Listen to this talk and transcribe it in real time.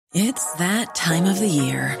It's that time of the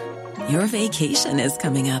year. Your vacation is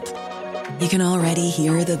coming up. You can already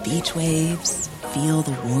hear the beach waves, feel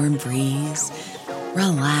the warm breeze,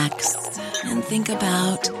 relax, and think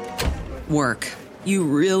about work. You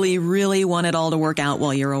really, really want it all to work out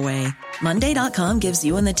while you're away. Monday.com gives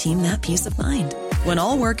you and the team that peace of mind. When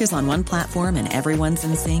all work is on one platform and everyone's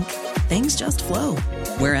in sync, things just flow.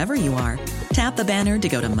 Wherever you are, tap the banner to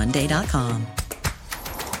go to Monday.com.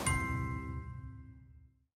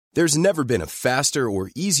 There's never been a faster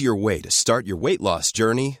or easier way to start your weight loss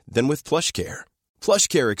journey than with PlushCare.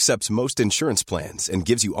 PlushCare accepts most insurance plans and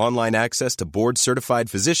gives you online access to board-certified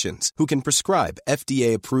physicians who can prescribe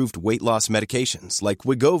FDA-approved weight loss medications like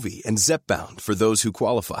Wegovy and Zepbound for those who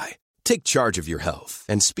qualify. Take charge of your health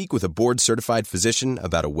and speak with a board-certified physician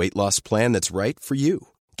about a weight loss plan that's right for you.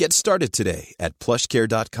 Get started today at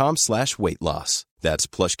plushcare.com/weight loss. That's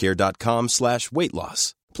plushcare.com/weight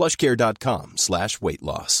loss. plushcare.com/weight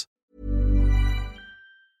loss.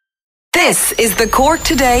 This is the Cork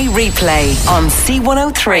Today replay on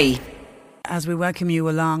C103. As we welcome you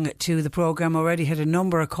along to the programme, already had a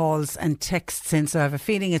number of calls and texts in, so I have a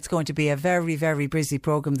feeling it's going to be a very, very busy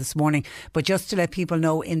programme this morning. But just to let people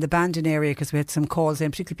know, in the Bandon area, because we had some calls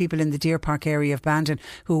in, particularly people in the Deer Park area of Bandon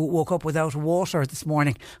who woke up without water this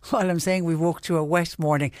morning. Well, I'm saying we woke to a wet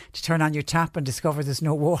morning to turn on your tap and discover there's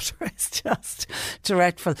no water. It's just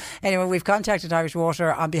dreadful. Anyway, we've contacted Irish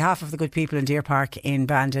Water on behalf of the good people in Deer Park in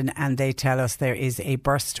Bandon, and they tell us there is a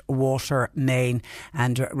burst water main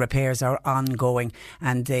and repairs are ongoing,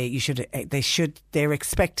 and they're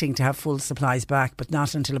expecting to have full supplies back, but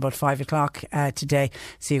not until about 5 o'clock today,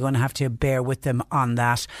 so you're going to have to bear with them on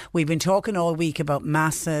that. We've been talking all week about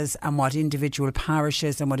masses and what individual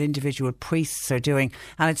parishes and what individual priests are doing,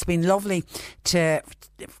 and it's been lovely to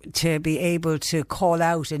be able to call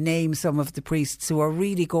out and name some of the priests who are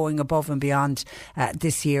really going above and beyond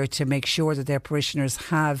this year to make sure that their parishioners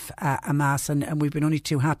have a mass, and we've been only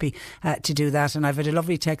too happy to do that. And I've had a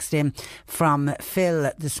lovely text in from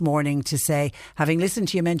Phil this morning to say, having listened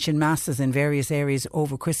to you mention masses in various areas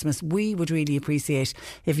over Christmas, we would really appreciate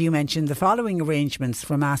if you mentioned the following arrangements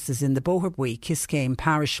for masses in the Boherbue Kiskane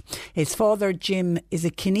parish. It's Father Jim, is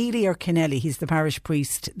it Keneally or Kennelly? He's the parish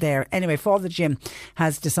priest there. Anyway, Father Jim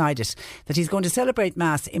has decided that he's going to celebrate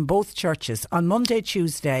Mass in both churches on Monday,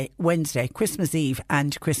 Tuesday, Wednesday, Christmas Eve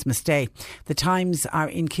and Christmas Day. The times are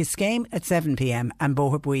in Kiskane at 7 p.m. and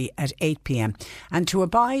Boherbue at 8 p.m. And to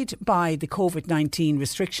abide by the COVID-19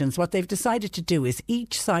 restrictions, what they've decided to do is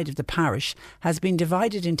each side of the parish has been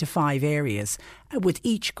divided into 5 areas, with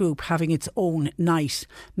each group having its own night.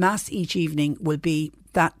 Mass each evening will be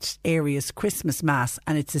that area's Christmas Mass,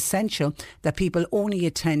 and it's essential that people only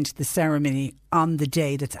attend the ceremony on the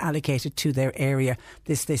day that's allocated to their area.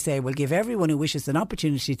 This, they say, will give everyone who wishes an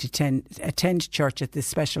opportunity to attend church at this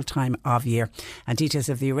special time of year. And details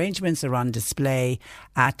of the arrangements are on display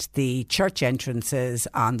at the church entrances,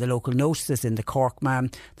 on the local notices in the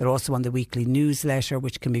Corkman. They're also on the weekly newsletter,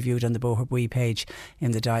 which can be viewed on the Boherbue page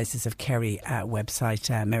in the Diocese of Kerry website.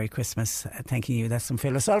 Merry Christmas. Thanking you. That's from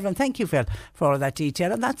Phil O'Sullivan. Thank you, Phil, for all of that detail.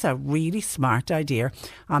 And that's a really smart idea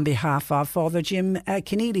on behalf of Father Jim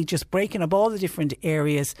Keneally, just breaking up all the different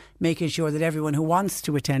areas, making sure that everyone who wants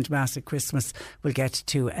to attend Mass at Christmas will get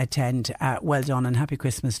to attend. Well done, and happy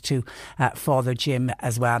Christmas to Father Jim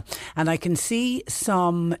as well. And I can see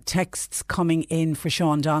some texts coming in for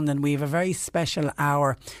Sean Donlan. We have a very special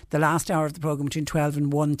hour. The last hour of the programme between 12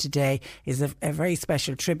 and 1 today is a very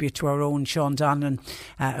special tribute to our own Sean Donlan,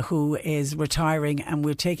 who is retiring, and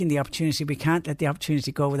we're taking the opportunity. We can't let the opportunity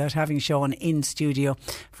go without having Sean in studio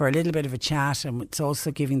for a little bit of a chat, and it's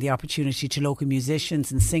also giving the opportunity to local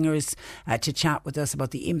musicians and singers to chat with us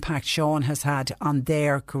about the impact Sean has had on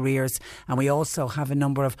their careers. And we also have a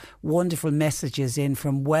number of wonderful messages in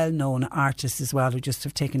from well-known artists as well, who just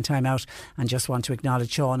have taken time out and just want to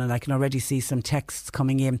acknowledge Sean. And I can already see some texts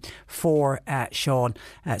coming in for Sean,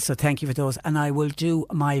 so thank you for those, and I will do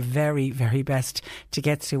my very, very best to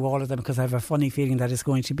get through all of them, because I have a funny feeling that it's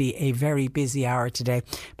going to be a very busy hour today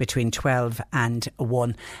between 12 and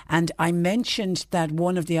 1. And I mentioned that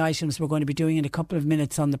one of the items we're going to be doing in a couple of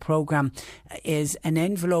minutes on the programme is an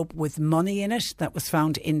envelope with money in it that was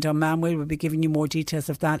found in Dunmanway. We'll be giving you more details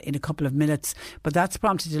of that in a couple of minutes, but that's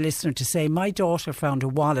prompted a listener to say, my daughter found a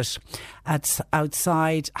wallet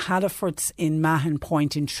outside Halliford's in Mahon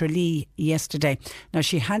Point in Tralee yesterday. Now,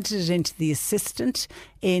 she handed it into the assistant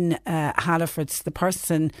in Halliford Halifax. The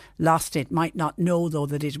person lost it, might not know though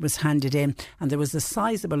that it was handed in, and there was a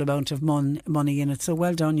sizable amount of money in it. So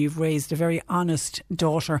well done, you've raised a very honest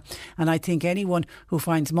daughter. And I think anyone who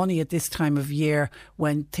finds money at this time of year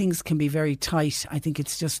when things can be very tight, I think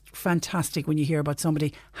it's just fantastic when you hear about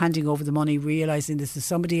somebody handing over the money, realising this is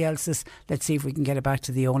somebody else's. Let's see if we can get it back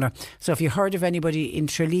to the owner. So if you heard of anybody in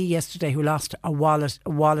Tralee yesterday who lost a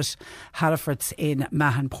wallet Halifax in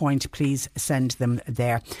Mahon Point, please send them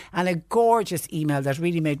there. And a gorgeous email that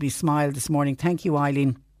really made me smile this morning. Thank you,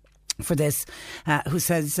 Eileen, for this, who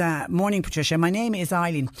says, morning Patricia, my name is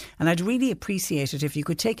Eileen and I'd really appreciate it if you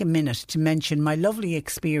could take a minute to mention my lovely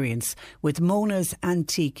experience with Mona's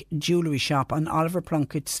Antique Jewellery Shop on Oliver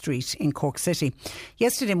Plunkett Street in Cork City.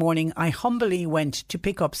 Yesterday morning I humbly went to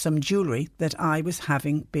pick up some jewellery that I was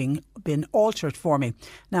having been altered for me.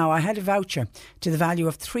 Now I had a voucher to the value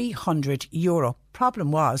of €300.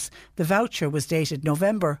 Problem was the voucher was dated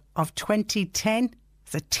November of 2010.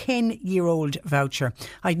 It's a 10-year-old voucher.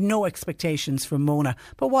 I had no expectations from Mona,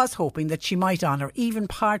 but was hoping that she might honour even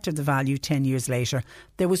part of the value 10 years later.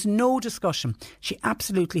 There was no discussion. She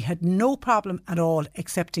absolutely had no problem at all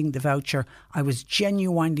accepting the voucher. I was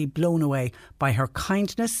genuinely blown away by her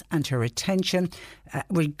kindness and her attention,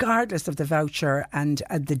 regardless of the voucher and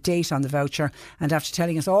the date on the voucher. And after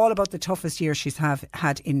telling us all about the toughest year she's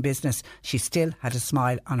had in business, she still had a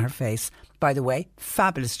smile on her face. By the way,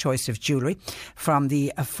 fabulous choice of jewellery from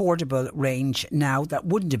the affordable range now that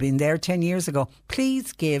wouldn't have been there 10 years ago.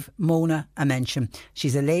 Please give Mona a mention.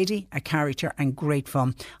 She's a lady, a character and great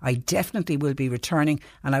fun. I definitely will be returning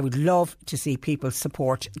and I would love to see people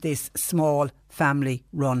support this small family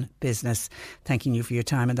run business. Thanking you for your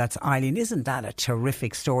time. And that's Eileen. Isn't that a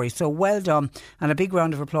terrific story? So well done, and a big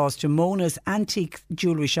round of applause to Mona's Antique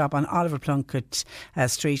Jewellery Shop on Oliver Plunkett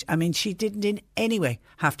Street. I mean, she didn't in any way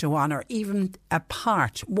have to honour even a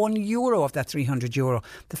part, €1 of that €300.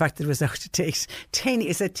 The fact that it was out of date.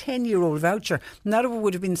 It's a 10-year-old voucher. That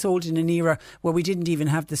would have been sold in an era where we didn't even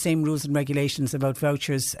have the same rules and regulations about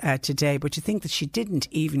vouchers today. But you think that she didn't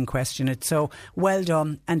even question it. So well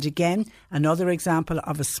done. And again, another example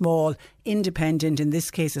of a small independent, in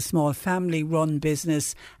this case a small family run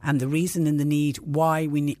business, and the reason and the need why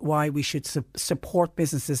we should support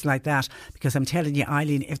businesses like that. Because I'm telling you,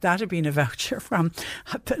 Eileen, if that had been a voucher from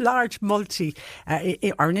a large multi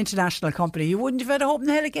or an international company, you wouldn't have had a hope in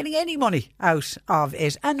hell of getting any money out of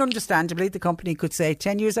it. And understandably the company could say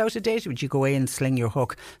 10 years out of date, would you go away and sling your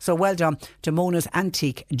hook. So well done to Mona's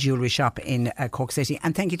Antique Jewellery Shop in Cork City,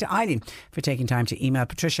 and thank you to Eileen for taking time to email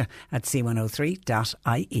Patricia at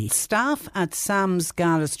c103.ie. Staff at Sam's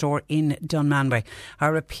Gala store in Dunmanway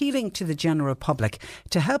are appealing to the general public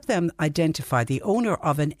to help them identify the owner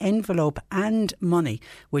of an envelope and money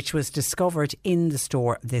which was discovered in the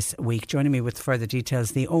store this week. Joining me with further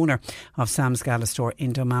details, the owner of Sam's Gala store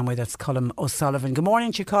in Dunmanway, that's Colm O'Sullivan. Good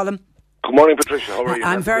morning to you, Colm. Good morning, Patricia. How are you?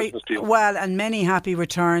 I'm very well, and many happy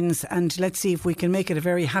returns. And let's see if we can make it a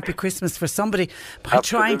very happy Christmas for somebody by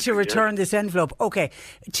trying to return this envelope. OK,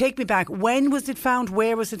 take me back. When was it found?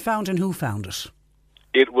 Where was it found? And who found it?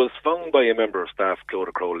 It was found by a member of staff,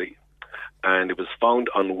 Clodagh Crowley, and it was found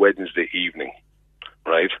on Wednesday evening,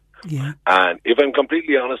 right? Yeah. And if I'm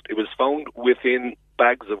completely honest, it was found within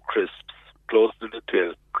bags of crisps, close to the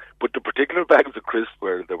till. But the particular bags of crisps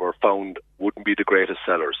where they were found wouldn't be the greatest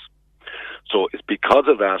sellers. So it's because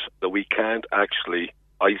of that we can't actually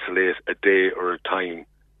isolate a day or a time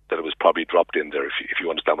that it was probably dropped in there, if you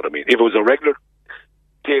understand what I mean. If it was a regular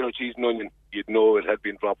potato, cheese and onion, you'd know it had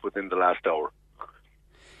been dropped within the last hour.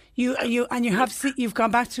 You've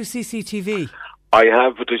gone back through CCTV? I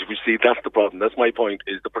have, but you see, that's the problem. That's my point,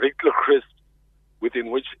 is the particular crisps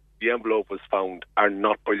within which the envelope was found are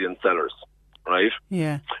not brilliant sellers, right?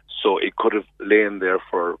 Yeah. So it could have lain there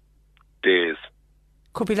for days.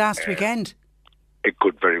 Could be last weekend. It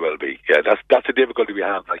could very well be. Yeah, that's a difficulty we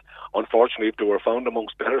have. Like, unfortunately, if they were found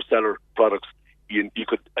amongst better seller products, you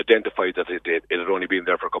could identify that it had only been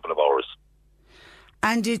there for a couple of hours.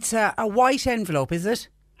 And it's a white envelope, is it?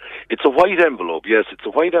 It's a white envelope, yes. It's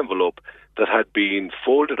a white envelope that had been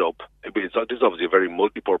folded up. This is obviously a very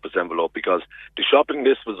multi-purpose envelope because the shopping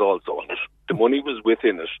list was also on it. The money was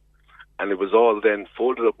within it. And it was all then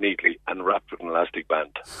folded up neatly and wrapped with an elastic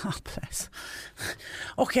band. Oh, bless.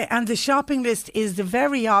 OK, and the shopping list is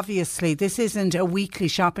obviously, this isn't a weekly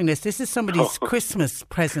shopping list. This is somebody's Christmas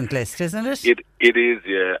present list, isn't it? It is,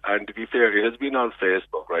 yeah. And to be fair, it has been on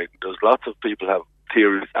Facebook, right? There's lots of people have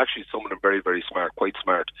theories. Actually, some of them very, very smart, quite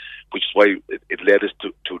smart, which is why it led us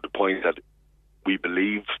to the point that we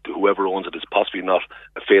believe whoever owns it is possibly not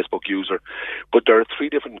a Facebook user. But there are 3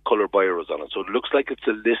 different colour biros on it. So it looks like it's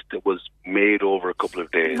a list that was made over a couple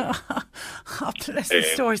of days. Oh, bless, the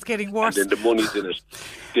story's getting worse. And then the money's in it.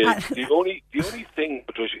 The only thing,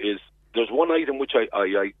 Patricia, is there's one item which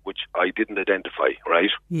I didn't identify, right?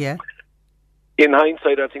 Yeah. In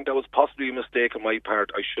hindsight, I think that was possibly a mistake on my part.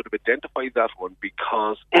 I should have identified that one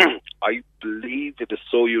because I believe it is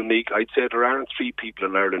so unique. I'd say there aren't 3 people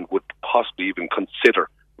in Ireland would possibly even consider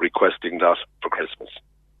requesting that for Christmas.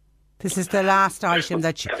 This is the last item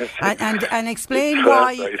that you, and explain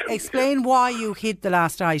why you hid the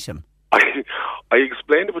last item. I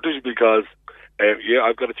explained it, Patricia, because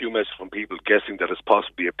I've got a few messages from people guessing that it's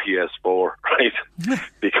possibly a PS4, right?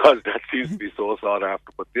 Because that seems to be so sought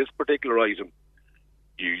after. But this particular item,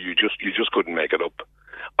 you just couldn't make it up.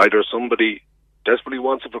 Either somebody desperately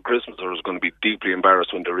wants it for Christmas, or is going to be deeply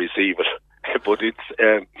embarrassed when they receive it. But it's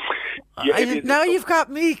now you've got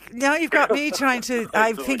me trying to.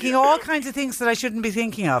 I'm thinking all kinds of things that I shouldn't be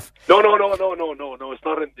thinking of. No. It's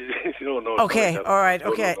not. No. Okay, all right.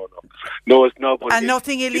 Okay. No, it's not. And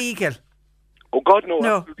nothing illegal. Oh God,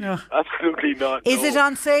 no. No. Absolutely not. Is it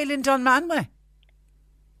on sale in Dunmanway?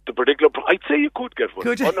 The particular, I'd say you could get one.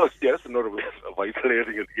 Could you? Oh no, yes, another way of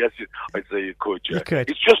isolating it. Yes, I'd say you could. Yeah. You could.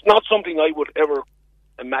 It's just not something I would ever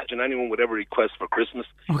imagine anyone would ever request for Christmas.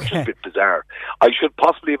 Okay. It's just a bit bizarre. I should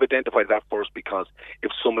possibly have identified that first, because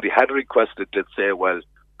if somebody had requested, they'd say, well,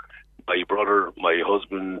 my brother, my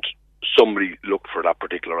husband, somebody looked for that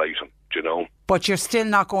particular item, you know. But you're still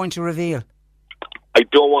not going to reveal? I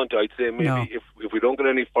don't want to. I'd say maybe No. if we don't get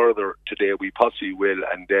any further today, we possibly will.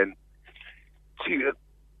 And then, see,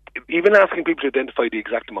 even asking people to identify the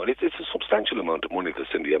exact amount, it's a substantial amount of money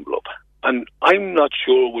that's in the envelope. And I'm not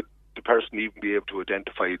sure would the person even be able to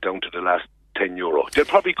identify it down to the last €10. They'll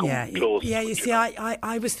probably come close. Yeah, you see,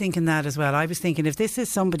 I was thinking that as well. I was thinking if this is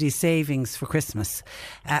somebody's savings for Christmas,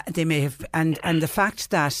 they may have, and the fact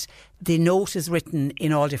that the note is written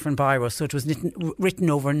in all different biros, so it was written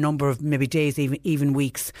over a number of maybe days, even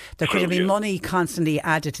weeks. There could have been money constantly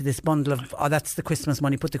added to this bundle of, that's the Christmas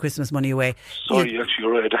money, put the Christmas money away. Sorry, actually,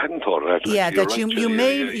 you're right. I hadn't thought of that. Yeah, you're that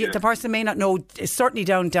right, the person may not know, it's certainly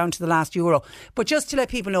down to the last euro. But just to let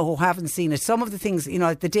people know who haven't seen it, some of the things,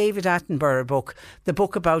 like the David Attenborough book, the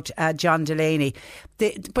book about John Delaney,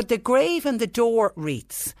 but the grave and the door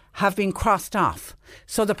wreaths have been crossed off.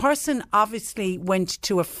 So the person obviously went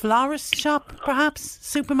to a florist shop, perhaps,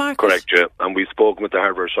 supermarket? Correct, yeah. And we've spoken with the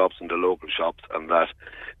hardware shops and the local shops and that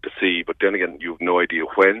to see. But then again, you've no idea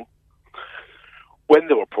when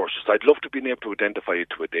they were purchased. I'd love to be able to identify it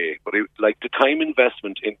to a day. But the time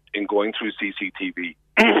investment in going through CCTV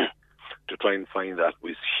to try and find that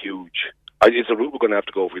was huge. It's a route we're going to have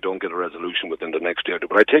to go if we don't get a resolution within the next year.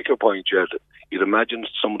 But I take your point, Jed. You'd imagine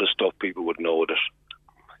some of the stuff people would know that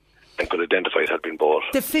and could identify it had been bought.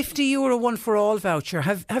 The €50 one for all voucher.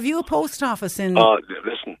 Have you a post office in?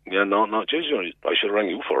 Listen, geez, I should have rang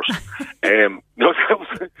you first. No,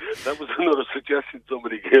 that was another suggestion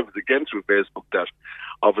somebody gave us again through Facebook, that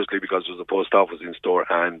obviously because there's a post office in store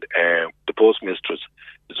and the postmistress,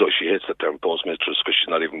 so she hates that term postmistress because she's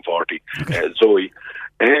not even 40. Okay. Zoe,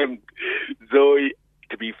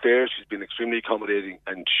 to be fair, she's been extremely accommodating,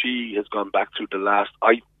 and she has gone back through the last,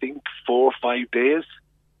 I think, 4 or 5 days.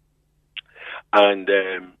 And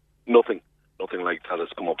nothing like that has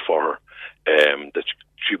come up for her that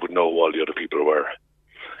she would know all the other people were.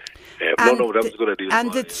 That was a good idea.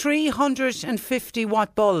 And the 350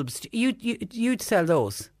 watt bulbs, you'd sell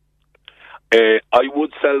those? I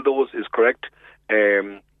would sell those, is correct.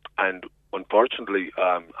 And unfortunately,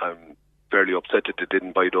 I'm fairly upset that they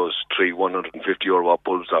didn't buy those 3 €150 watt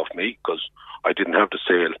bulbs off me, because I didn't have the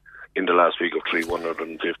sale in the last week of 3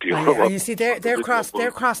 €150. And you see, they're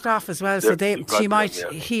crossed off as well. So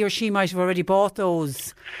he or she might have already bought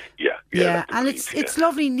those. Yeah. And it's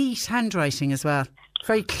lovely, neat handwriting as well.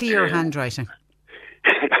 Very clear handwriting.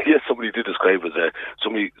 Yes, somebody did describe it as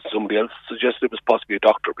somebody else suggested it was possibly a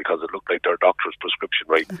doctor, because it looked like their doctor's prescription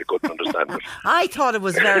writing. They couldn't understand it. I thought it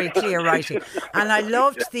was very clear writing, and I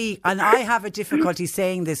loved and I have a difficulty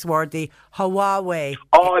saying this word, the Huawei.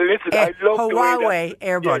 Oh, listen, I love Huawei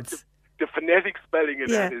earbuds. The phonetic spelling in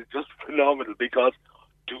that is just phenomenal, because,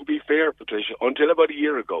 to be fair, Patricia, until about a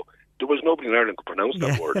year ago, there was nobody in Ireland who could pronounce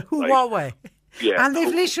that word. Huawei. Right? Yeah. And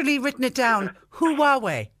they've literally written it down,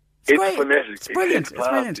 Huawei. It's great. Phonetic. It's brilliant. It's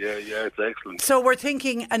brilliant. Yeah, it's excellent. So we're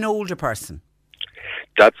thinking an older person.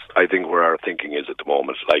 That's, I think, where our thinking is at the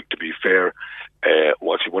moment. To be fair,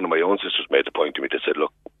 one of my own sisters made the point to me. They said,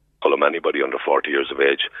 look, Colm, anybody under 40 years of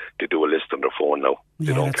age, they do a list on their phone now.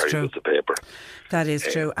 They don't carry bits of paper. That is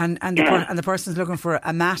true. And the person's looking for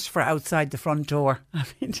a mat for outside the front door. I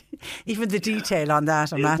mean, even the detail on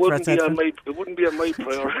that, a mat for outside the front door. It wouldn't be on my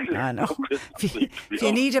priority. I know. If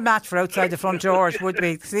you need a mat for outside the front door, it would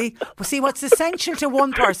be. See, what's essential to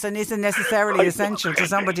one person isn't necessarily essential to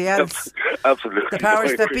somebody else. Absolutely. The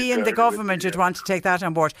powers that be in the government would want to take that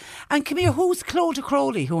on board. And come here, who's Clodagh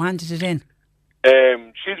Crowley who handed it in?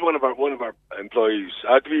 She's one of our employees.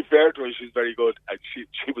 To be fair to her, she's very good, and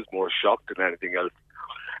she was more shocked than anything else.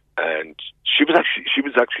 And she was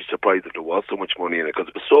actually surprised that there was so much money in it because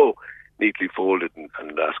it was so neatly folded and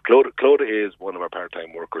Clodagh is one of our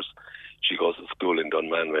part-time workers. She goes to school in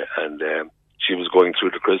Dunmanway, and she was going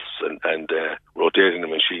through the crisps and rotating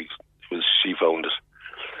them, and she found it.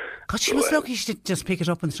 God, she was lucky she didn't just pick it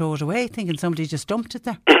up and throw it away, thinking somebody just dumped it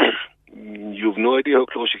there. You've no idea how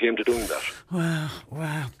close she came to doing that.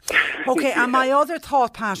 Wow. Okay, and my other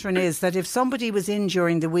thought pattern is that if somebody was in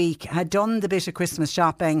during the week, had done the bit of Christmas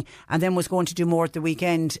shopping and then was going to do more at the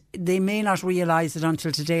weekend, they may not realise it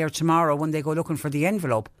until today or tomorrow when they go looking for the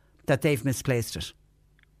envelope that they've misplaced it.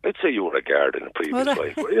 I'd say you were a guard in a previous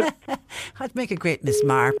life, were you? I'd make a great Miss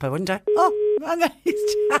Marple, wouldn't I? Oh,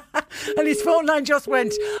 and his phone line just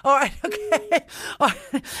went. All right, okay. All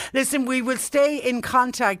right. Listen, we will stay in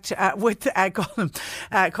contact with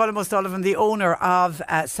Colm O'Sullivan, the owner of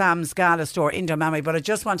Sam's Gala store in Dunmanway, but I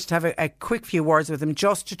just wanted to have a quick few words with him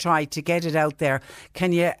just to try to get it out there.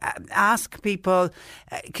 Can you ask people,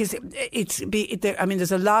 because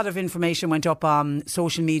there's a lot of information went up on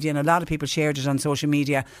social media and a lot of people shared it on social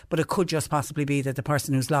media, but it could just possibly be that the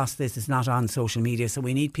person who's lost this is not on social media. So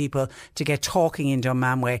we need people to get talking in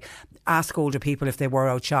Dunmanway. Ask older people if they were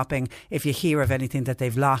out shopping, if you hear of anything that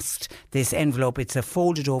they've lost this envelope. It's a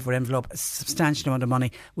folded over envelope, a substantial amount of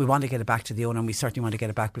money. We want to get it back to the owner, and we certainly want to get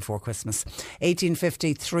it back before Christmas.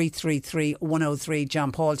 1850 333 103.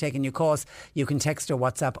 John Paul taking your calls. You can text or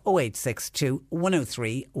WhatsApp 0862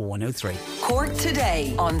 103 103. Cork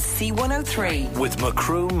Today on C103 with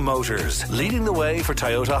Macroom Motors, leading the way for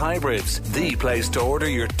Toyota hybrids. The place to order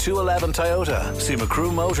your 211 Toyota. See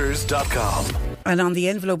macroommotors.com. And on the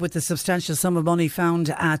envelope with the substantial sum of money found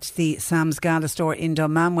at the Sam's Gala store in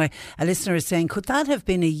Dunmanway, a listener is saying, could that have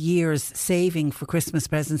been a year's saving for Christmas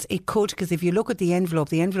presents? It could, because if you look at the envelope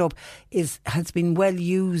has been well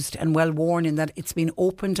used and well worn in that it's been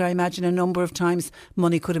opened, I imagine, a number of times.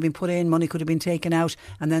 Money could have been put in, money could have been taken out,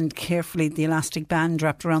 and then carefully the elastic band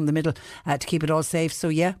wrapped around the middle to keep it all safe. So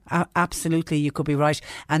yeah, absolutely, you could be right.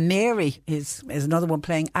 And Mary is another one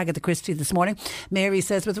playing Agatha Christie this morning. Mary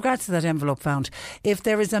says, with regards to that envelope found, if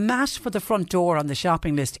there is a mat for the front door on the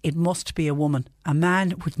shopping list, it must be a woman. A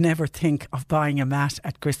man would never think of buying a mat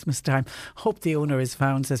at Christmas time. Hope the owner is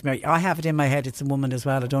found, says Mary. I have it in my head it's a woman as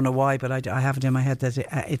well. I don't know why, but I have it in my head that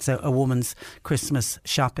it's a woman's Christmas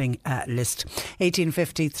shopping list.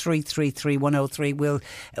 1850 333 103.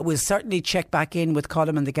 We'll certainly check back in with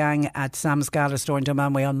Colm and the gang at Sam's Gala store in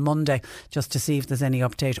Dunmanway on Monday just to see if there's any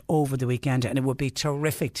update over the weekend, and it would be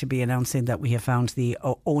terrific to be announcing that we have found the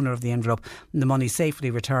owner of the envelope, the money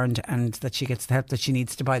safely returned, and that she gets the help that she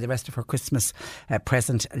needs to buy the rest of her Christmas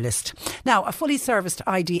present list. Now, a fully serviced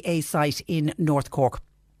IDA site in North Cork,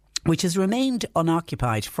 which has remained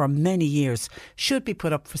unoccupied for many years, should be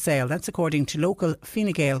put up for sale. That's according to local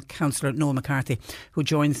Fine Gael councillor Noel McCarthy, who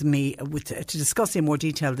joins me to discuss in more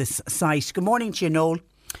detail this site. Good morning to you, Noel.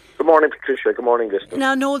 Good morning, Patricia. Good morning, listeners.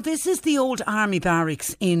 Now, Noel, this is the old army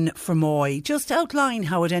barracks in Fermoy. Just outline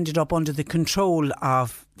how it ended up under the control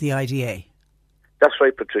of the IDA. That's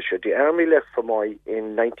right, Patricia. The army left Fermoy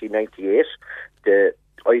in 1998. The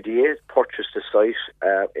IDA purchased the site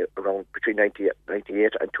around between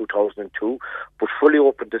 1998 and 2002, but fully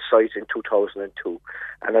opened the site in 2002.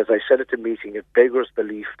 And as I said at the meeting, it beggars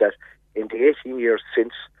belief that in the 18 years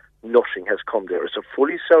since, nothing has come there. It's a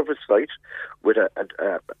fully serviced site with a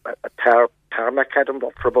tarmac cadam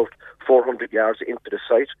up for about 400 yards into the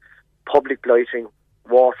site, public lighting,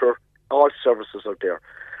 water, all services are there.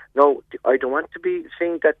 Now, I don't want to be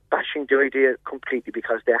saying that bashing the idea completely,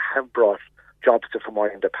 because they have brought jobs to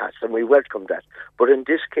Fermoy in the past, and we welcome that. But in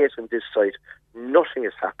this case, on this site, nothing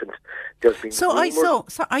has happened. There's been so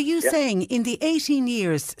are you saying in the 18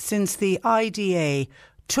 years since the IDA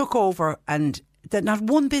took over, and that not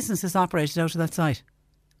one business has operated out of that site?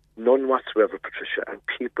 None whatsoever, Patricia. And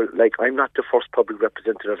people, like, I'm not the first public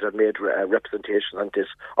representative that made representation on this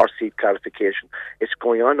or seek clarification. It's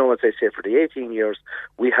going on now, as I say, for the 18 years.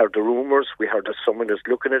 We heard the rumours, we heard that someone is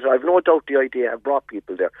looking at it. I've no doubt the idea have brought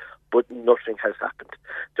people there, but nothing has happened.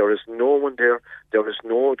 There is no one there. There is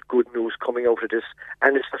no good news coming out of this.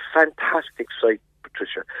 And it's a fantastic site,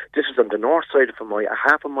 Patricia. This is on the north side of Fermoy, a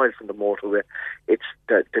half a mile from the motorway. It's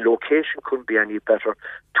the location couldn't be any better.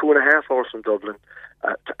 2.5 hours from Dublin,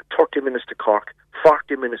 30 minutes to Cork,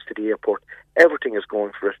 40 minutes to the airport. Everything is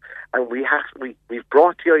going for it, and we've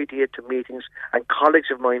brought the idea to meetings, and colleagues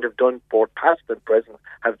of mine have done, both past and present,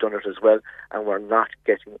 have done it as well, and we're not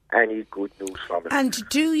getting any good news from it. And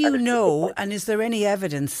do you know, and is there any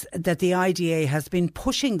evidence that the IDA has been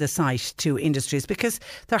pushing the site to industries? Because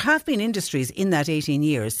there have been industries in that 18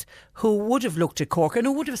 years who would have looked at Cork and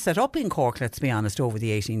who would have set up in Cork, let's be honest, over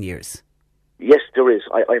the 18 years. Yes, there is.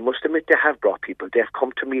 I must admit they have brought people. They have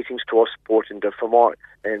come to meetings to us, both in the Fermoy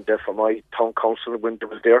Town Council when they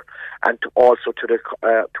was there, and also to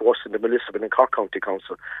us in the Municipal and Cork County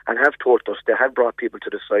Council, and have told us they have brought people to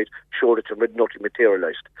the site, showed it, and nothing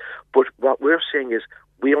materialised. But what we're saying is,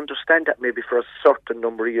 we understand that maybe for a certain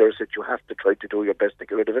number of years that you have to try to do your best to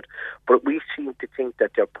get rid of it, but we seem to think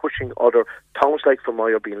that they're pushing other towns like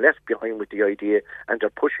Fermoy are being left behind with the idea, and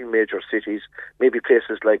they're pushing major cities, maybe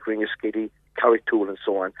places like Ringaskiddy, Carrigtwohill and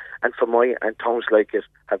so on, and Fermoy and towns like it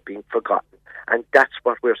have been forgotten. And that's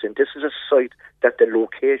what we're saying. This is a site that the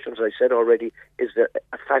location, as I said already, is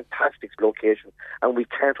a fantastic location, and we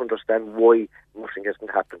can't understand why nothing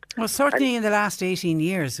hasn't happened. Well, certainly in the last 18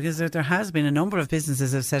 years, because there has been a number of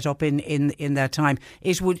businesses have set up in that time.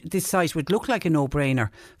 This site would look like a no-brainer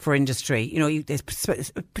for industry. You know,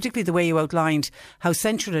 particularly the way you outlined how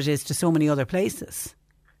central it is to so many other places.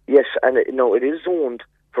 Yes, and it is zoned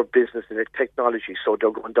for business and technology, so they're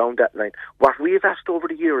going down that line. What we have asked over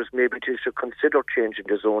the years maybe to consider changing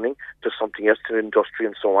the zoning to something else, to industry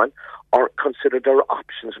and so on, or consider their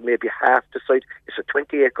options. Maybe half the site. It's a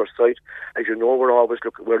 20-acre site. As you know,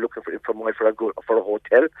 we're looking for a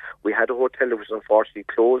hotel. We had a hotel that was unfortunately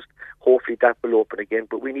closed. Hopefully that will open again,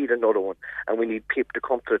 but we need another one, and we need people to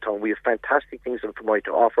come to the town. We have fantastic things in Fermoy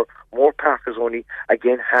to offer. Moore Park is only,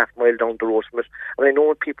 again, half a mile down the road from it. And I know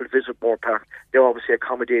when people visit Moore Park, they always say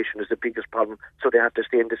accommodation is the biggest problem, so they have to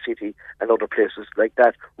stay in the city and other places like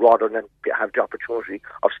that rather than have the opportunity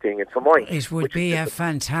of staying in Fermoy. It would be a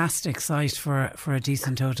fantastic site for a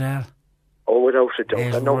decent hotel. Oh, without a doubt.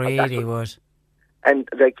 It really would. And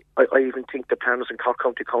I even think the planners in Cork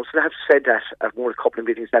County Council have said that at a couple of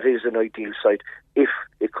meetings, that is an ideal site if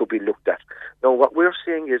it could be looked at. Now, what we're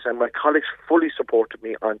saying is, and my colleagues fully supported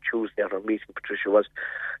me on Tuesday at our meeting, Patricia, was,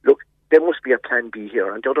 look, there must be a plan B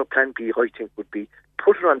here. And the other plan B, I think, would be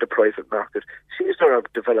put it on the private market. See, is there a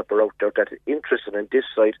developer out there that is interested in this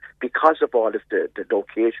site because of all of the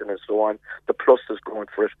location and so on, the pluses going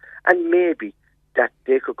for it, and maybe that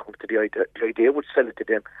they could come to the idea would sell it to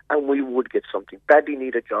them, and we would get something. Badly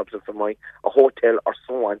needed jobs in Fermoy, a hotel or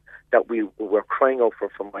so on, that we were crying out for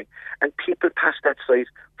Fermoy. And people pass that site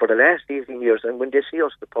for the last 18 years, and when they see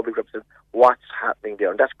us, the public represent, what's happening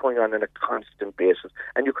there? And that's going on a constant basis,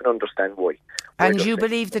 and you can understand why. And you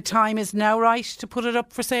believe the time is now right to put it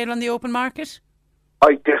up for sale on the open market?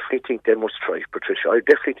 I definitely think they must try, Patricia. I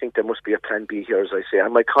definitely think there must be a plan B here, as I say.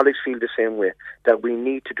 And my colleagues feel the same way, that we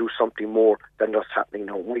need to do something more than what's happening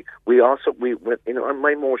now. On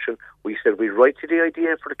my motion, we said we write to the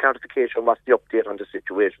idea for the clarification, what's the update on the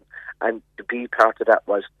situation. And the B part of that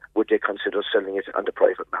was, would they consider selling it on the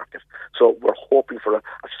private market? So we're hoping for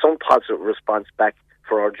some positive response back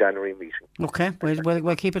for our January meeting. Okay,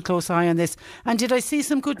 we'll keep a close eye on this. And did I see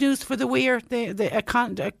some good news for the Weir,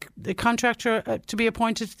 the contractor to be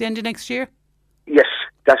appointed at the end of next year? Yes,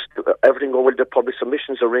 that's everything going well. The public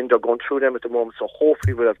submissions are in, they're going through them at the moment, so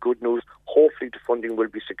hopefully we'll have good news. Hopefully the funding will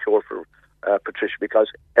be secure for Patricia, because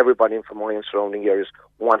everybody in Fermoy and surrounding areas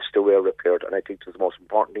wants the Weir repaired, and I think it's the most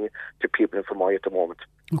important thing to people in Fermoy at the moment.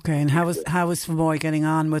 Okay, and how is Fermoy getting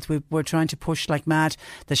on with? We're trying to push like mad.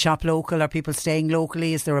 The shop local, are people staying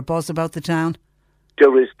locally? Is there a buzz about the town?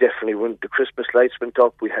 There is definitely. When the Christmas lights went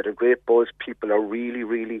up, we had a great buzz. People are really,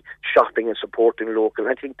 really shopping and supporting local.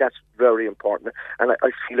 I think that's very important. And I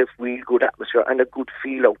feel a really good atmosphere and a good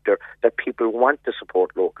feel out there that people want to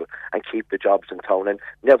support local and keep the jobs in town. And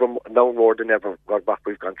now more than ever, what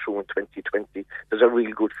we've gone through in 2020, there's a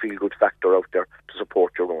really good feel-good factor out there to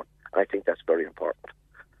support your own. And I think that's very important.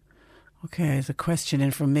 Okay, there's a question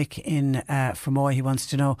in from Mick in Fermoy. He wants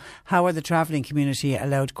to know, how are the travelling community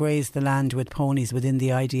allowed to graze the land with ponies within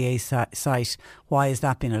the IDA site? Why has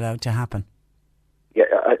that been allowed to happen? Yeah,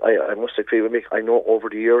 I must agree with Mick. I know over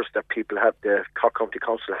the years that people have, the Cork County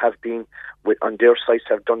Council have been, on their sites,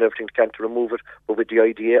 have done everything they can to remove it. But with the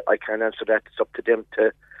IDA, I can't answer that. It's up to them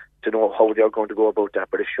to know how they're going to go about that,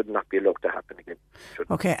 but it should not be allowed to happen again.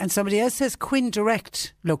 Okay, and somebody else says Quinn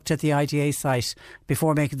Direct looked at the IDA site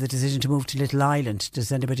before making the decision to move to Little Island.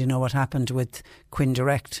 Does anybody know what happened with Quinn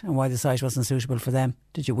Direct and why the site wasn't suitable for them?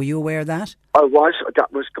 Were you aware of that? I was.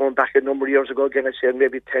 That was going back a number of years ago. Again, I said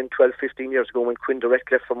maybe 10, 12, 15 years ago when Quinn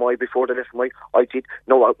Direct left for Moy. Before they left for Moy, I did.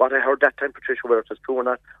 No, what I heard that time, Patricia, whether it was true or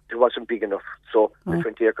not, it wasn't big enough. So the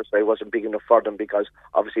 20 acres site wasn't big enough for them because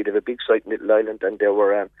obviously they have a big site in Little Island and there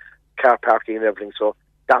were car parking and everything. So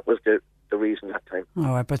that was the reason that time.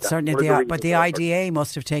 All right, but certainly the IDA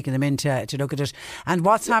must have taken them in to look at it. And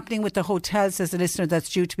what's happening with the hotel, says the listener, that's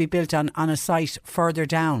due to be built on a site further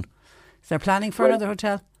down? Is there planning for another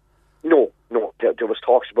hotel? No. There was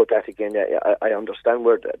talks about that again. I understand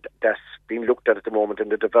where that's being looked at the moment,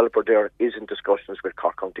 and the developer there is in discussions with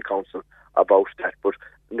Cork County Council about that, but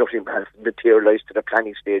nothing has materialised to the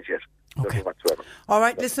planning stage yet. Okay. Nothing whatsoever. All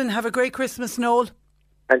right, listen, have a great Christmas, Noel.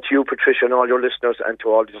 And to you, Patricia, and all your listeners, and to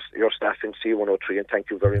all your staff in C103, and thank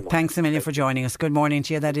you very much. Thanks a million for joining us. Good morning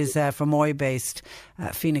to you. That is from Moy-based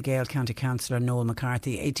Fine Gael County Councillor Noel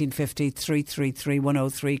McCarthy. 1850 333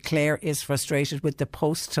 103. Claire is frustrated with the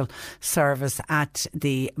postal service at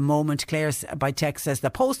the moment. Claire by text says the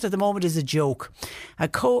post at the moment is a joke. A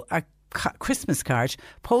Christmas card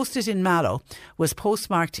posted in Mallow was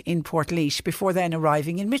postmarked in Portlaoise before then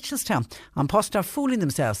arriving in Mitchelstown. An Post are fooling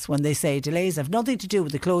themselves when they say delays have nothing to do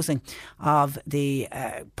with the closing of the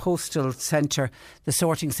postal centre, the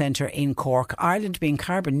sorting centre in Cork. Ireland being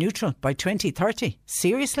carbon neutral by 2030.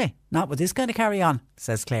 Seriously? Not with this kind of carry on,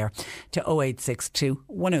 says Claire, to 0862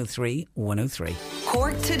 103 103.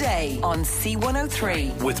 Cork Today on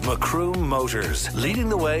C103. With Macroom Motors, leading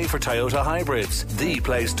the way for Toyota hybrids. The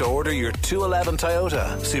place to order your 211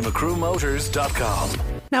 Toyota. See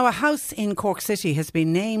macroommotors.com. Now, a house in Cork City has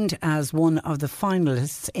been named as one of the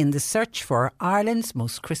finalists in the search for Ireland's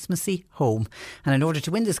most Christmassy home. And in order to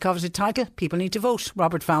win this coveted title, people need to vote.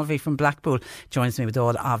 Robert Falvey from Blackpool joins me with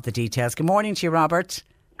all of the details. Good morning to you, Robert.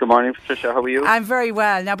 Good morning, Patricia. How are you? I'm very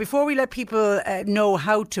well. Now, before we let people know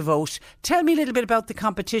how to vote, tell me a little bit about the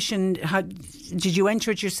competition. How did you enter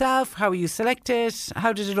it yourself? How were you selected?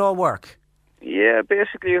 How did it all work? Yeah,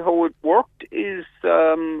 basically how it worked is,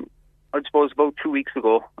 I suppose about 2 weeks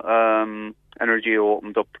ago, Energy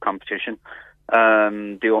opened up the competition.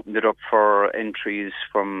 They opened it up for entries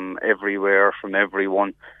from everywhere, from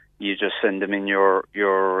everyone. You just send them in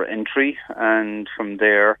your entry, and from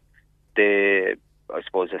there they, I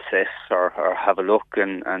suppose, assess or have a look,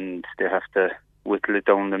 and they have to whittle it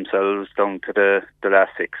down themselves down to the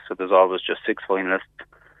last six. So there's always just 6 finalists,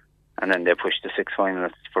 and then they push the 6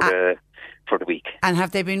 finalists for the week. And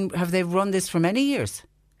have they run this for many years?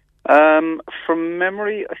 From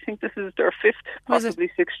memory, I think this is their 5th,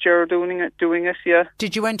 possibly 6th year doing it. Yeah.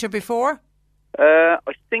 Did you enter before? I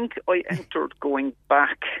think I entered going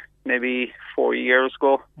back maybe 4 years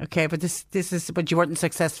ago. Okay, but this is, but you weren't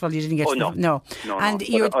successful. You didn't get. No. And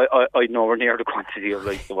you're I nowhere near the quantity of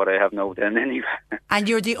what I have now. Then anyway. And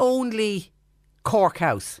you're the only Cork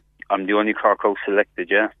house. I'm the only Cork house selected.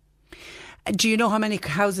 Yeah. Do you know how many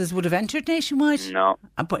houses would have entered nationwide? No.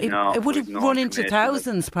 But it would have run into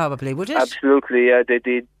thousands, probably, would it? Absolutely. Yeah, they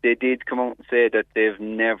did come out and say that they've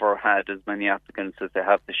never had as many applicants as they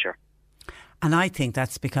have this year. And I think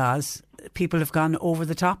that's because people have gone over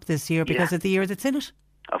the top this year because of the year that's in it.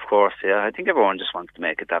 Of course, yeah. I think everyone just wants to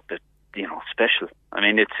make it that bit, special. I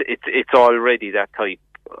mean, it's already that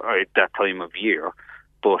time of year,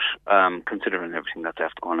 but considering everything that's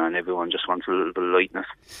after going on, everyone just wants a little bit of lightness.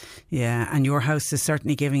 Yeah, and your house is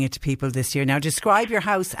certainly giving it to people this year. Now, describe your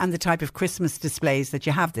house and the type of Christmas displays that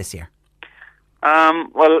you have this year.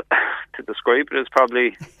 Well, to describe it is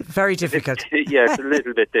probably very difficult. Yeah, it's a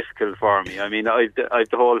little bit difficult for me. I mean, I've the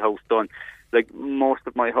whole house done. Like, most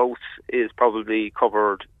of my house is probably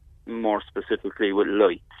covered more specifically with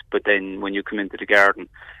lights, but then when you come into the garden,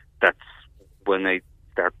 that's when I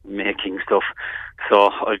start making stuff. So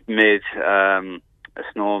I've made a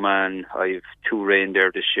snowman. I've 2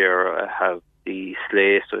 reindeer this year. I have the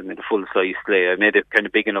sleigh, so I made a full-size sleigh. I made it kind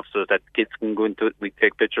of big enough so that kids can go into it. We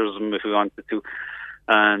take pictures of them if we wanted to.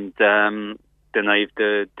 And then I have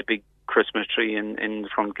the big Christmas tree in the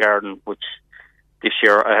front garden, which this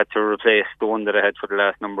year I had to replace the one that I had for the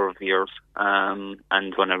last number of years. And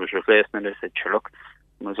when I was replacing it, I said, sure, look,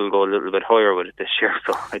 I might as well go a little bit higher with it this year.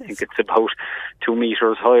 So I think it's about 2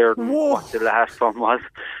 metres higher than what the last one was.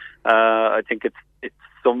 I think it's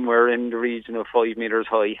somewhere in the region of 5 metres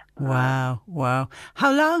high. Wow.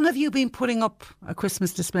 How long have you been putting up a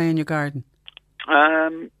Christmas display in your garden?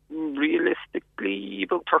 Realistically,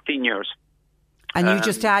 about 13 years. And you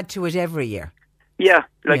just add to it every year? Yeah,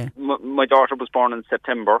 my daughter was born in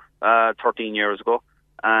September 13 years ago,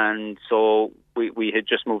 and so we had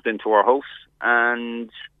just moved into our house,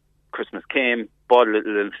 and Christmas came, bought a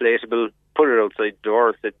little inflatable put her outside the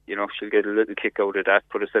door, said, she'll get a little kick out of that,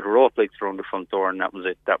 put a set of rope lights around the front door, and that was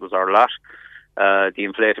it. That was our lot. The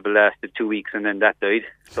inflatable lasted 2 weeks and then that died.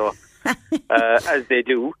 So, as they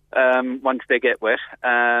do, once they get wet.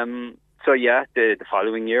 So yeah, the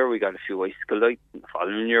following year we got a few icicle lights, and the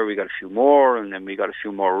following year we got a few more, and then we got a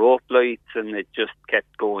few more rope lights, and it just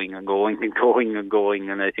kept going and going and going and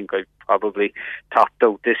going, and I think I've probably topped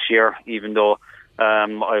out this year, even though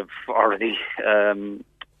I've already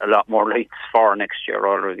a lot more lights for next year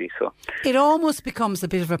already. So it almost becomes a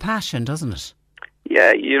bit of a passion, doesn't it?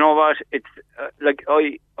 Yeah, you know what? It's like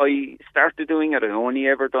I started doing it. I only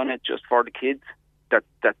ever done it just for the kids.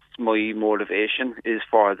 That's my motivation, is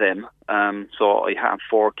for them. So I have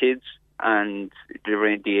 4 kids, and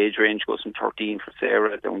the age range goes from 13 for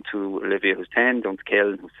Sarah down to Olivia, who's 10, down to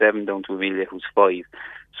Kellen, who's 7, down to Amelia, who's 5.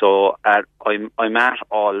 So I'm at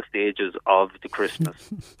all stages of the Christmas,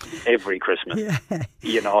 every Christmas.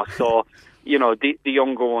 Yeah. So the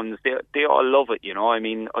younger ones, they all love it. I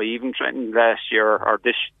mean, I even threatened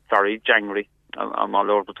January. I'm all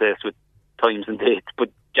over the place with times and dates, but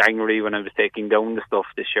January, when I was taking down the stuff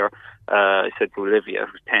this year, I said to Olivia,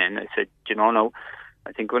 who's 10, I said, no,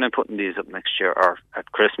 I think when I'm putting these up next year or at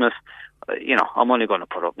Christmas, I'm only going to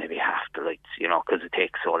put up maybe half the lights, because it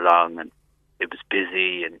takes so long and it was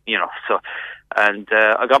busy, and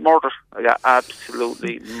I got murdered. I got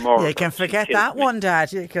absolutely murdered. You can forget that one,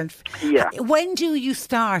 Dad. You can. Yeah. When do you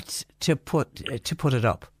start to put it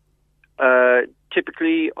up?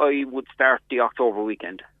 Typically, I would start the October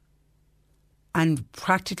weekend. And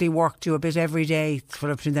practically do a bit every day for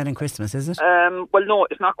between then and Christmas, is it? Well, no,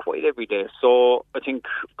 it's not quite every day. So I think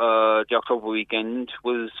the October weekend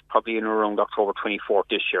was probably in around October 24th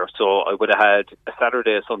this year. So I would have had a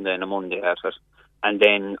Saturday, a Sunday and a Monday at it. And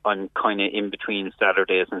then I'm kind of in between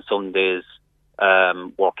Saturdays and Sundays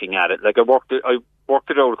working at it. Like I worked it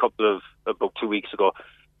out about 2 weeks ago.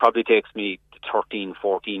 Probably takes me 13,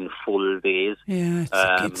 14 full days. Yeah,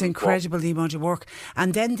 it's incredible, the amount of work.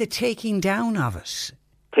 And then the taking down of it.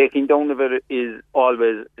 Taking down of it is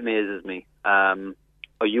always amazes me. I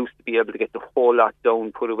used to be able to get the whole lot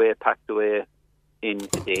down, put away, packed away in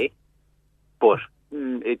a day. But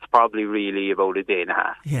it's probably really about a day and a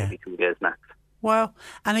half, maybe 2 days max. Wow.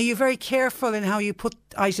 And are you very careful in how you put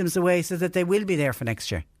items away so that they will be there for next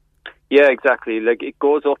year? Yeah, exactly. Like it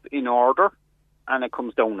goes up in order, and it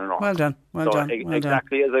comes down in order. Well done.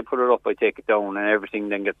 Exactly as I put it up, I take it down, and everything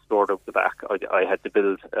then gets stored out the back. I had to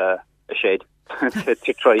build a shed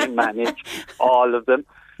to try and manage all of them.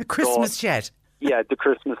 A Christmas shed. Yeah, the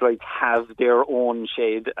Christmas lights have their own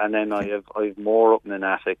shed, and then I've more up in an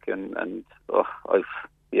attic, and it's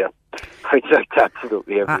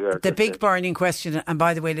absolutely everywhere. The big burning question, and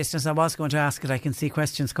by the way, listeners, I was going to ask it. I can see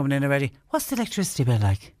questions coming in already. What's the electricity bill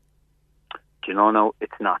like? Do you know, no,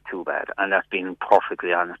 it's not too bad, and that's being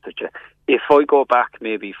perfectly honest with you. If I go back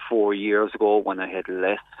maybe 4 years ago when I had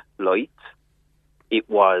less lights, it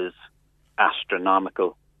was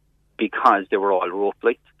astronomical because they were all rope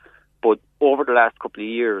lights. But over the last couple of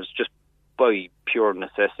years, just by pure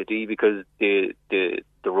necessity, because the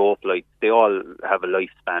rope lights, they all have a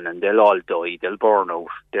lifespan and they'll all die, they'll burn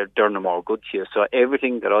out, they're no more good to you. So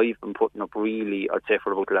everything that I've been putting up, really, I'd say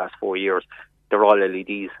for about the last 4 years, they're all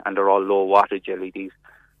LEDs, and they're all low wattage LEDs.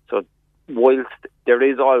 So whilst there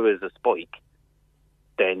is always a spike,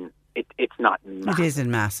 then it's not massive. It isn't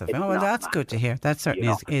massive. Well, that's massive. Good to hear. That certainly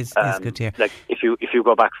is good to hear. Like if you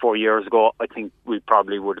go back 4 years ago, I think we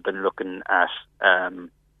probably would have been looking at,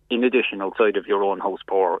 in addition, outside of your own house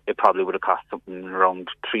power, it probably would have cost something around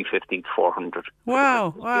 $350 to $400.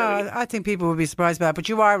 Wow. I think people would be surprised by that. But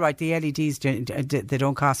you are right, the LEDs, they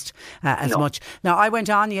don't cost as much. Now, I went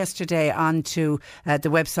on yesterday onto the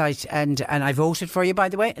website and I voted for you, by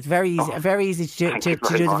the way. It's very easy to do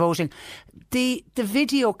the voting. The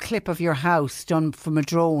video clip of your house done from a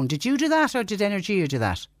drone, did you do that or did Energia do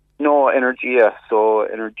that? No, Energia. So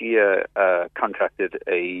Energia contracted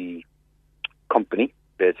a company,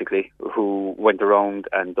 basically, who went around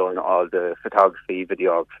and done all the photography,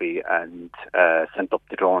 videography, and sent up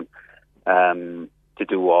the drone to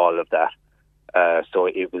do all of that. So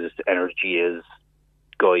it was Energia's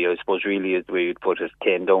guy, I suppose, really is the way you'd put it,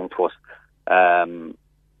 came down to us,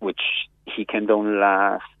 which he came down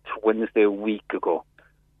last Wednesday, a week ago.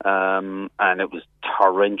 And it was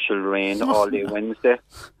torrential rain all day Wednesday,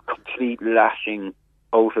 complete lashing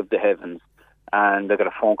out of the heavens. And I got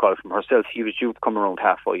a phone call from herself. He was due to come around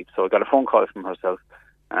 5:30, so I got a phone call from herself,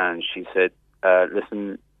 and she said,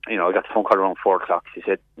 listen, I got the phone call around 4 o'clock. She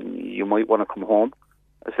said, you might want to come home.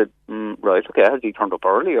 I said, right, okay, has he turned up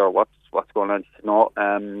early, or what's going on? She said, no,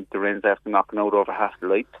 the rain's after knocking out over half the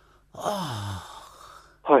lights.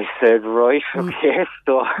 I said, right, okay,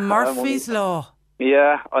 so... Murphy's Law.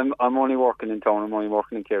 Yeah, I'm only working in town, I'm only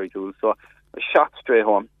working in Kerrytool, so I shot straight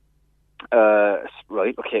home.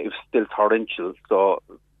 Right, okay, it was still torrential, so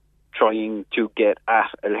trying to get at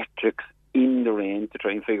electrics in the rain to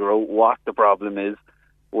try and figure out what the problem is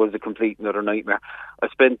was a complete another nightmare.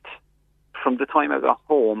 From the time I got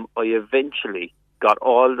home, I eventually got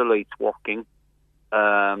all the lights working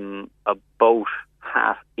about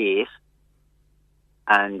 8:30,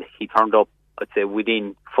 and he turned up, I'd say,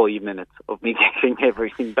 within 5 minutes of me getting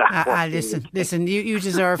everything back. Listen, you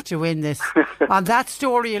deserve to win this. On that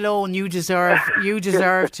story alone, you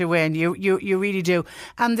deserve to win. You really do.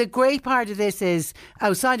 And the great part of this is,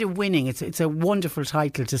 outside of winning, it's a wonderful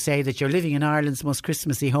title to say that you're living in Ireland's most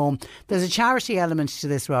Christmassy home. There's a charity element to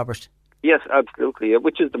this, Robert. Yes, absolutely,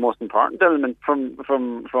 which is the most important element from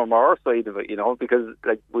our side of it, because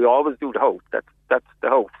we always do the hope. That's the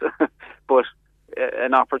hope. But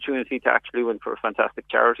an opportunity to actually win for a fantastic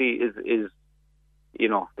charity is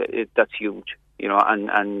that's huge,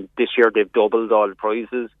 and this year they've doubled all the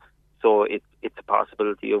prizes, so it's a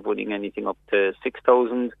possibility of winning anything up to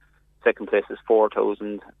 6,000. Second place is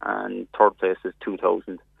 4,000, and third place is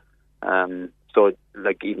 2,000. So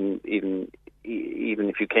even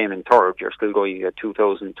if you came in third, you're still going to get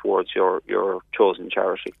 2,000 towards your chosen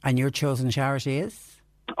charity. And your chosen charity is?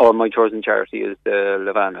 Oh, my chosen charity is the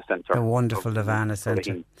Levana Centre. The wonderful Levana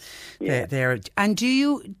Centre. Yeah. There. And do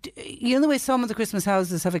you know the way some of the Christmas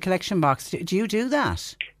houses have a collection box? Do you do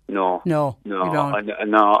that? No. You don't.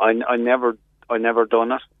 I never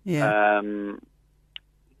done it. Yeah.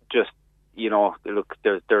 Just, look,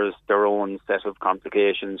 there's their own set of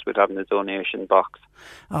complications with having a donation box.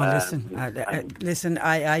 Oh, listen.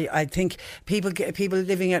 I think people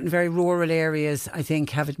living out in very rural areas, I think,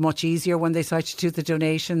 have it much easier when they start to do the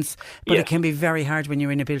donations. But It can be very hard when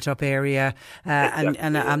you're in a built-up area. Exactly.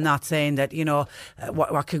 And I'm not saying that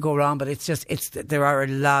what could go wrong, but there are a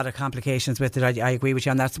lot of complications with it. I agree with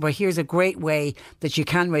you on that. But here's a great way that you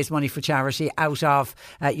can raise money for charity out of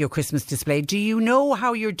your Christmas display. Do you know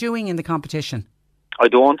how you're doing in the competition? I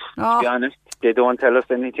don't, to be honest. They don't tell us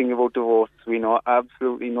anything about the votes. We know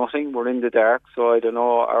absolutely nothing. We're in the dark, so I don't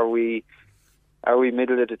know. Are we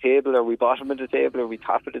middle of the table? Are we bottom of the table? Are we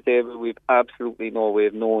top of the table? We've absolutely no way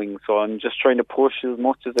of knowing. So I'm just trying to push as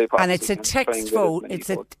much as I possibly can. And it's a text vote. It's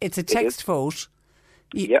a text vote.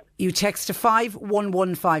 You text to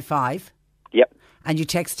 51155. Yep. And you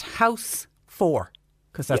text House 4,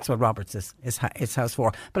 because that's what Roberts is. It's House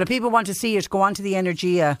 4. But if people want to see it, go on to the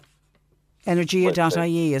Energia.ie,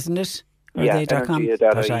 isn't it? Or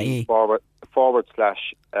Energia.ie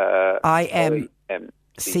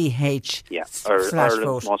 /IMCH. Yeah, or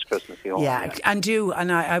Ireland's most Christmassy home. Yeah, and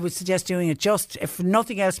I would suggest doing it just, if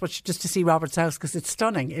nothing else, but just to see Robert's house, because it's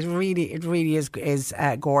stunning. It really is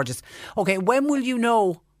gorgeous. Okay, when will you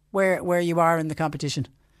know where you are in the competition?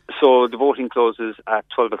 So the voting closes at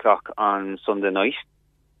 12 o'clock on Sunday night,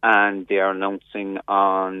 and they are announcing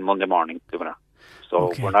on Monday morning the winner.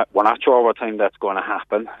 So we're not sure what time that's going to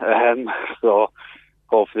happen. So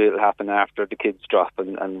hopefully it'll happen after the kids drop,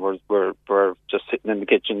 and we're just sitting in the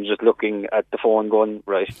kitchen, just looking at the phone, going,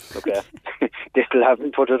 right, okay, they still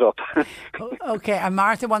haven't put it up. Okay, and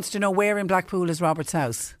Martha wants to know, where in Blackpool is Robert's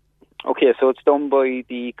house? Okay, so it's done by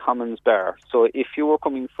the Commons Bar. So if you were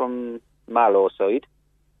coming from Mallow side,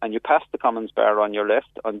 and you pass the Commons Bar on your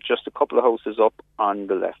left, I'm just a couple of houses up on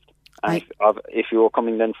the left. And if you were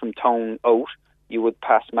coming then from town out, you would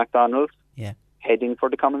pass McDonald's, heading for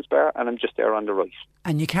the Commons Bar, and I'm just there on the right.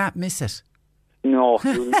 And you can't miss it. No,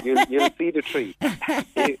 you'll see the tree.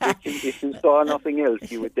 If you saw nothing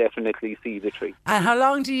else, you would definitely see the tree. And how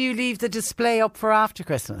long do you leave the display up for after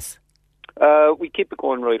Christmas? We keep it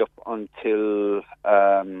going right up until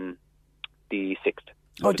the 6th.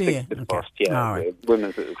 Oh, do you? Okay. First, yeah, all right.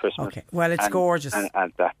 Women's Christmas. Okay. Well, it's gorgeous. And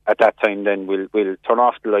at that time, then we'll turn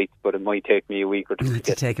off the lights, but it might take me a week or two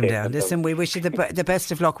to take them down. Listen, we wish you the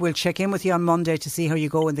best of luck. We'll check in with you on Monday to see how you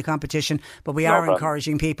go in the competition. But we are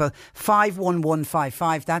encouraging people.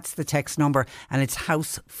 51155. That's the text number, and it's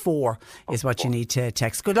House 4 is what you need to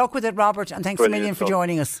text. Good luck with it, Robert, and thanks a million for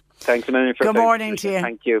joining us. Thanks a million for Good morning to you.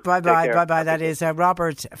 Thank you. Bye-bye. That is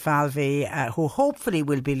Robert Falvey, who hopefully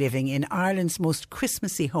will be living in Ireland's most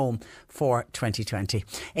Christmassy home for 2020.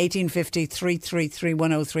 1850 333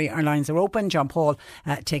 103. Our lines are open. John Paul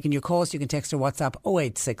taking your calls. You can text or WhatsApp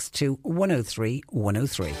 0862 103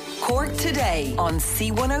 103. Cork Today on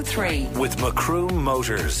C103. With Macroom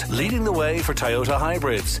Motors, leading the way for Toyota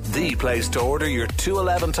hybrids. The place to order your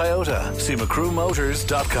 211 Toyota. See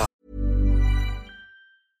macroommotors.com.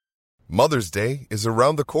 Mother's Day is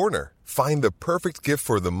around the corner. Find the perfect gift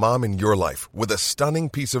for the mom in your life with a stunning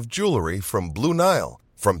piece of jewelry from Blue Nile.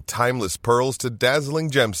 From timeless pearls to dazzling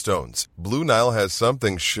gemstones, Blue Nile has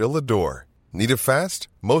something she'll adore. Need it fast?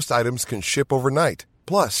 Most items can ship overnight.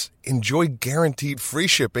 Plus, enjoy guaranteed free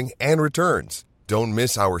shipping and returns. Don't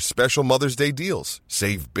miss our special Mother's Day deals.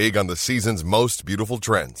 Save big on the season's most beautiful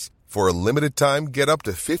trends. For a limited time, get up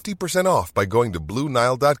to 50% off by going to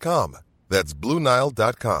BlueNile.com. That's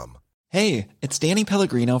BlueNile.com. Hey, it's Danny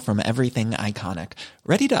Pellegrino from Everything Iconic.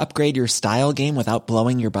 Ready to upgrade your style game without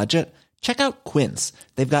blowing your budget? Check out Quince.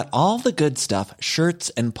 They've got all the good stuff, shirts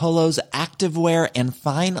and polos, activewear, and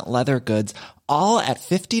fine leather goods, all at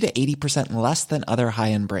 50 to 80% less than other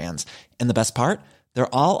high-end brands. And the best part?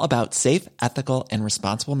 They're all about safe, ethical, and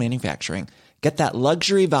responsible manufacturing. Get that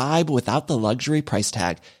luxury vibe without the luxury price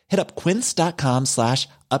tag. Hit up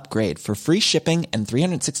quince.com/upgrade for free shipping and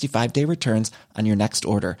 365-day returns on your next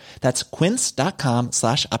order. That's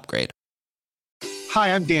quince.com/upgrade.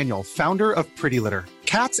 Hi, I'm Daniel, founder of Pretty Litter.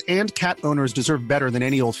 Cats and cat owners deserve better than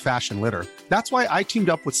any old-fashioned litter. That's why I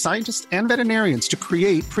teamed up with scientists and veterinarians to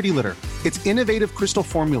create Pretty Litter. Its innovative crystal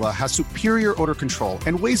formula has superior odor control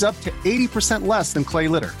and weighs up to 80% less than clay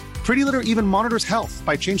litter. Pretty Litter even monitors health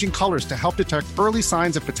by changing colors to help detect early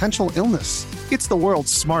signs of potential illness. It's the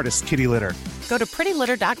world's smartest kitty litter. Go to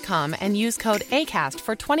prettylitter.com and use code ACAST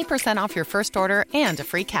for 20% off your first order and a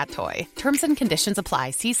free cat toy. Terms and conditions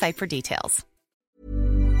apply. See site for details.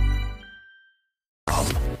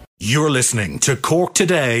 You're listening to Cork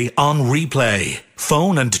Today on replay.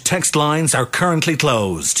 Phone and text lines are currently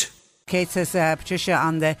closed. Kate says,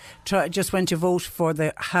 Patricia, just went to vote for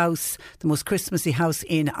the house, the most Christmassy house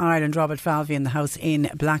in Ireland, Robert Falvey, and the house in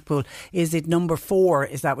Blackpool. Is it number 4?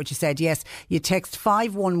 Is that what you said? Yes. You text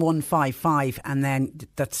 51155 and then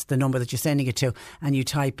that's the number that you're sending it to, and you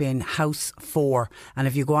type in house 4. And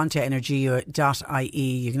if you go on to energia.ie,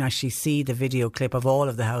 you can actually see the video clip of all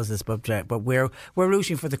of the houses. But we're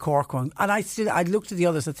rooting for the Cork one. And I looked at the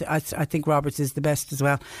others. I think Roberts is the best as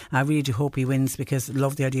well. I really do hope he wins, because I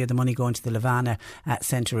love the idea of the money going to the Levana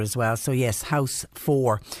Centre as well. So yes, house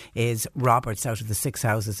 4 is Roberts. Out of the 6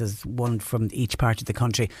 houses, is one from each part of the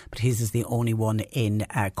country, but his is the only one in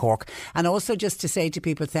Cork. And also just to say to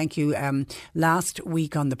people, thank you. Last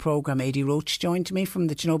week on the programme, Eddie Roach joined me from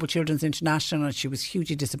the Chernobyl Children's International, and she was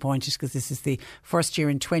hugely disappointed because this is the first year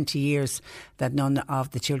in 20 years that none of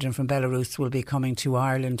the children from Belarus will be coming to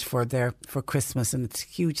Ireland for Christmas, and it's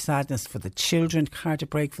huge sadness for the children, hard to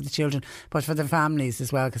break for the children, but for the families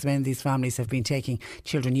as well, because many of these families have been taking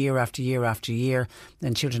children year after year after year,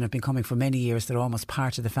 and children have been coming for many years. They're almost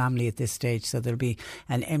part of the family at this stage, so there'll be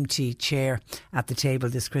an empty chair at the table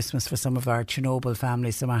this Christmas for some of our Chernobyl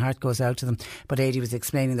families, so my heart goes out to them. But Adi was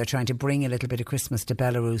explaining they're trying to bring a little bit of Christmas to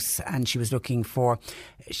Belarus, and she was looking for,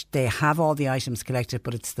 they have all the items collected,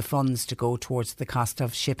 but it's the funds to go towards the cost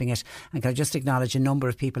of shipping it. And can I just acknowledge a number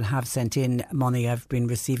of people have sent in money. I've been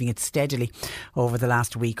receiving it steadily over the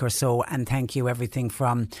last week or so, and thank you. Everything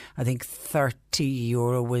from, I think,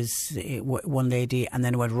 €30 was one lady, and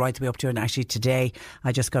then it went right the way up to, and actually today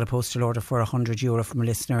I just got a postal order for €100 from a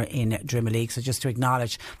listener in Drimoleague. So just to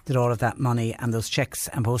acknowledge that all of that money and those cheques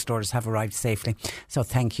and post orders have arrived safely. So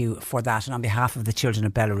thank you for that, and on behalf of the children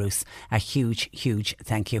of Belarus, a huge, huge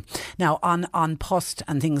thank you. Now on post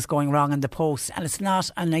and things going wrong in the post, and it's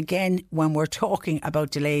not, and again when we're talking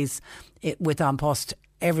about delays with An Post,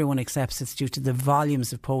 everyone accepts it's due to the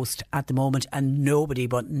volumes of post at the moment, and nobody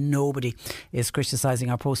is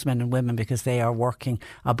criticising our postmen and women because they are working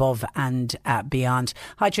above and beyond.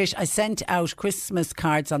 Hi Trish, I sent out Christmas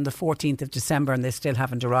cards on the 14th of December and they still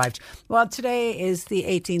haven't arrived. Well, today is the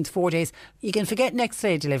 18th, 4 days. You can forget next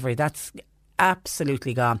day delivery. That's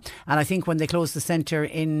absolutely gone. And I think when they closed the centre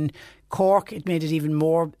in Cork, it made it even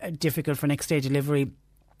more difficult for next day delivery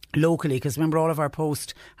locally, because remember, all of our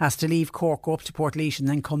post has to leave Cork, go up to Portlaoise and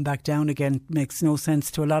then come back down again. Makes no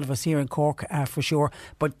sense to a lot of us here in Cork, for sure.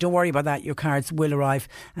 But don't worry about that, your cards will arrive,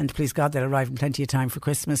 and please God they'll arrive in plenty of time for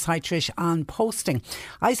Christmas. Hi Trish, on posting,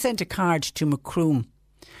 I sent a card to Macroom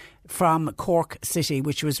from Cork City,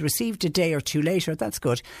 which was received a day or two later. That's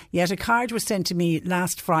good. Yet a card was sent to me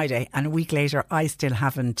last Friday, and a week later I still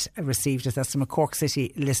haven't received it. That's from a Cork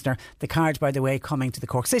City listener. The card, by the way, coming to the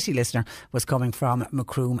Cork City listener was coming from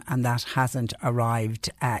Macroom, and that hasn't arrived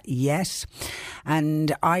yet.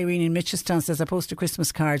 And Irene in Mitchelstown says, I posted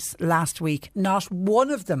Christmas cards last week. Not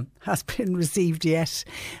one of them has been received yet,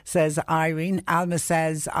 says Irene. Alma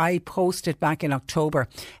says, I posted back in October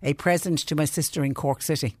a present to my sister in Cork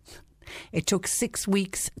City. It took 6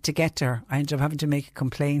 weeks to get there. I ended up having to make a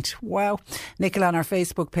complaint. Wow. Nicola on our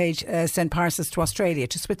Facebook page sent parcels to Australia,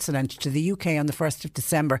 to Switzerland, to the UK on the 1st of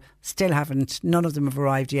December. Still haven't. None of them have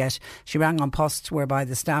arrived yet. She rang on Post, whereby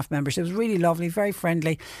the staff member, she was really lovely, very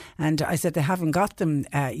friendly. And I said, they haven't got them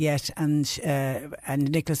yet. And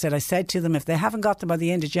Nicola said, I said to them, if they haven't got them by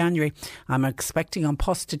the end of January, I'm expecting on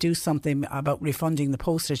Post to do something about refunding the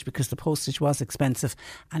postage, because the postage was expensive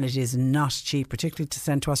and it is not cheap, particularly to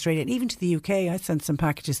send to Australia. Even to the UK. I sent some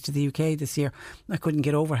packages to the UK this year. I couldn't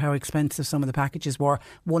get over how expensive some of the packages were.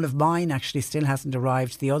 One of mine actually still hasn't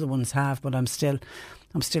arrived. The other ones have, but I'm still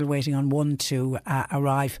waiting on one to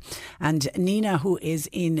arrive. And Nina, who is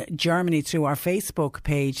in Germany, through our Facebook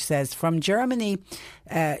page, says from Germany,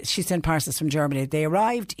 she sent parcels from Germany. They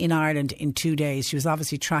arrived in Ireland in 2 days. She was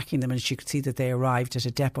obviously tracking them, and she could see that they arrived at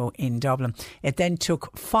a depot in Dublin. It then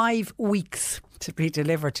took 5 weeks to be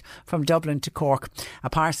delivered from Dublin to Cork. A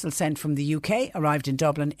parcel sent from the UK arrived in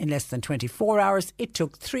Dublin in less than 24 hours. It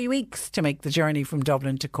took 3 weeks to make the journey from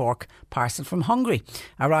Dublin to Cork. Parcel from Hungary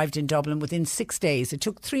arrived in Dublin within 6 days. It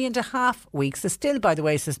took 3.5 weeks. Still, by the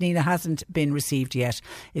way, says Nina, hasn't been received yet.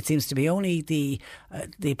 It seems to be only the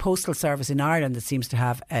postal service in Ireland that seems to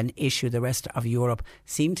have an issue. The rest of Europe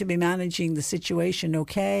seem to be managing the situation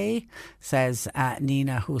okay, says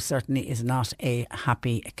Nina, who certainly is not a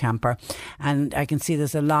happy camper. And I can see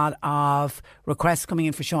there's a lot of requests coming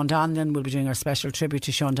in for Sean Donnellan. We'll be doing our special tribute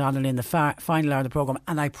to Sean Donnellan in the final hour of the programme,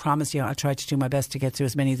 and I promise you I'll try to do my best to get through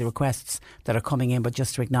as many of the requests that are coming in, but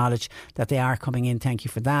just to acknowledge that they are coming in, thank you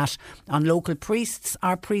for that. On local priests,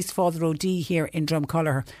 our priest Father O'D here in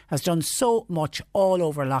Drumcollar has done so much all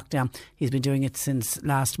over lockdown. He's been doing it since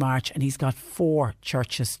last March, and he's got 4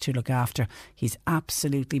 churches to look after. He's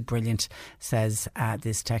absolutely brilliant, says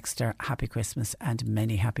this texter. Happy Christmas and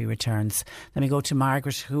many happy returns. Let me go to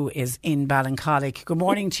Margaret, who is in Ballincollig. Good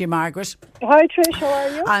morning to you, Margaret. Hi Trish, how are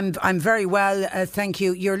you? I'm very well, thank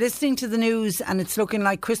you. You're listening to the news and it's looking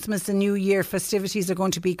like Christmas and New Year festivities are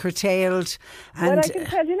going to be curtailed. And well, I can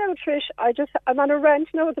tell you now, Trish, I'm on a rant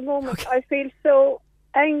now at the moment. Okay. I feel so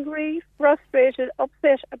angry, frustrated,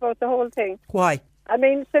 upset about the whole thing. Why? I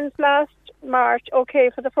mean, since last March,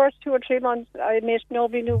 okay, for the first 2 or 3 months, I admit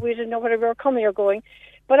nobody knew, we didn't know where we were coming or going.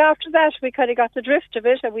 But after that, we kind of got the drift of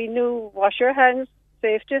it, and we knew wash your hands,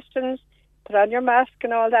 safe distance, put on your mask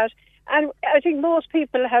and all that. And I think most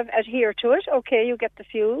people have adhered to it. Okay, you get the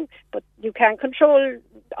few, but you can't control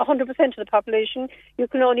 100% of the population. You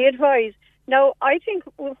can only advise. Now, I think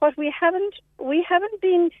what we haven't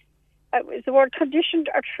been, is the word conditioned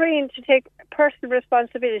or trained to take personal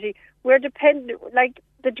responsibility. We're dependent, like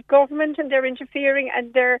the government, and they're interfering,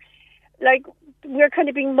 and they're like, we're kind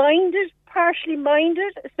of being partially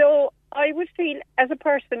minded. So I would feel, as a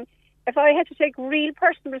person, if I had to take real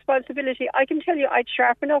personal responsibility, I can tell you I'd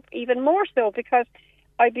sharpen up even more so, because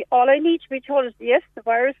all I need to be told is, yes, the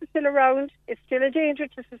virus is still around, it's still a danger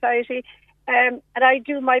to society, and I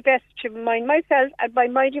do my best to mind myself, and by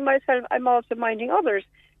minding myself, I'm also minding others.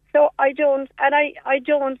 So I don't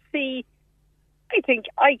see, I think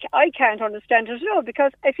I can't understand it at all,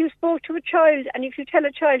 because if you spoke to a child and if you tell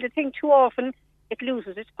a child to think too often, it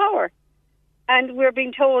loses its power. And we're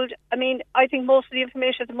being told, I mean, I think most of the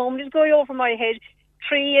information at the moment is going over my head.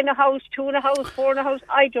 3 in a house, 2 in a house, 4 in a house.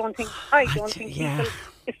 I don't think people,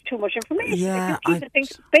 it's too much information. Yeah, if people think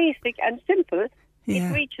basic and simple,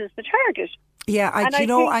 it reaches the target. Yeah,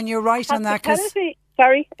 and you're right on that.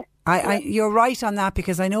 Sorry? You're right on that,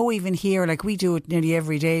 because I know even here, like we do it nearly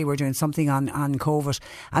every day, we're doing something on COVID,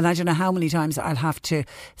 and I don't know how many times I'll have to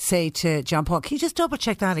say to John Paul, can you just double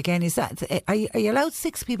check that again? Is that, are you allowed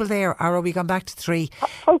 6 people there, or are we gone back to 3?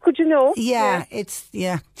 How could you know? Yeah.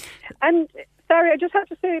 And sorry, I just have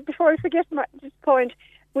to say before I forget this point,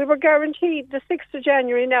 we were guaranteed the 6th of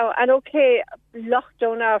January now, and okay,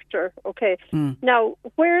 lockdown after, okay. Now,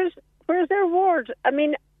 where's their reward? I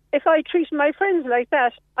mean, if I treated my friends like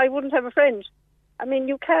that, I wouldn't have a friend. I mean,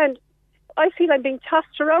 you can't. I feel I'm being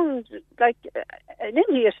tossed around like an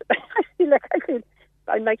idiot. I feel like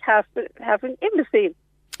I'm like half an imbecile.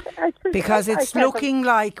 Because it's looking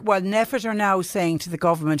like, well, Neffert are now saying to the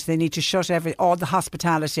government they need to shut all the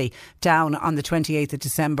hospitality down on the 28th of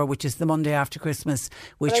December, which is the Monday after Christmas,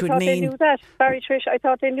 which would mean... they knew that. Sorry, Trish, I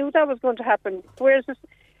thought they knew that was going to happen. Whereas,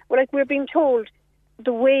 like we're being told,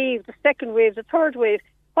 the wave, the second wave, the third wave,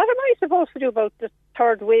 what am I supposed to do about the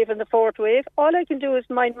third wave and the fourth wave? All I can do is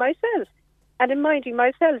mind myself. And in minding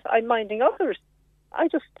myself, I'm minding others. I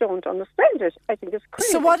just don't understand it. I think it's crazy.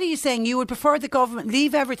 So what are you saying? You would prefer the government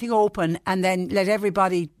leave everything open and then let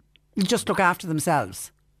everybody just look after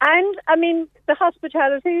themselves? And, I mean, the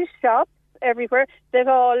hospitality shops, everywhere. They've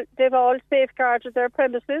all safeguarded their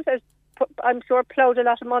premises. I'm sure ploughed a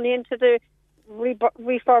lot of money into the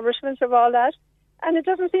refurbishment of all that, and it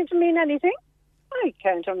doesn't seem to mean anything. I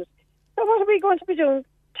can't understand. So what are we going to be doing?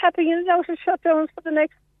 Tapping in and out of shutdowns for the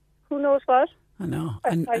next who knows what? I know.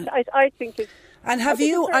 I think it's... And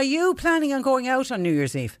are you planning on going out on New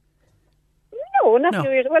Year's Eve? No, not New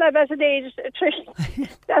Year's. Well, I'm at an age, Trish,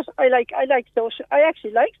 that I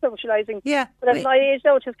actually like socialising. Yeah. But at my age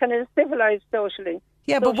now, it's kind of civilised socialising.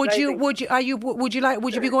 Yeah, but would you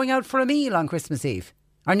be going out for a meal on Christmas Eve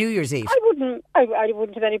or New Year's Eve? I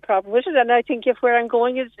wouldn't have any problem with it, and I think if where I'm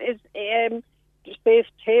going is safe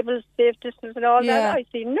tables, safe distance, and all that, I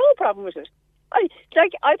see no problem with it. I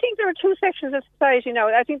think there are two sections of society now.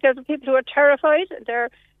 I think there's the people who are terrified, they're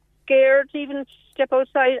scared to even step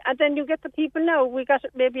outside, and then you get the people now. We got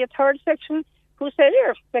maybe a third section who said,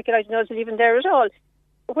 "Here, I don't know even there at all."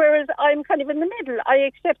 Whereas I'm kind of in the middle. I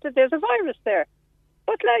accept that there's a virus there,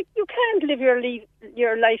 but you can't live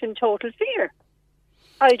your life in total fear.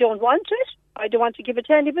 I don't want it. I don't want to give it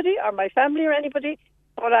to anybody or my family or anybody,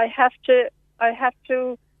 but I have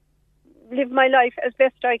to live my life as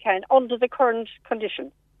best I can under the current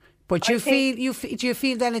conditions. But do you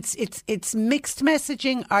feel then it's mixed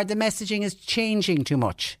messaging, or the messaging is changing too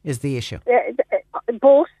much is the issue?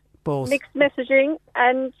 Both. Mixed messaging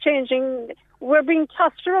and changing. We're being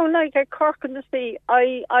tossed around like a cork in the sea.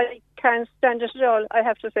 I can't stand it at all, I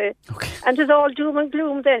have to say. Okay. And it's all doom and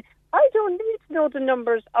gloom then. I don't need to know the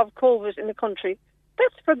numbers of COVID in the country.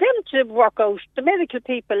 That's for them to work out, the medical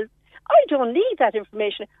people. I don't need that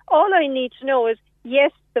information. All I need to know is,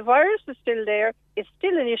 yes, the virus is still there, it's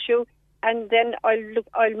still an issue, and then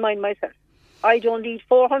I'll mind myself. I don't need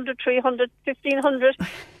 400, 300, 1,500.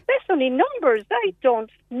 That's only numbers. I don't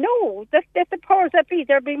know. That the powers that be,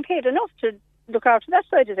 they're being paid enough to look after that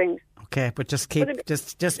side of things. Okay, but just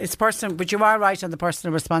it's personal. But you are right on the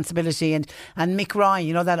personal responsibility. And Mick Ryan,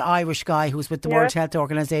 you know, that Irish guy who's with the World Health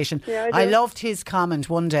Organization. Yeah, I loved his comment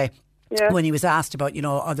one day. Yeah. When he was asked about,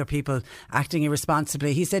 other people acting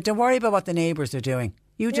irresponsibly, he said, "Don't worry about what the neighbours are doing.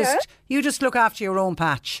 You just look after your own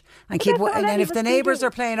patch and keep. And then if the neighbours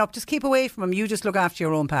are playing up, just keep away from them. You just look after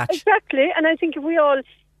your own patch." Exactly. And I think if we all,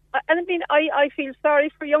 I feel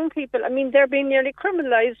sorry for young people. I mean, they're being nearly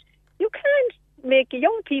criminalised. You can't make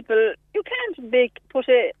young people. You can't put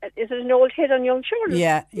an old head on young children.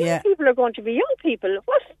 Yeah. Young people are going to be young people.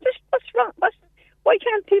 What's wrong? Why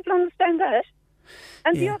can't people understand that?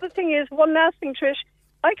 And the other thing is, one last thing, Trish,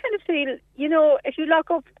 I kind of feel, if you lock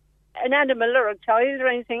up an animal or a child or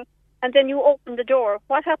anything, and then you open the door,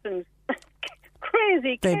 what happens?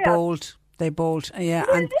 Crazy chaos. They bolt, yeah.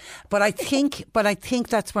 But I think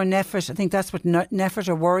that's where NPHET, I think that's what NPHET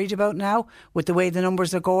are worried about now, with the way the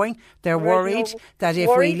numbers are going. They're worried that if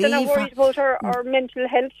we leave... They're not worried about our mental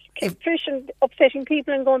health, Trish, and upsetting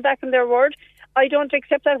people and going back on their word. I don't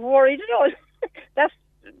accept that worried at all. That's...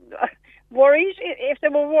 worried. If they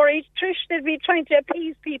were worried, Trish, they'd be trying to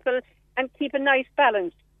appease people and keep a nice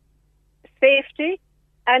balance. Safety,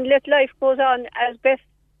 and let life goes on as best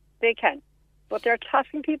they can. But they're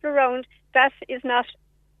tossing people around. That is not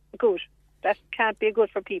good. That can't be good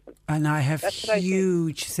for people. And I have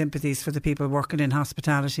huge sympathies for the people working in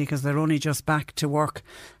hospitality, because they're only just back to work.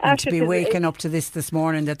 And to be waking up to this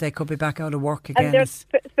morning that they could be back out of work again. And they're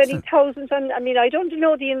spending thousands on... I mean, I don't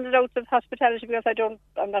know the ins and outs of hospitality because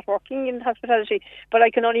I'm not working in hospitality, but I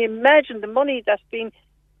can only imagine the money that's being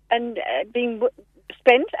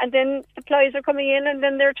spent, and then supplies are coming in, and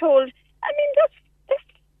then they're told... I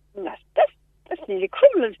mean, that's nearly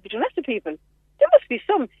criminal to be doing that to people. There must be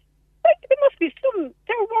some...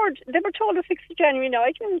 They were told the 6th of January now.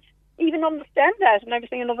 I can even understand that. And I was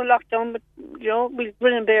saying another lockdown, but,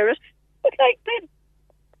 we'll and bear it. But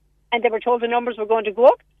and they were told the numbers were going to go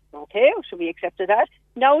up. Okay, so we accepted that.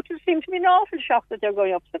 Now it seems to be an awful shock that they're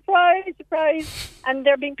going up. Surprise, surprise. And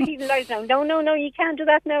they're being penalised now. No, you can't do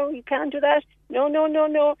that now. You can't do that. No.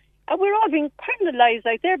 And we're all being criminalised,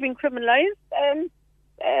 like they're being criminalised.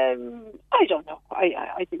 I don't know.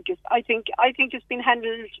 I think it's been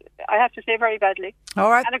handled, I have to say, very badly. All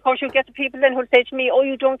right. And of course, you'll get the people then who'll say to me, "Oh,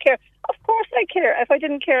 you don't care." Of course, I care. If I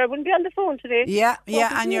didn't care, I wouldn't be on the phone today. Yeah.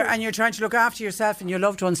 And you're trying to look after yourself and your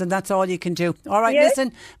loved ones, and that's all you can do. All right. Yes.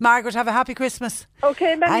 Listen, Margaret, have a happy Christmas.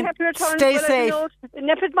 Okay, many happy returns. Stay safe.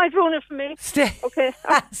 NPHET might ruin it for me. Stay. Okay.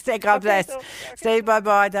 Stay. God bless. So, okay. Stay.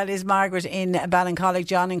 Bye. That is Margaret in Ballincollig.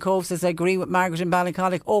 John in Cove says, "I agree with Margaret in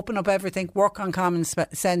Ballincollig. Open up everything. Work on common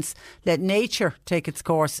sense. Let nature take its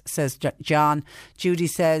course," says John. Judy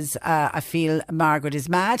says, "I feel Margaret is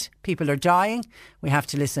mad. People are dying. We have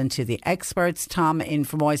to listen to the experts." Tom in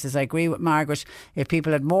Fermoy says, "I agree with Margaret. If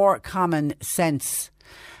people had more common sense,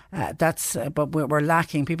 But we're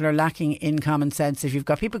lacking. People are lacking in common sense. If you've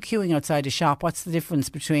got people queuing outside a shop, what's the difference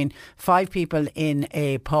between 5 people in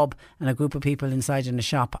a pub and a group of people inside in a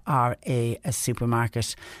shop or a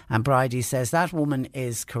supermarket? And Bridie says that woman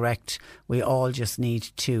is correct. We all just need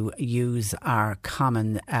to use our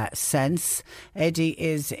common sense. Eddie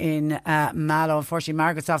is in Mallow. Unfortunately,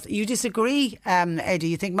 Margaret's off. You disagree, Eddie?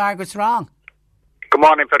 You think Margaret's wrong? Good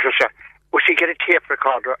morning, Patricia. Will she get a tape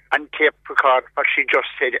recorder and tape record what she just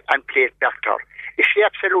said and play it back to her? Is she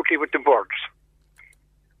absolutely with the birds?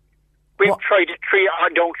 We've tried it 3 or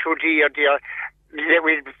down through the year there.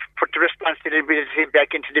 We'll put the responsibility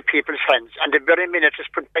back into the people's hands. And the very minute it's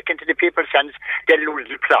put back into the people's hands, they'll lose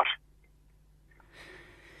the plot.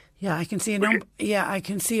 Yeah, I can see I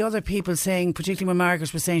can see other people saying, particularly when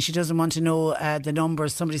Margaret was saying she doesn't want to know the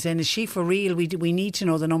numbers. Somebody saying, is she for real? We need to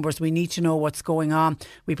know the numbers. We need to know what's going on.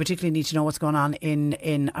 We particularly need to know what's going on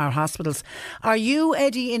in our hospitals. Are you,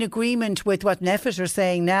 Eddie, in agreement with what NPHET are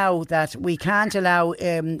saying now, that we can't allow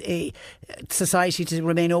a society to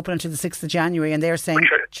remain open until the 6th of January, and they're saying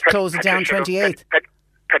close it down 28th?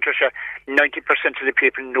 Patricia, 90% of the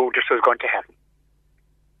people knew this was going to happen.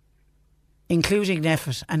 Including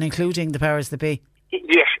NPHET and including the powers that be?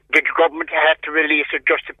 Yes, the government had to release it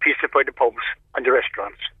just to pacify the pubs and the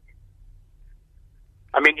restaurants.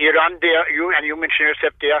 I mean, you're on there, you mentioned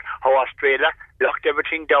yourself there, how Australia locked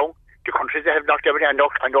everything down. The countries that have locked everything, I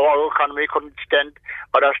know our economy couldn't stand,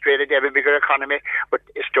 but Australia, they have a bigger economy. But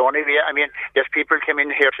it's the only way. I mean, there's people came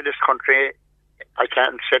in here to this country, I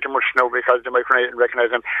can't say too much now because they might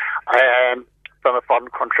recognise them, from a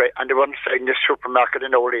foreign country, and they were inside in the supermarket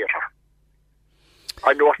an hour later.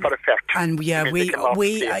 I know for a fact. And we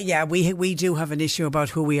do have an issue about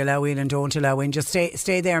who we allow in and don't allow in. Just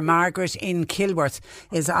stay there. Margaret in Kilworth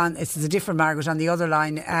is on. It's a different Margaret on the other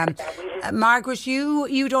line. Margaret,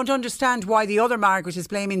 you don't understand why the other Margaret is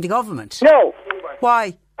blaming the government. No.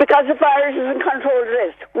 Why? Because the virus is in control of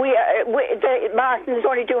this. Martin is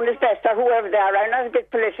only doing his best, or whoever they are. I'm not a bit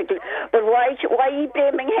political, but why are you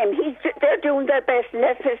blaming him? They're doing their best, and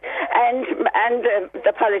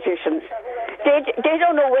the politicians. They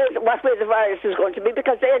don't know what way the virus is going to be,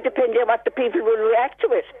 because they're depending on what the people will react to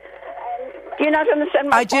it. Do you not understand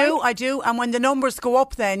my point? I do. And when the numbers go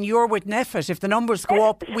up, then you're with NPHET. If the numbers go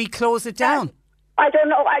up, we close it down. I don't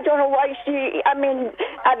know why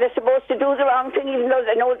are they supposed to do the wrong thing, even though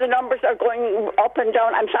they know the numbers are going up and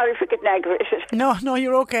down? I'm sorry for getting aggravated. No,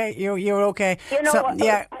 you're okay. You're okay. You know,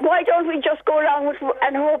 why don't we just go along with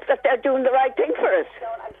and hope that they're doing the right thing for us?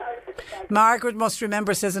 Margaret must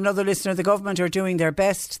remember, says another listener, the government are doing their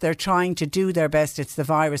best. They're trying to do their best. It's the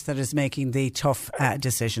virus that is making the tough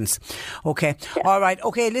decisions. Okay. Yeah. All right.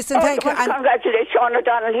 Okay, listen, thank you. Congratulate Sean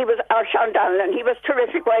O'Donnell. Sean Donnell, and he was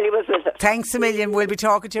terrific while he was with us. Thanks a million. We'll be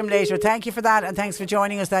talking to him later. Thank you for that, and thanks for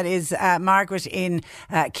joining us. That is Margaret in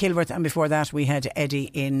Kilworth, and before that we had Eddie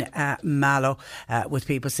in Mallow, with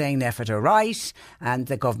people saying NPHET are right and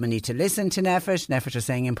the government need to listen to NPHET. NPHET are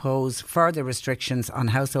saying impose further restrictions on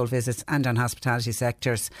household visits and on hospitality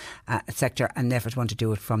sector, and NPHET want to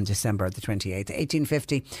do it from December the 28th.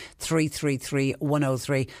 1850 333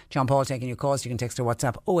 103. John Paul taking your calls. You can text or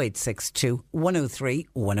WhatsApp 0862 103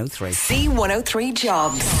 103. C103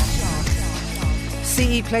 Jobs.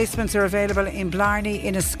 CE placements are available in Blarney,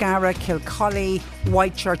 Inniscarra, Kilcolly,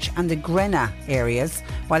 Whitechurch and the Grenna areas,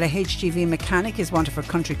 while a HGV mechanic is wanted for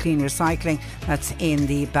Country Clean Recycling. That's in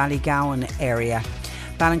the Ballygowan area.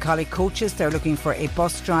 Ballincollig coaches, they're looking for a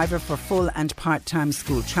bus driver for full and part-time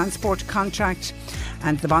school transport contract.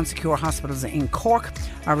 And the Bon Secours hospitals in Cork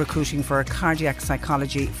are recruiting for a cardiac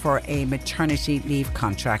psychology for a maternity leave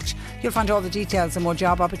contract. You'll find all the details and more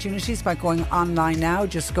job opportunities by going online now.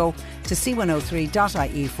 Just go to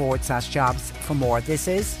c103.ie/jobs for more. This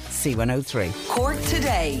is C103. Cork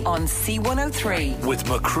Today on C103. With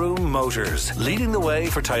Macroom Motors, leading the way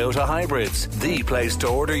for Toyota hybrids. The place to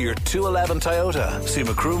order your 211 Toyota. See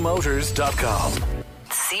macroommotors.com.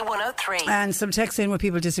 C103. And some texts in with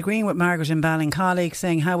people disagreeing with Margaret in Ballincollig,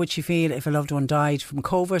 saying how would she feel if a loved one died from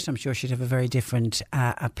COVID? I'm sure she'd have a very different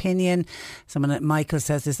opinion. Michael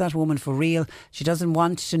says, is that woman for real? She doesn't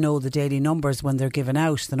want to know the daily numbers when they're given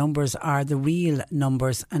out. The numbers are the real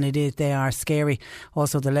numbers, and they are scary.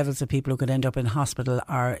 Also, the levels of people who could end up in hospital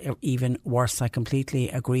are even worse. I completely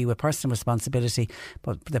agree with personal responsibility,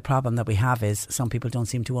 but the problem that we have is some people don't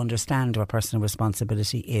seem to understand what personal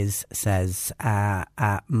responsibility is, says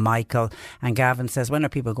Michael. And Gavin says, when are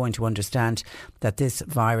people going to understand that this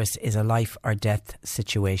virus is a life or death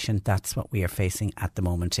situation? That's what we are facing at the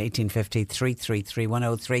moment. 1850 333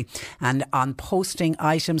 103. And on posting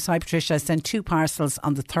items, hi Patricia, I sent 2 parcels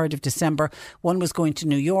on the 3rd of December. One was going to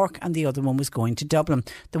New York and the other one was going to Dublin.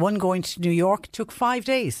 The one going to New York took 5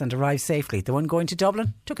 days and arrived safely. The one going to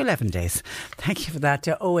Dublin took 11 days. Thank you for that.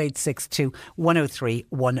 0862 103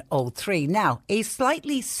 103. Now, a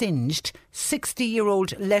slightly singed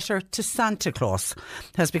 60-year-old letter to Santa Claus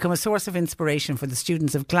has become a source of inspiration for the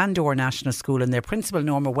students of Glandore National School, and their principal,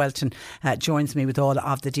 Norma Welton, joins me with all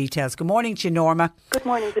of the details. Good morning to you, Norma. Good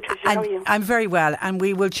morning, Patricia. How are you? I'm very well, and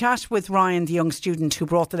we will chat with Ryan, the young student who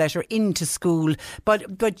brought the letter into school.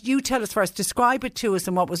 But you tell us first, describe it to us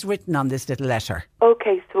and what was written on this little letter.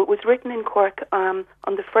 OK, so it was written in Cork on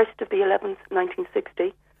the 1st of the 11th,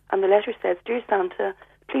 1960, and the letter says, "Dear Santa,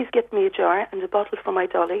 please get me a jar and a bottle for my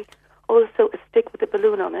dolly, also a stick with a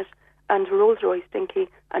balloon on it, and a Rolls Royce dinky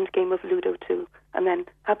and game of Ludo too. And then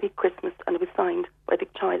Happy Christmas," and it was signed by the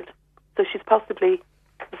child. So she's possibly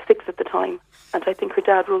 6 at the time, and I think her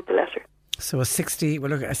dad wrote the letter. So a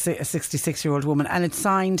 66-year-old woman, and it's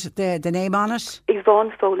signed, the name on it?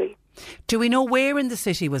 Yvonne Foley. Do we know where in the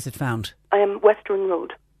city was it found? Western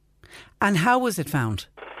Road. And how was it found?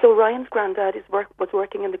 So Ryan's granddad was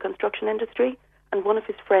working in the construction industry, and one of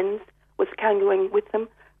his friends was kangarooing with them,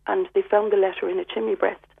 and they found the letter in a chimney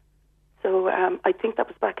breast. So I think that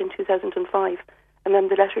was back in 2005. And then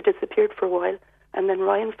the letter disappeared for a while, and then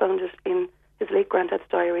Ryan found it in his late granddad's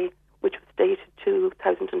diary, which was dated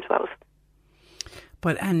 2012.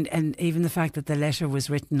 But and even the fact that the letter was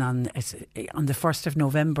written on the 1st of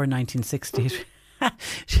November 1960,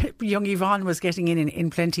 young Yvonne was getting in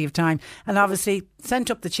plenty of time, and obviously sent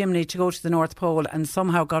up the chimney to go to the North Pole and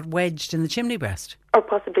somehow got wedged in the chimney breast. Or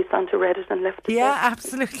possibly Santa read it and left it. Yeah,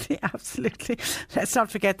 absolutely. Let's not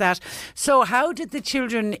forget that. So how did the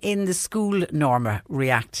children in the school, Norma,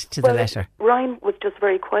 react to the letter? Ryan was just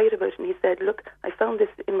very quiet about it, and he said, "Look, I found this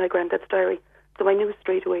in my granddad's diary." So I knew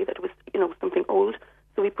straight away that it was, something old.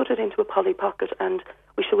 So we put it into a Polly pocket and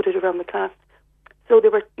we showed it around the class. So they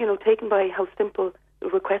were, taken by how simple the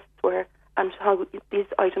requests were and how these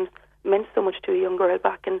items meant so much to a young girl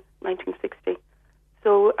back in 1960.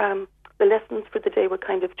 So the lessons for the day were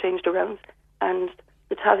kind of changed around, and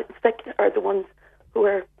the ones who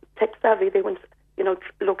were tech savvy, they went,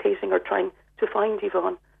 locating or trying to find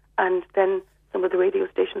Yvonne, and then some of the radio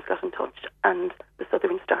stations got in touch, and the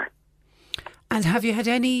Southern Star. And have you had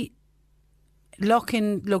any luck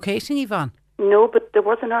in locating Yvonne? No, but there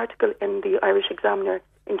was an article in the Irish Examiner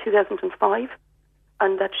in 2005,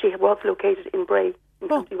 and that she was located in Bray, in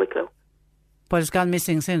County Wicklow. But it's gone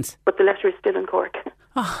missing since. But the letter is still in Cork.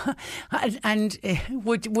 Oh, and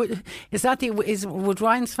would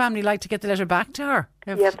Ryan's family like to get the letter back to her?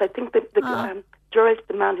 Yes, I think that Gerald,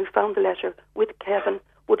 the man who found the letter with Kevin,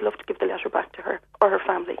 would love to give the letter back to her or her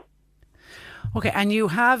family. Okay, and you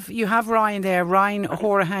have Ryan there, Ryan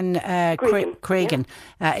Horahan Cragen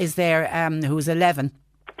is there, who's 11.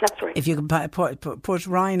 That's right. If you can put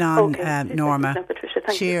Ryan on, Norma.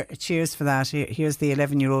 Cheers for that. Here's the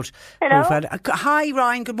 11-year-old. Hello. Hi,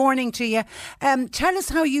 Ryan. Good morning to you. Tell us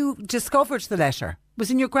how you discovered the letter. It was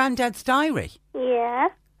in your granddad's diary. Yeah.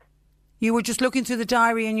 You were just looking through the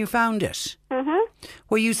diary and you found it. Mhm.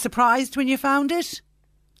 Were you surprised when you found it?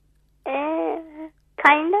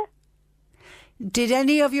 Kinda. Did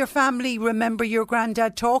any of your family remember your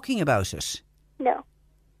granddad talking about it? No.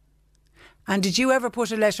 And did you ever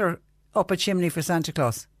put a letter up a chimney for Santa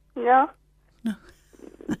Claus? No.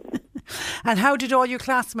 And how did all your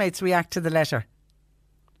classmates react to the letter?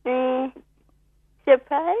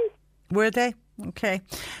 Surprised. Were they? Okay.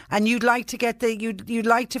 And you'd like to you'd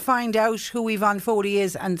like to find out who Yvonne Foley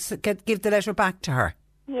is and give the letter back to her?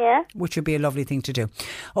 Yeah. Which would be a lovely thing to do.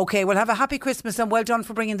 Okay, well, have a happy Christmas and well done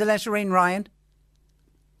for bringing the letter in, Ryan.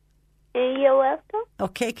 You're welcome.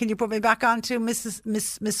 Okay, can you put me back on to Miss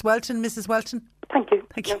Welton, Mrs. Welton? Thank you.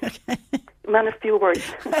 Thank you. Okay. Man of few words.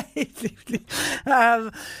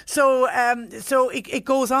 So it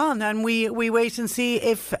goes on, and we wait and see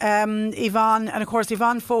if Yvonne, and of course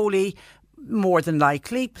Yvonne Foley, more than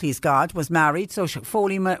likely, please God, was married, so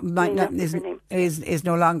Foley is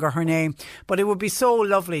no longer her name. But it would be so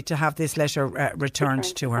lovely to have this letter returned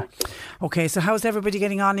to her. Okay, so how's everybody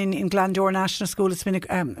getting on in Glandore National School? It's been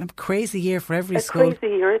a crazy year for every school. A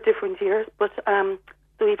crazy year, a different year. But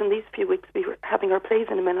so even these few weeks, we were having our plays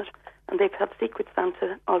in a minute, and they've had Secret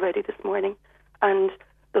Santa already this morning. And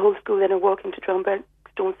the whole school then are walking to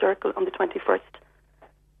Drownbeg-Stone Circle on the 21st.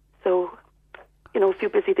 So... a few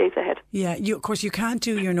busy days ahead. Yeah, of course you can't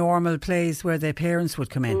do your normal plays where the parents would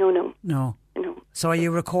come in. No. So are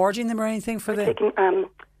you recording them or anything for the... Taking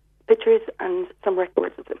pictures and some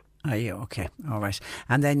records of them. Are you? Okay. All right.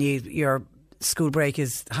 And then your school break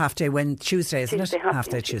is half day Tuesday, isn't Tuesday, it? half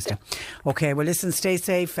day Tuesday. Okay. Well, listen, stay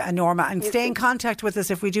safe, Norma, and stay in contact with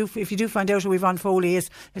us if you do find out who Yvonne Foley is.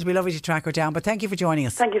 It'll be lovely to track her down. But thank you for joining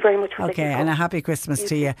us. Thank you very much for taking the call. And a happy Christmas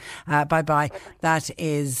to you. Bye-bye. That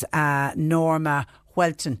is Norma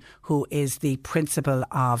Whelton, who is the principal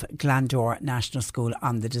of Glandore National School,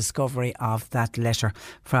 on the discovery of that letter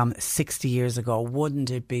from 60 years ago. Wouldn't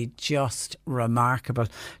it be just remarkable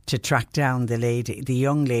to track down the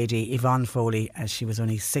young lady, Yvonne Foley, as she was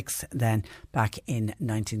only 6 then, back in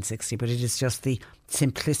 1960. But it is just the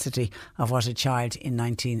simplicity of what a child in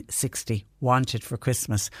 1960 wanted for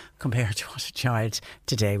Christmas compared to what a child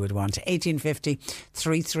today would want. 1850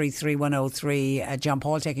 333 103. John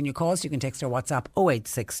Paul taking your calls. You can text or WhatsApp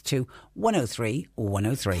 0862 103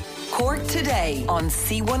 103. Cork Today on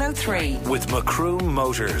C103. With Macroom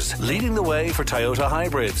Motors, leading the way for Toyota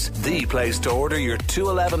hybrids. The place to order your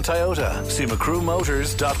 211 Toyota. See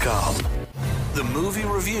macroommotors.com. The movie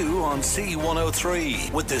review on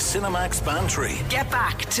C103 with the Cinemax Bantry. Get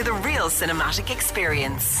back to the real cinematic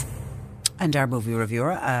experience. And our movie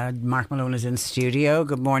reviewer, Mark Malone, is in studio.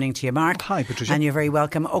 Good morning to you, Mark. Hi, Patricia. And you're very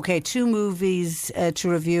welcome. Okay, 2 movies to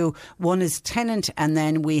review. One is Tenet, and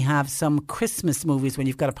then we have some Christmas movies when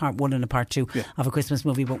you've got a part 1 and a part 2 of a Christmas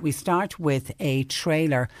movie. But we start with a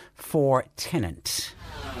trailer for Tenet.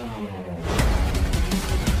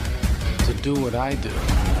 To do what I do,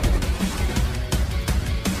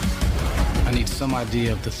 I need some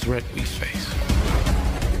idea of the threat we face.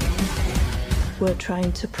 We're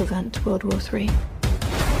trying to prevent World War III.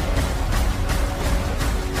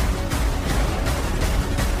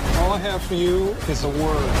 All I have for you is a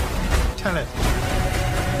word. Tenet.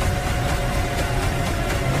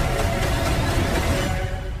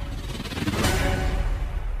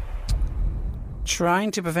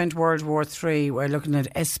 Trying to prevent World War III. We're looking at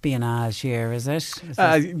espionage here, is it?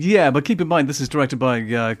 Yeah, but keep in mind this is directed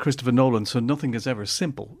by Christopher Nolan, so nothing is ever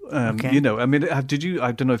simple. Okay. You know, I mean, did you?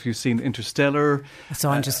 I don't know if you've seen Interstellar. I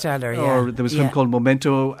saw Interstellar, yeah. Or there was a film called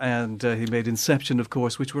Memento, and he made Inception, of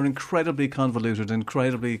course, which were incredibly convoluted,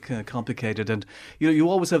 incredibly complicated. And you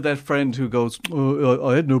always have that friend who goes, "Oh,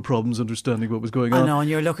 I had no problems understanding what was going on." I know, and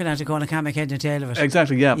you're looking at it going, I can't make head nor tail of it.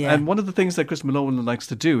 Exactly, yeah. And one of the things that Christopher Nolan likes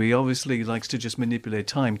to do, he obviously likes to just manipulate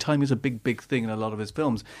time. Time is a big thing in a lot of his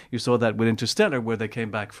films. You saw that with Interstellar, where they came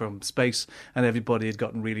back from space and everybody had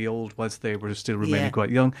gotten really old whilst they were still remaining quite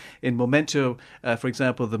young. In Memento, for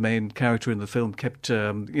example, the main character in the film kept,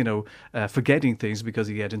 forgetting things because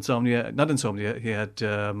he had insomnia. Not insomnia, he had,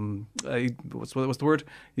 what's the word?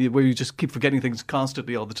 Where you just keep forgetting things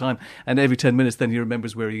constantly all the time. And every 10 minutes then he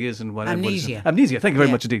remembers where he is and what. Amnesia. Amnesia, thank you very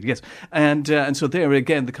much indeed, yes. And so there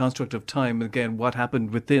again, the construct of time, again, what happened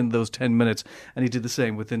within those 10 minutes. And he did the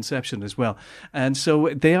same with Inception as well. And so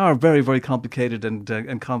they are very, very complicated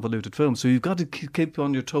and convoluted films. So you've got to keep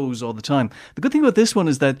on your toes all the time. The good thing about this one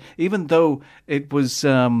is that even though it was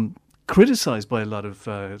criticised by a lot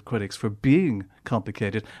of critics for being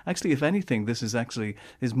complicated, actually, if anything, this is actually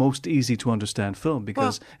his most easy to understand film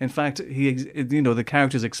because, in fact, the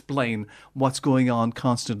characters explain what's going on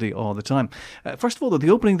constantly all the time. First of all, the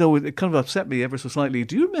opening, though, it kind of upset me ever so slightly.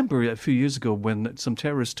 Do you remember a few years ago when some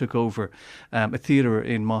terrorists took over a theatre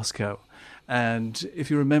in Moscow? And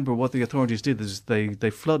if you remember, what the authorities did is they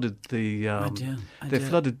flooded the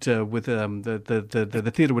with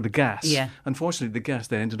the theatre with the gas. Yeah. Unfortunately, the gas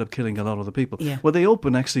then ended up killing a lot of the people. Yeah. Well, they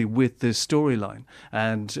open actually with this storyline,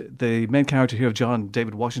 and the main character here of John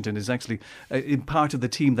David Washington is actually in part of the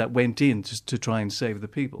team that went in to try and save the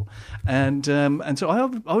people. And so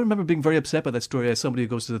I remember being very upset by that story as somebody who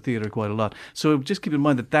goes to the theatre quite a lot. So just keep in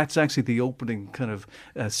mind that that's actually the opening kind of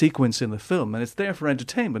sequence in the film, and it's there for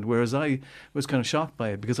entertainment. Whereas I was kind of shocked by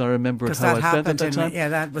it because I remember how I felt at that time. Yeah,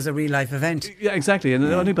 that was a real life event. Yeah, exactly, and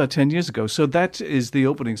only about 10 years ago. So that is the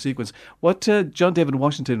opening sequence. What John David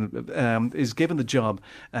Washington is given the job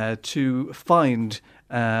to find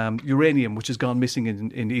uranium, which has gone missing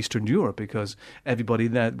in Eastern Europe because everybody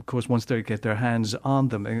that, of course, wants to get their hands on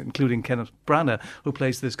them, including Kenneth Branagh, who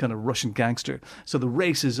plays this kind of Russian gangster. So the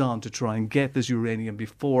race is on to try and get this uranium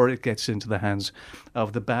before it gets into the hands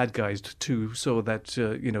of the bad guys, so that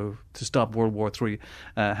to stop World War III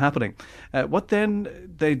happening. What then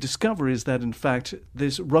they discover is that, in fact,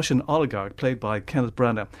 this Russian oligarch, played by Kenneth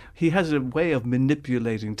Branagh, he has a way of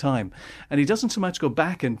manipulating time, and he doesn't so much go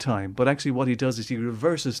back in time, but actually what he does is he reverses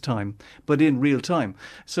reverses time, but in real time.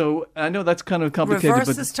 So I know that's kind of complicated.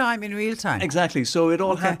 Reverses time in real time. Exactly. So it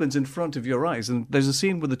all happens in front of your eyes. And there's a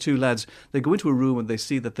scene where the two lads, they go into a room and they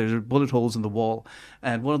see that there's bullet holes in the wall.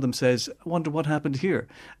 And one of them says, I wonder what happened here.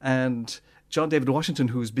 And John David Washington,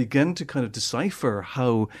 who's begun to kind of decipher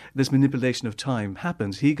how this manipulation of time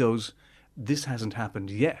happens, he goes, this hasn't happened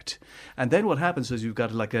yet. And then what happens is you've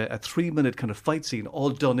got like a 3-minute kind of fight scene all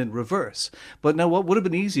done in reverse. But now what would have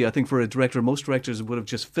been easy, I think, for a director, most directors would have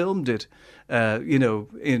just filmed it,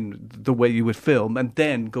 in the way you would film and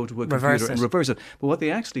then go to a computer and reverse it. But what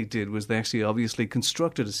they actually did was they actually obviously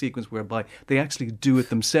constructed a sequence whereby they actually do it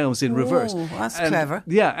themselves in reverse. Oh, that's clever.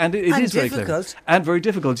 Yeah, and it is very difficult. clever. And very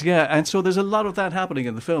difficult, yeah. And so there's a lot of that happening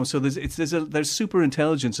in the film. So there's super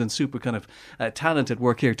intelligence and super kind of talent at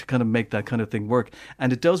work here to kind of make that kind of thing work,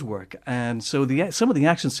 and it does work. And so some of the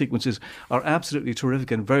action sequences are absolutely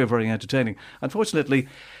terrific and very, very entertaining. Unfortunately,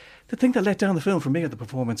 the thing that let down the film for me are the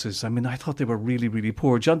performances. I mean, I thought they were really, really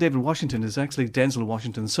poor. John David Washington is actually Denzel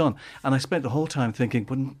Washington's son, and I spent the whole time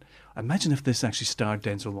thinking, imagine if this actually starred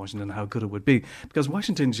Denzel Washington, how good it would be. Because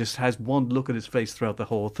Washington just has one look at his face throughout the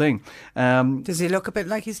whole thing. Does he look a bit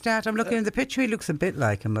like his dad? I'm looking in the picture, he looks a bit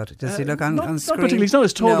like him, but does he look on screen? Not particularly. He's not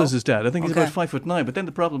as tall No. as his dad. I think he's Okay. about 5'9". But then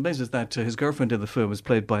the problem is that his girlfriend in the film is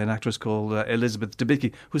played by an actress called Elizabeth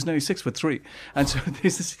Debicki, who's now 6'3". And so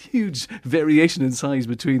there's this huge variation in size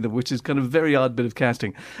between them, which is kind of a very odd bit of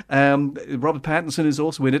casting. Robert Pattinson is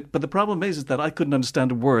also in it, but the problem is that I couldn't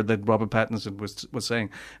understand a word that Robert Pattinson was saying.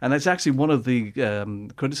 And that's actually one of the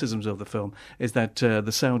criticisms of the film, is that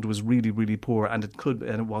the sound was really, really poor, and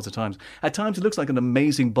it was at times. At times it looks like an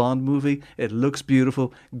amazing Bond movie. It looks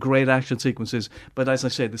beautiful, great action sequences, but as I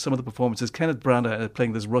said, some of the performances, Kenneth Branagh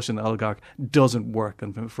playing this Russian oligarch doesn't work,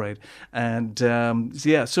 I'm afraid. And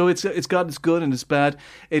so it's got its good and its bad.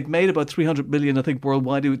 It made about 300 million, I think,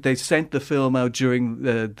 worldwide. They sent the film out during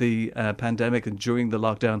the pandemic and during the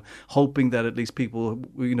lockdown, hoping that at least people,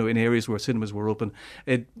 in areas where cinemas were open.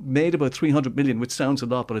 It made about 300 million, which sounds a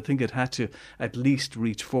lot, but I think it had to at least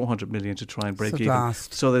reach 400 million to try and break even.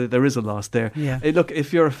 Lost. So there is a loss there. Yeah. Look,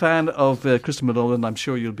 if you're a fan of Christopher Nolan, I'm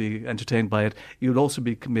sure you'll be entertained by it. You'll also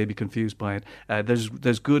be maybe confused by it.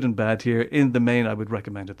 There's good and bad here. In the main, I would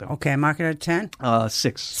recommend it, though. Okay, mark it out of 10?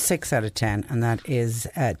 6. 6 out of 10, and that is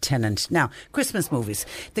Tenant. Now, Christmas movies.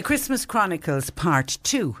 The Christmas Chronicles Part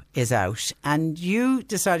 2 is out, and you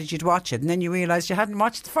decided you'd watch it, and then you realised you hadn't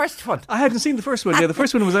watched the first one. I hadn't seen the first one. Yeah, the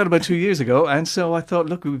first one was out about 2 years ago, and so I thought,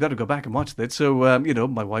 look, we better go back and watch that. So,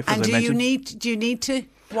 my wife, as And I mentioned. do you need to?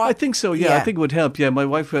 I think so, yeah. I think it would help. Yeah, my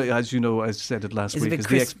wife, as you know, I said it last week,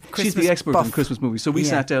 she's the expert on Christmas movies. So we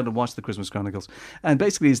sat down and watched the Christmas Chronicles. And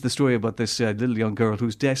basically it's the story about this little young girl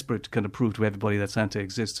who's desperate to kind of prove to everybody that Santa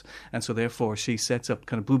exists. And so therefore she sets up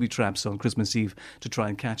kind of booby traps on Christmas Eve to try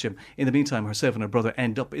and catch him. In the meantime, herself and her brother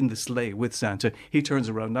end up in the sleigh with Santa. He turns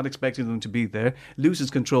around, not expecting them to be there, loses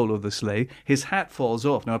control of the sleigh. His hat falls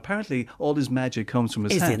off. Now, apparently all his magic comes from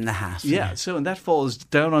his hat. Is in the hat. Yeah, so and that falls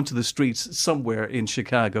down onto the streets somewhere in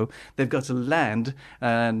Chicago. They've got to land,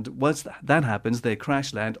 and once that happens, they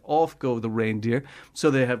crash land. Off go the reindeer.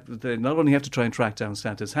 So they not only have to try and track down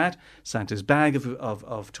Santa's hat, Santa's bag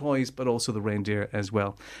of toys, but also the reindeer as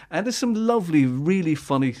well. And there's some lovely, really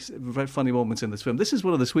funny moments in this film. This is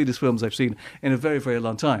one of the sweetest films I've seen in a very, very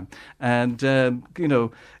long time. And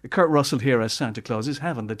Kurt Russell here as Santa Claus is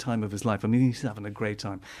having the time of his life. I mean, he's having a great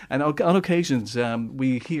time. And on occasions,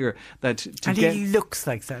 we hear that he looks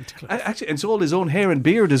like Santa Claus. Actually, it's all his own hair and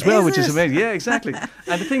beard as well. Which is amazing. Yeah, exactly.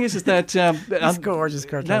 And the thing is that it's gorgeous,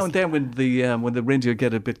 Curtis. Now and then, when the reindeer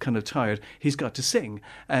get a bit kind of tired, he's got to sing,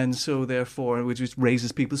 and so therefore, which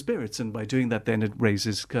raises people's spirits, and by doing that, then it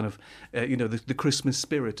raises kind of the Christmas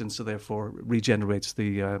spirit, and so therefore regenerates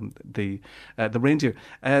the reindeer.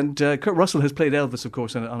 And Kurt Russell has played Elvis, of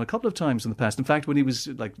course, on a couple of times in the past. In fact, when he was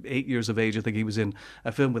like 8 years of age, I think he was in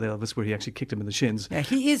a film with Elvis where he actually kicked him in the shins. Yeah,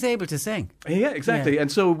 he is able to sing. Yeah, exactly. Yeah.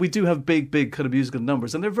 And so we do have big kind of musical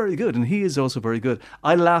numbers, and they're very good, and he is also very good.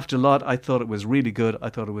 I laughed a lot. I thought it was really good. I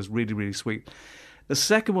thought it was really, really sweet. The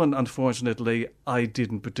second one, unfortunately, I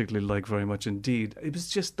didn't particularly like very much indeed. It was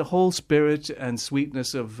just the whole spirit and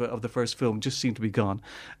sweetness of the first film just seemed to be gone.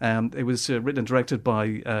 It was written and directed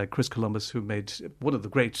by Chris Columbus, who made one of the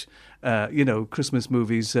great, Christmas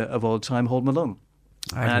movies of all time, Home Alone.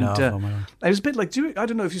 I love Home Alone. It was a bit like, I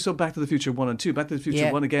don't know if you saw Back to the Future 1 and 2. Back to the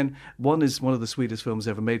Future 1, again, 1 is one of the sweetest films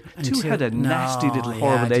ever made. And 2 had a nasty little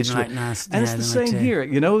horrible edge to it. And it's the same here,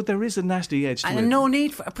 you know, there is a nasty edge to it. And no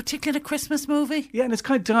need for a particular Christmas movie. Yeah, and it's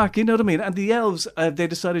kind of dark, you know what I mean? And the elves, they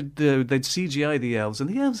decided they'd CGI the elves, and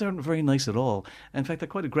the elves aren't very nice at all. In fact, they're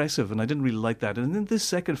quite aggressive, and I didn't really like that. And in this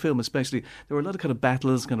second film especially, there were a lot of kind of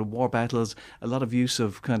battles, kind of war battles, a lot of use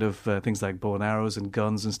of kind of things like bow and arrows and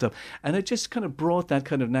guns and stuff. And it just kind of brought that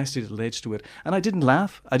kind of nasty little edge to it. And I didn't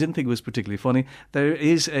laugh. I didn't think it was particularly funny. There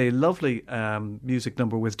is a lovely music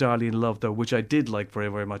number with Darlene Love, though, which I did like very,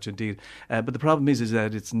 very much indeed. But the problem is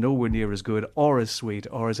that it's nowhere near as good or as sweet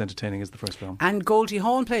or as entertaining as the first film. And Goldie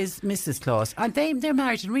Hawn plays Mrs. Claus. And they're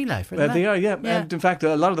married in real life, aren't they are, yeah. And in fact,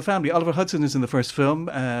 a lot of the family, Oliver Hudson is in the first film,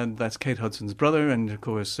 and that's Kate Hudson's brother. And of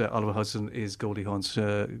course, Oliver Hudson is Goldie Hawn's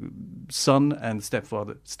son and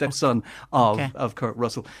stepson of Kurt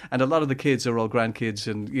Russell. And a lot of the kids are all grandkids,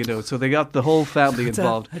 and you know, so they got the whole family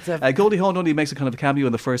involved. Goldie Hawn only makes a kind of a cameo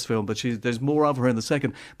in the first film, but there's more of her in the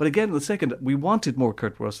second. But again, in the second, we wanted more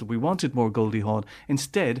Kurt Russell, we wanted more Goldie Hawn.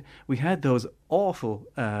 Instead, we had those awful,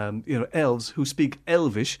 elves who speak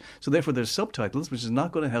Elvish, so therefore there's subtitles, which is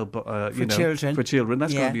not going to help children. For children,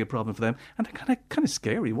 that's going to be a problem for them, and they're kind of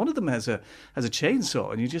scary. One of them has a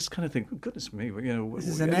chainsaw, and you just kind of think, oh, goodness me, this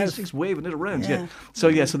is an elf. He's waving it around. So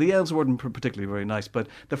the elves weren't particularly very nice, but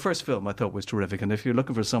the first film I thought was terrific. And if you're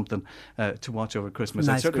looking for something to watch over Christmas,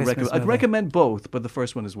 nice, I'd recommend both, but the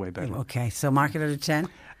first one is way better. Okay, so mark it out of 10.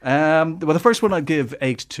 Well, the first one I'd give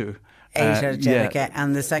 8 to. 8 out of 10, okay.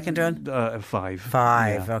 And the second one? 5.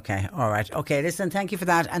 5, okay. All right. Okay, listen, thank you for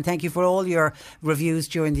that. And thank you for all your reviews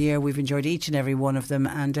during the year. We've enjoyed each and every one of them.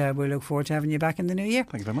 And we look forward to having you back in the new year.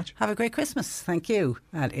 Thank you very much. Have a great Christmas. Thank you.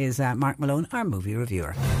 That is Mark Malone, our movie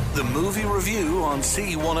reviewer. The movie review on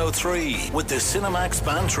C103 with the Cinemax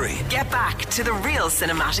Bantry. Get back to the real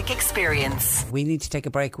cinematic experience. We need to take a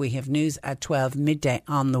break. We have news at 12 midday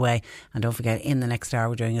on the way. And don't forget, in the next hour,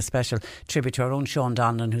 we're doing a special tribute to our own Sean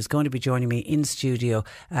Donlan, who's going to be joining me in studio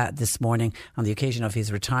this morning on the occasion of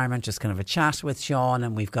his retirement. Just kind of a chat with Sean,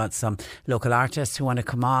 and we've got some local artists who want to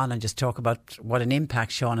come on and just talk about what an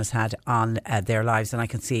impact Sean has had on their lives. And I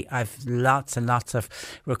can see I've lots and lots of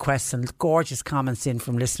requests and gorgeous comments in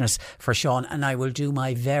from listeners for Sean, and I will do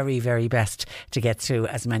my very, very best to get through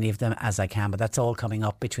as many of them as I can. But that's all coming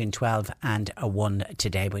up between 12 and 1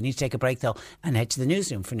 today. But we need to take a break though and head to the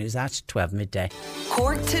newsroom for news at 12 midday.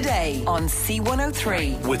 Cork Today on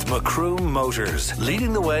C103 with Macroom Motors,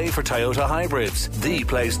 leading the way for Toyota hybrids. The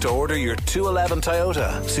place to order your 211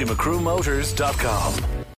 Toyota. See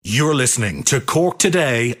macroommotors.com. You're listening to Cork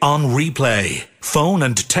Today on replay. Phone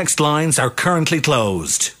and text lines are currently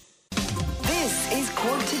closed. This is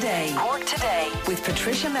Cork Today. Cork Today with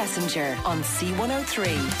Patricia Messenger on C103.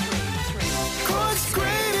 Cork's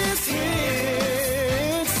greatest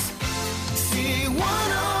hits.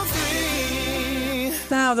 C103.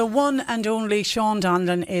 Now, the one and only Sean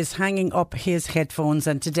Donlan is hanging up his headphones,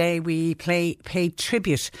 and today we pay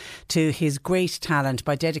tribute to his great talent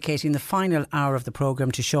by dedicating the final hour of the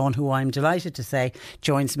programme to Sean, who I'm delighted to say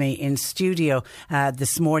joins me in studio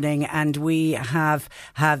this morning. And we have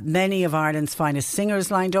many of Ireland's finest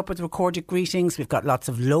singers lined up with recorded greetings. We've got lots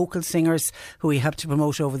of local singers who we helped to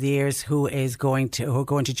promote over the years who are going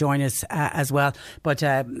to join us as well. But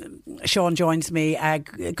Sean joins me.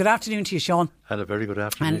 Good afternoon to you, Sean. And a very good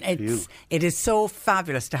afternoon to you. It is so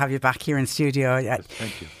fabulous to have you back here in studio. Yes,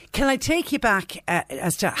 thank you. Can I take you back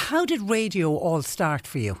as to how did radio all start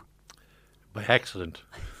for you? By accident.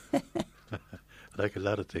 Like a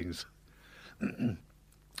lot of things.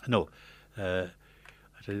 No.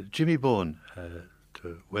 Jimmy Bowen,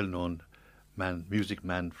 the well-known music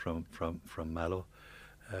man from Mallow,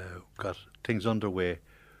 got things underway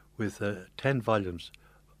with 10 volumes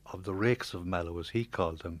of the Rakes of Mallow, as he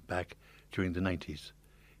called them, back during the 90s.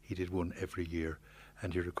 He did one every year,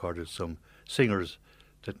 and he recorded some singers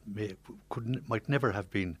that might never have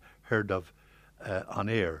been heard of on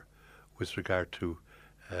air with regard to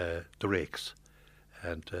the Rakes.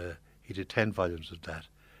 And he did 10 volumes of that.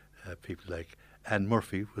 People like Anne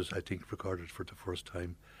Murphy was, I think, recorded for the first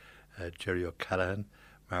time. Jerry O'Callaghan,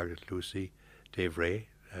 Margaret Lucy, Dave Ray,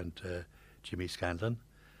 and Jimmy Scanlon,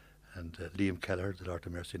 and Liam Kelleher, the Lord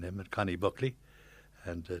of Mercy name, and Connie Buckley,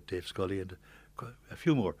 and Dave Scully, and a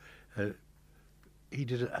few more. He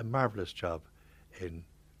did a marvellous job in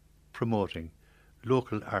promoting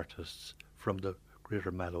local artists from the Greater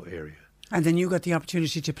Mallow area. And then you got the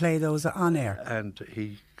opportunity to play those on air. And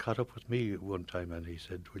he caught up with me one time and he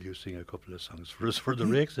said, will you sing a couple of songs for us for the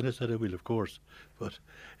Rakes? And I said, I will, of course. But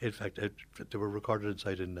in fact, they were recorded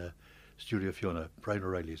inside in Studio Fiona, Brian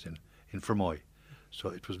O'Reilly's in Fermoy. So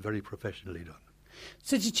it was very professionally done.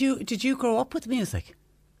 So did you grow up with music?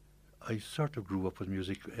 I sort of grew up with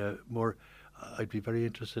music. More, I'd be very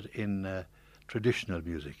interested in traditional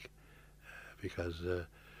music because the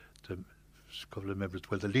couple of members,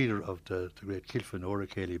 well, the leader of the great Kilfin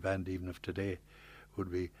O'Reilly band, even of today,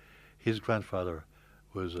 would be his grandfather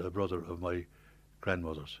was a brother of my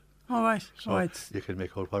grandmother's. All right, so all right. You can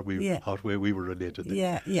make out what way we were related.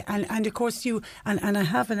 Yeah, yeah, and of course you and I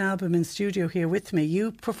have an album in studio here with me.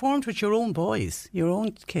 You performed with your own boys, your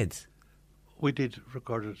own kids. We did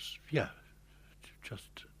record it, yeah.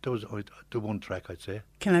 Just there was the one track, I'd say.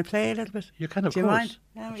 Can I play a little bit? You can, of course. course.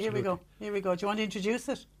 Yeah, here we go. Here we go. Do you want to introduce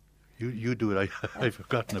it? You do it. I've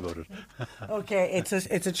forgotten about it. Okay, it's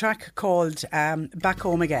a track called "Back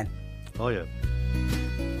Home Again." Oh yeah.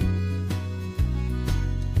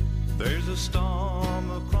 There's a storm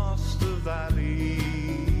across the valley,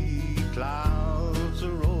 clouds are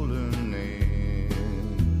rolling in.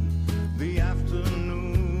 The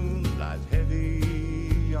afternoon lies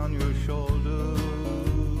heavy on your shoulder.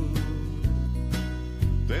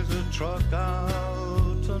 There's a truck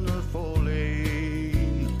out on the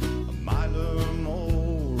 4-lane, a mile or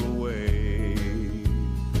more away.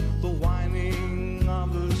 The whining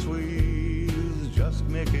of the wheels just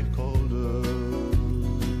make it colder.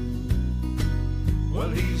 Well,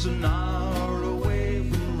 he's an hour away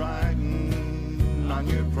from riding on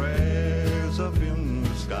your prayers up in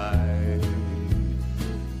the sky.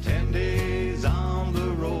 10 days on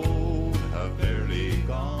the road have barely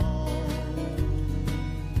gone.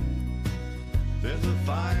 There's a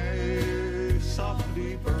fire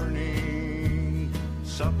softly burning,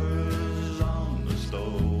 supper's on the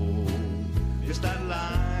stove. It's that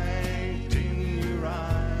light in your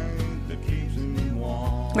eye that keeps him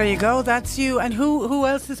warm. There you go, that's you. And who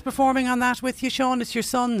else is performing on that with you, Sean? It's your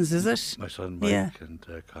sons, is it? My son Mike and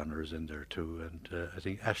Connor is in there too. And I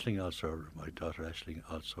think Aisling also, my daughter Aisling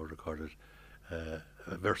also recorded a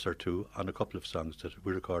verse or two on a couple of songs that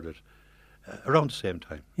we recorded around the same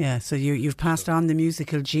time. Yeah, so you've passed on the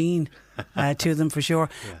musical gene to them for sure.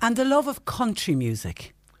 Yeah. And the love of country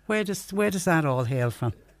music, where does that all hail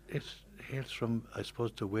from? It hails from, I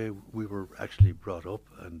suppose, the way we were actually brought up,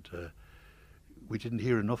 and we didn't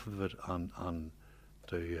hear enough of it on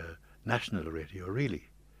the national radio, really.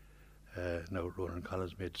 Now, Ronan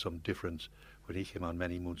Collins made some difference when he came on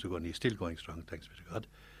many moons ago, and he's still going strong, thanks be to God.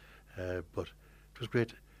 But it was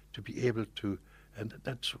great to be able to, and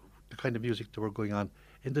that's the kind of music that were going on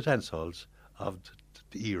in the dance halls of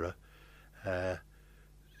the era.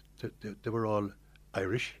 They were all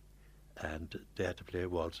Irish, and they had to play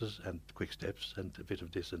waltzes and quick steps and a bit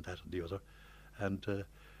of this and that and the other. And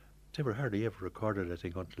they were hardly ever recorded, I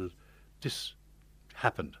think, until this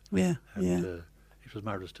happened. Yeah, and, it was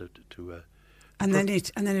marvellous to and then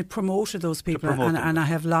it promoted those people, and I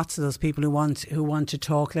have lots of those people who want to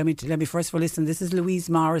talk. Let me first of all listen. This is Louise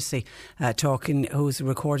Morrissey talking, who's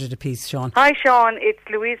recorded a piece. Sean. Hi, Sean. It's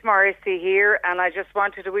Louise Morrissey here, and I just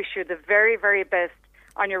wanted to wish you the very, very best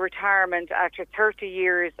on your retirement after 30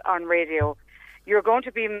 years on radio. You're going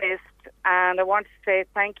to be missed, and I want to say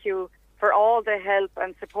thank you for all the help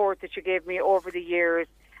and support that you gave me over the years,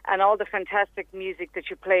 and all the fantastic music that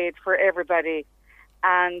you played for everybody.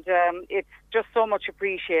 And it's just so much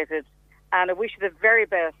appreciated. And I wish you the very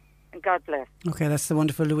best, and God bless. Okay, that's the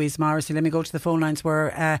wonderful Louise Morrissey. Let me go to the phone lines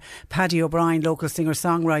where Paddy O'Brien, local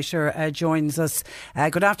singer-songwriter, joins us.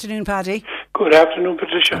 Good afternoon, Paddy. Good afternoon,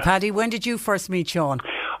 Patricia. Paddy, when did you first meet Sean?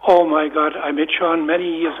 Oh my God, I met Sean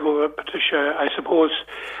many years ago, Patricia. I suppose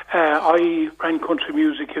I ran country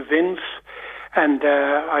music events, and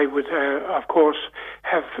I would, of course,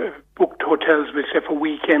 have booked hotels, we'll say, for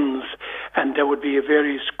weekends, and there would be a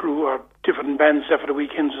various crew or different bands there for the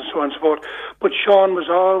weekends and so on and so forth. But Sean was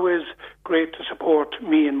always great to support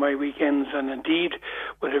me in my weekends, and indeed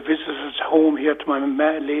would have visited us home here to my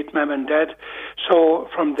late mum and dad. So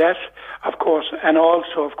from that, of course, and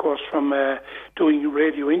also, of course, from doing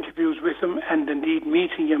radio interviews with him, and indeed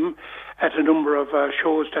meeting him at a number of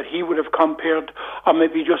shows that he would have compared or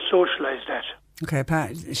maybe just socialised at. Okay,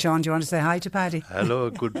 Sean, do you want to say hi to Paddy? Hello,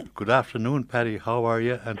 good afternoon, Paddy. How are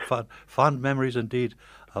you? And fond memories indeed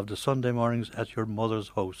of the Sunday mornings at your mother's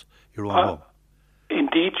house, your own home.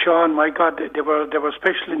 Indeed, Sean, my God, they were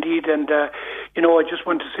special indeed. And, I just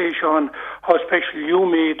want to say, Sean, how special you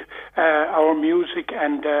made our music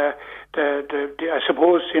and I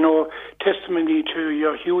suppose, testimony to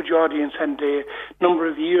your huge audience and the number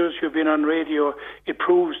of years you've been on radio. It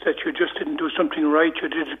proves that you just didn't do something right. You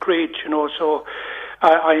did it great, So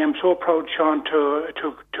I am so proud, Sean,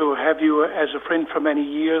 to have you as a friend for many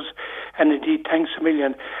years. and indeed, thanks a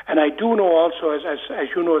million. And I do know also, as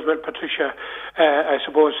you know as well, Patricia, I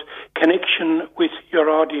suppose connection with your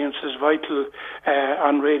audience is vital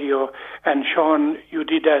on radio. And Sean, you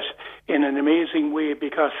did that in an amazing way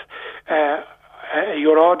because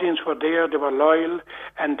your audience were there, they were loyal,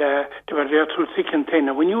 and they were there through thick and thin.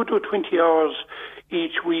 And when you do 20 hours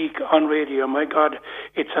each week on radio, my God,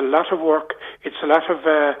 it's a lot of work. It's a lot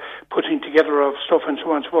of putting together of stuff and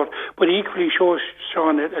so on and so forth. But equally,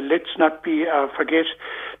 Sean, let's not forget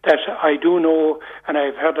that I do know, and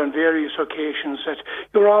I've heard on various occasions, that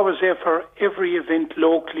you're always there for every event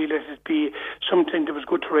locally, let it be something that was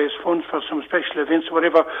good to raise funds for some special events or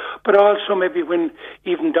whatever, but also maybe when,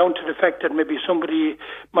 even down to the fact that maybe somebody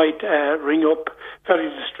might ring up very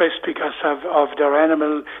distressed because of their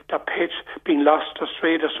animal, their pet being lost or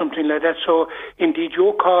strayed or something like that. So indeed,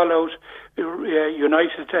 your call out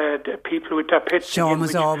united people with their pets. Sean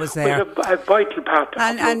was always there. Was a vital part.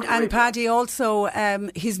 And Paddy also,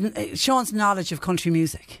 Sean's knowledge of country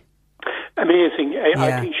music. Amazing.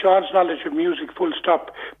 I think Sean's knowledge of music, full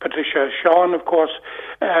stop, Patricia. Sean, of course,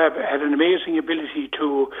 had an amazing ability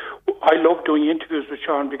to... I love doing interviews with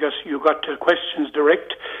Sean because you got the questions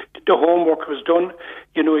direct, the homework was done,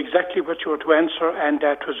 you know exactly what you were to answer, and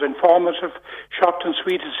that was informative, short and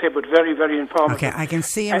sweet to say, but very, very informative. Okay, I can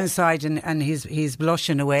see him inside and he's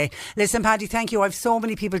blushing away. Listen, Paddy, thank you. I've so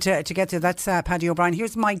many people to get to. That's Paddy O'Brien.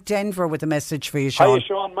 Here's Mike Denver with a message for you, Sean. Hi,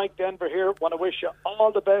 Sean. Mike Denver here. Want to wish you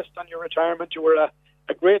all the best on your retirement. You were a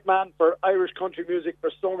great man for Irish country music for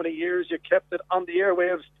so many years. You kept it on the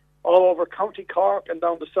airwaves all over County Cork and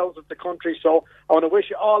down the south of the country. So I want to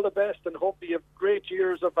wish you all the best and hope you have great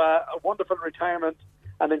years of a wonderful retirement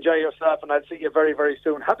and enjoy yourself. And I'll see you very, very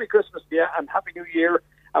soon. Happy Christmas to you and Happy New Year.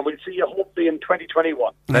 And we'll see you hopefully in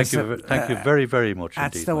 2021. Thank you very, very much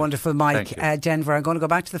that's indeed. The wonderful Mike Denver. I'm going to go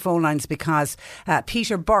back to the phone lines because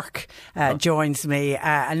Peter Burke joins me,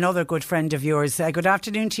 another good friend of yours. Good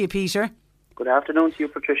afternoon to you, Peter. Good afternoon to you,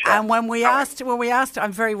 Patricia. And when we asked,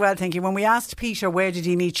 I'm very well, thank you. When we asked Peter where did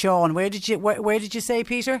he meet Sean, where did you say,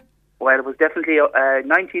 Peter? Well, it was definitely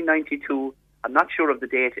 1992. I'm not sure of the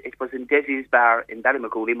date. It was in Desi's Bar in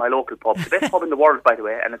Ballymacooley, my local pub, the best pub in the world, by the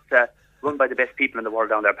way, and it's run by the best people in the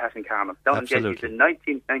world down there, Pat and Carmen, down in Desi's in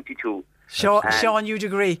 1992. Sean, you'd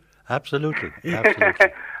agree? Absolutely.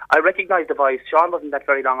 I recognised the voice. Sean wasn't that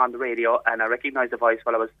very long on the radio, and I recognised the voice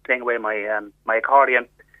while I was playing away my accordion.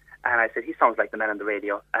 And I said, he sounds like the man on the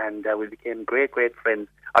radio. And we became great, great friends.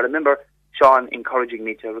 I remember Sean encouraging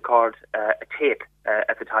me to record a tape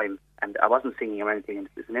at the time. And I wasn't singing or anything. It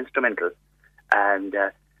was an instrumental. And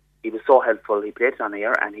he was so helpful. He played it on the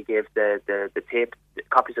air and he gave the tape,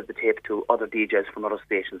 copies of the tape to other DJs from other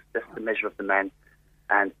stations. That's the measure of the man.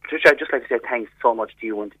 And Patricia, I'd just like to say thanks so much to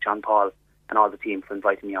you and to John Paul and all the team for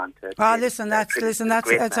inviting me on to.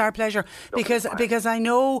 That's our pleasure because I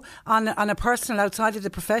know on a personal, outside of the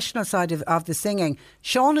professional side of the singing,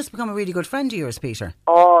 Sean has become a really good friend of yours, Peter.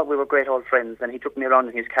 Oh, we were great old friends, and he took me around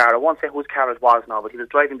in his car. I won't say whose car it was now, but he was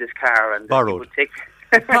driving this car and borrowed. He would take.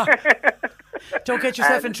 Don't get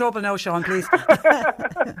yourself in trouble now, Sean, please.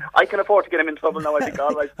 I can afford to get him in trouble now, I think.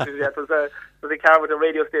 All right. It was a car with a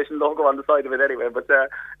radio station logo on the side of it anyway. But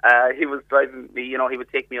he was driving me, you know, he would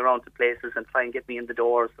take me around to places and try and get me in the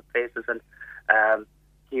doors of places. And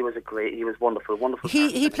he was wonderful.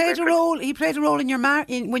 He played a role. He played a role in your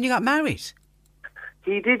when you got married.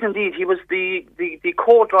 He did indeed. He was the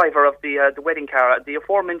co-driver of the wedding car. The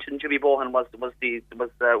aforementioned Jimmy Bohan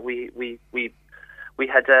we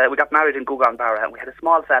got married in Gougane-Barra, and we had a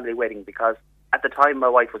small family wedding because at the time my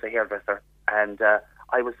wife was a hairdresser and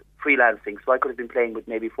I was freelancing, so I could have been playing with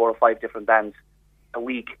maybe 4 or 5 different bands a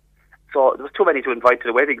week. So there was too many to invite to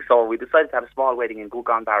the wedding, so we decided to have a small wedding in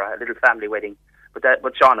Gougane-Barra, a little family wedding. But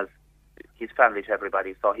Sean he's family to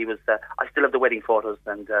everybody, so he was. I still have the wedding photos,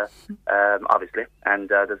 and obviously, and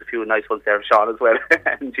there's a few nice ones there of Sean as well,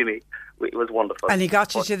 and Jimmy. It was wonderful. And he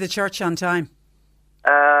got you to the church on time.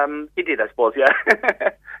 He did, I suppose, yeah.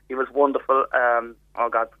 He was wonderful. Oh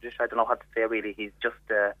God, I don't know what to say really. He's just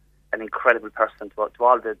an incredible person to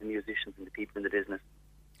all the musicians and the people in the business.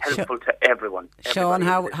 Helpful to everyone. Sean,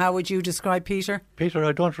 how would you describe Peter? Peter,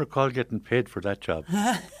 I don't recall getting paid for that job.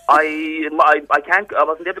 I can't. I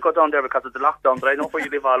wasn't able to go down there because of the lockdown, but I know where you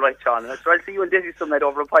live all right, Sean. So I'll see you in Desi some night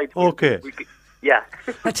over a pint. Okay. Yeah.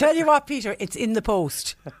 I tell you what, Peter, it's in the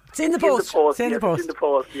post. It's in the post. It's in the post. It's in the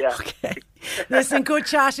post, yeah. Okay. Listen, good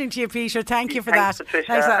chatting to you, Peter. Thank you for Thanks, that. Patricia.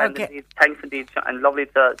 Thanks, And okay. thanks indeed, and lovely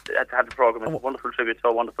to have the programme. It's a wonderful tribute to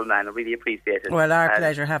a wonderful man. I really appreciate it. Well, our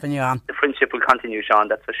pleasure having you on. The friendship will continue, Sean,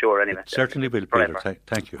 that's for sure, anyway. It certainly will, Peter.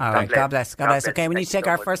 Thank you. All right, God bless. God bless. Okay, we need to take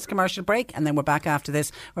our first commercial break, and then we're back after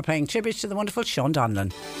this. We're paying tribute to the wonderful Sean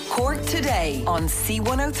Donlan. Cork Today on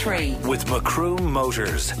C103. With Macroom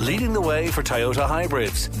Motors, leading the way for Toyota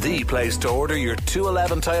hybrids. The place to order your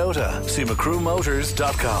 211 Toyota. See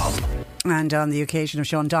macroommotors.com. And on the occasion of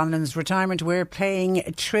Sean Donlan's retirement, we're paying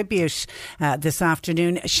tribute this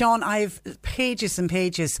afternoon. Sean, I've pages and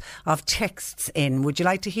pages of texts in. Would you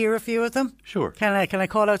like to hear a few of them? Sure. Can I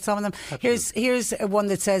call out some of them? Absolutely. Here's one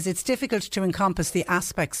that says, it's difficult to encompass the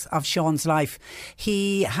aspects of Sean's life.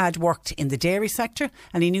 He had worked in the dairy sector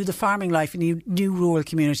and he knew the farming life and he knew rural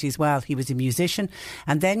communities well. He was a musician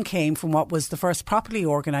and then came from what was the first properly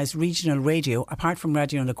organised regional radio, apart from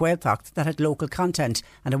Radio na Gaeltacht, that had local content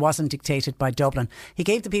and it wasn't dictated by Dublin. He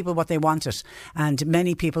gave the people what they wanted, and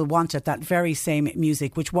many people wanted that very same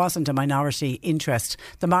music, which wasn't a minority interest.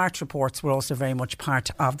 The March reports were also very much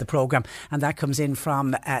part of the programme, and that comes in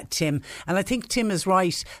from Tim. And I think Tim is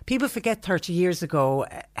right. People forget 30 years ago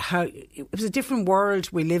how it was a different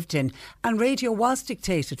world we lived in, and radio was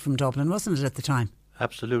dictated from Dublin, wasn't it, at the time?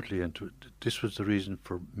 Absolutely, and this was the reason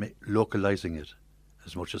for localising it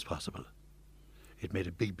as much as possible. It made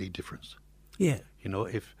a big, big difference. Yeah. You know,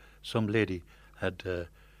 if some lady had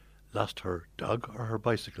lost her dog or her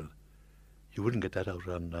bicycle, you wouldn't get that out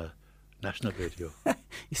on national radio.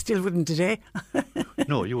 You still wouldn't today?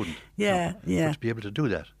 No, you wouldn't. Yeah, no. yeah. But to be able to do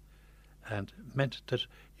that, and meant that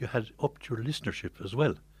you had upped your listenership as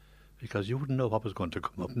well, because you wouldn't know what was going to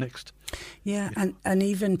come up next. Yeah, and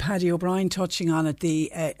even Paddy O'Brien touching on it,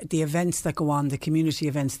 the events that go on, the community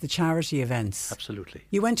events, the charity events. Absolutely.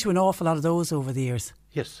 You went to an awful lot of those over the years.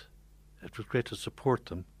 Yes, it was great to support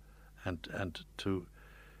them, and to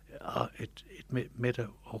it made a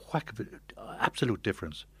whack of it, absolute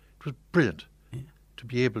difference. It was brilliant to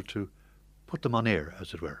be able to put them on air,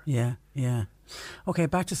 as it were. Yeah, yeah. Okay,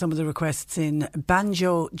 back to some of the requests in.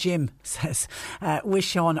 Banjo Jim says, wish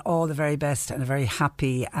Sean all the very best and a very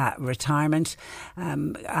happy retirement.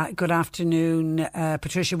 Good afternoon,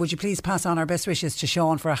 Patricia. Would you please pass on our best wishes to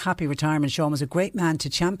Sean for a happy retirement? Sean was a great man to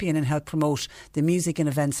champion and help promote the music and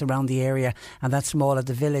events around the area, and that's from all at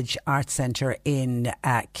the Village Arts Centre in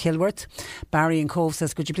Kilworth. Barry in Cove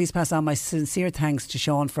says, could you please pass on my sincere thanks to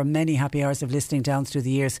Sean for many happy hours of listening down through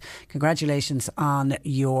the years. Congratulations on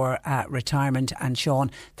your retirement. And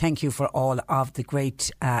Sean, thank you for all of the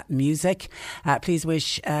great music. Please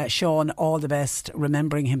wish Sean all the best,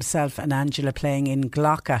 remembering himself and Angela playing in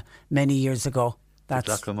Glocka many years ago.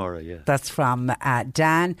 That's from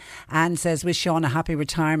Dan. Anne says, wish Sean a happy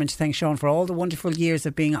retirement. Thanks, Sean, for all the wonderful years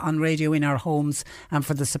of being on radio in our homes and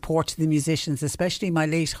for the support to the musicians, especially my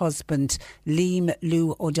late husband, Liam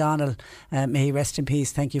Lou O'Donnell. May he rest in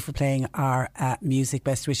peace. Thank you for playing our music.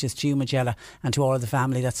 Best wishes to you, Magella, and to all of the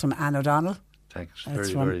family. That's from Anne O'Donnell. Thanks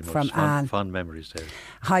very much. From Anne. Fond memories there.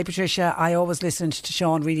 Hi, Patricia. I always listened to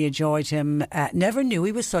Sean, really enjoyed him. Never knew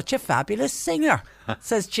he was such a fabulous singer,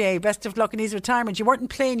 says Jay. Best of luck in his retirement. You weren't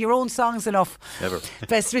playing your own songs enough. Never.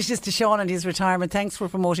 Best wishes to Sean and his retirement. Thanks for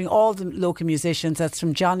promoting all the local musicians. That's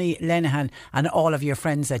from Johnny Lenihan and all of your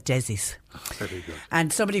friends at Desi's. Very good.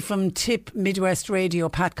 And somebody from Tip Midwest Radio,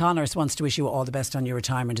 Pat Connors, wants to wish you all the best on your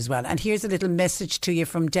retirement as well. And here's a little message to you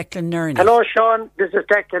from Declan Nerney. Hello, Sean. This is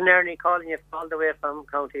Declan Nerney calling you all the way from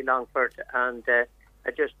County Longford, and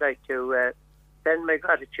I'd just like to send my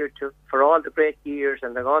gratitude for all the great years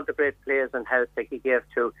and all the great plays and help that you gave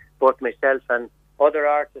to both myself and other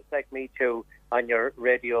artists like me too on your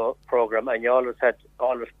radio programme, and you always had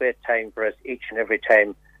great time for us each and every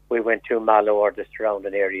time we went to Mallow or the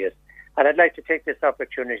surrounding areas. And I'd like to take this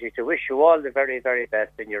opportunity to wish you all the very, very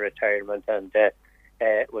best in your retirement, and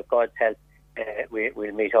with God's help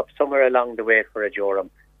we'll meet up somewhere along the way for a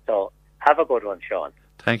Joram. So have a good one, Sean.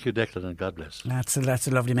 Thank you, Declan, and God bless. That's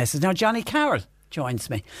a lovely message. Now Johnny Carroll joins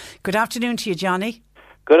me. Good afternoon to you, Johnny.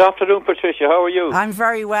 Good afternoon, Patricia. How are you? I'm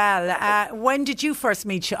very well. When did you first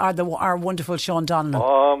meet our wonderful Sean Donlan?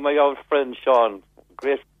 Oh, my old friend Sean.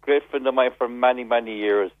 Great friend of mine for many, many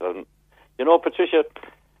years. And you know, Patricia,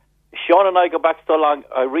 Sean and I go back so long,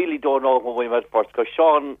 I really don't know when we met first, because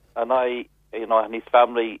Sean and I, you know, and his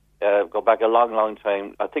family go back a long, long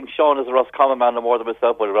time. I think Sean is a Roscommon man no more than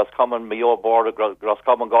myself, but Roscommon, Mayo border,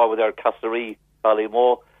 Roscommon Galway there, Castlereagh,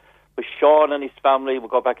 Ballymo. But Sean and his family will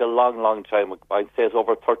go back a long, long time. I'd say it's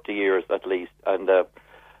over 30 years at least. And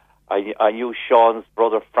I knew Sean's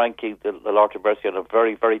brother Frankie, the Lord of Mercy, and a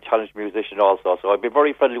very, very talented musician also. So I've been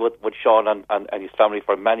very friendly with Sean and his family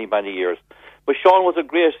for many, many years. But Sean was a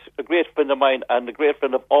great friend of mine and a great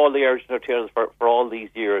friend of all the Irish entertainers for all these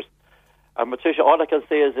years. And Patricia, all I can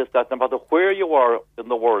say is this, that no matter where you are in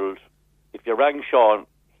the world, if you rang Sean,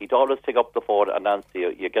 he'd always pick up the phone and answer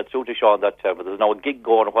you. You get through to Sean that time, but there's now a gig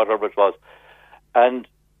going or whatever it was. And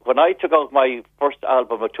when I took out my first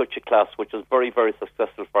album, A Touch of Class, which was very, very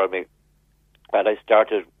successful for me, and I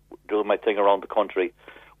started doing my thing around the country,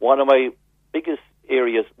 one of my biggest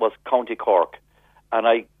areas was County Cork. And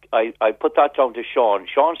I put that down to Sean.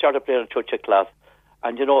 Sean started playing A Touch of Class.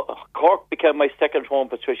 And, you know, Cork became my second home,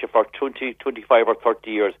 Patricia, for 20, 25 or 30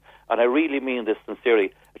 years. And I really mean this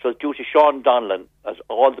sincerely. It was due to Sean Donlan, as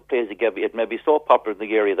all the plays he gave me. It made me so popular in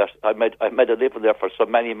the area that I made a living there for so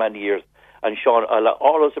many, many years. And Sean, I'll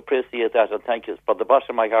always appreciate that, and thank you from the bottom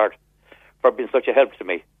of my heart for being such a help to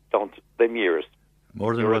me down them years.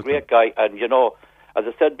 More than You're welcome. a great guy, and you know, as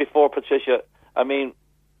I said before, Patricia, I mean,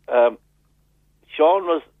 Sean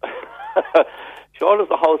was Sean was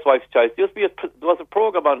the housewife's choice. There was a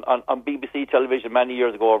program on BBC television many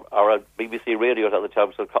years ago, or on BBC radio at the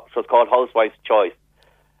time, so it was called Housewife's Choice,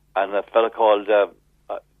 and a fella called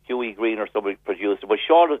Huey Green or somebody produced it. But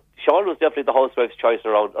Sean was definitely the housewife's choice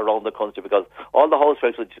around the country, because all the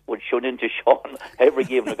housewives would tune into Sean every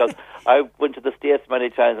evening. Because I went to the States many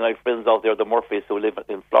times, and I have friends out there, the Murphys, who live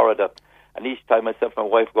in Florida, and each time myself and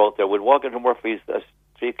my wife go out there, we'd walk into Murphys at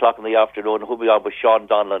 3 o'clock in the afternoon, who'd be on with Sean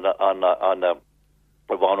Donlan on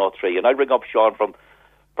 103, and I'd ring up Sean from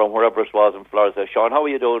wherever it was in Florida. Say, Sean, how are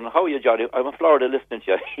you doing? How are you, Johnny? I'm in Florida listening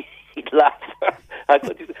to you. He'd laugh. I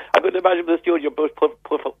couldn't imagine the studio put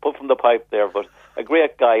from the pipe there, but a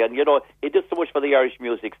great guy. And, you know, he did so much for the Irish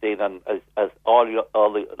music scene, and as a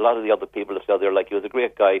lot of the other people have said there, like, he was a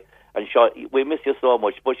great guy. And Sean, we miss you so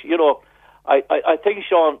much. But, you know, I think,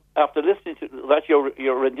 Sean, after listening to that,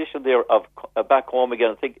 your rendition there of Back Home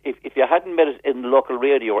Again, I think if you hadn't made it in local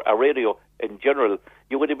radio or radio in general,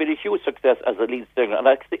 you would have been a huge success as a lead singer. And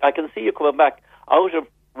I can see you coming back out of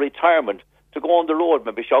retirement to go on the road,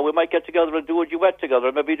 maybe, Sean. We might get together and do a duet together,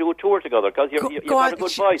 and maybe do a tour together, because you've got a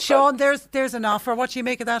good voice. Sean, there's an offer. What do you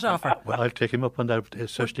make of that offer? Well, I'll take him up on that,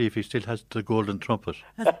 especially if he still has the golden trumpet.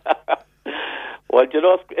 Well, you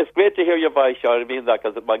know, it's great to hear your voice, Sean. I mean that,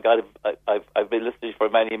 because, my God, I've been listening for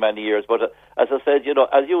many, many years. But as I said, you know,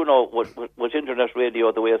 as you know, with internet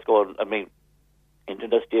radio, the way it's going, I mean,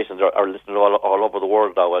 internet stations are listened all over the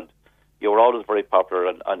world now, and you were always very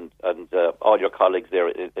popular, and all your colleagues there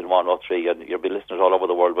in 103, and you'll be listeners all over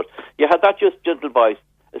the world. But you had that just gentle voice.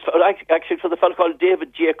 It's actually for the fellow called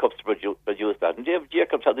David Jacobs produced that, and David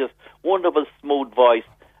Jacobs had this wonderful smooth voice.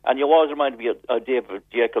 And you always remind me of David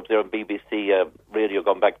Jacobs there on BBC radio,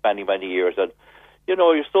 going back many, many years. And, you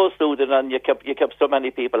know, you're so soothing, and you kept so many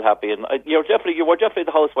people happy. And you were definitely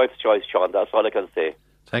the housewife's choice, Sean. That's all I can say.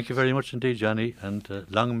 Thank you very much indeed, Johnny, and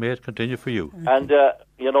long may it continue for you. And,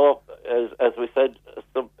 you know, as we said,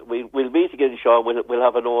 we'll meet again, Sean. We'll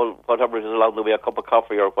have an old, whatever it is along the way, a cup of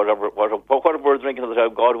coffee or whatever we're drinking at the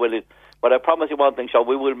time, God willing. But I promise you one thing, Sean,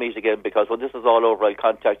 we will meet again, because when this is all over, I'll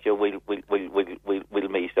contact you. We'll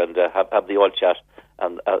meet and have the old chat,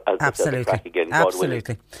 and I'll absolutely crack again. God willing.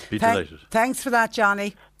 Be delighted. Thanks for that,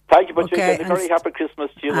 Johnny. Thank you, Patricia. Okay, and a very happy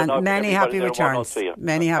Christmas to you. And many happy returns.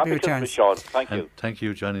 Many happy returns. Sean. Thank you. Thank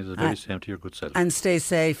you, Johnny. The very same to your good self. And stay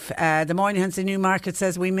safe. The Moynihan's in Newmarket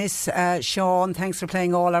says, we miss Sean. Thanks for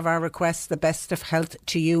playing all of our requests. The best of health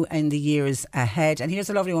to you in the years ahead. And here's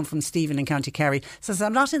a lovely one from Stephen in County Kerry. Says,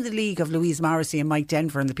 I'm not in the league of Louise Morrissey and Mike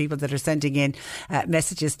Denver and the people that are sending in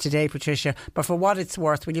messages today, Patricia, but for what it's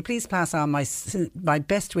worth, will you please pass on my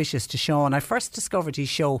best wishes to Sean? I first discovered his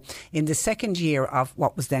show in the second year of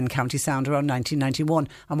what was then County Sound, around 1991,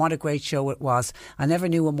 and what a great show it was. I never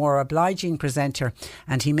knew a more obliging presenter,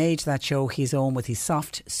 and he made that show his own with his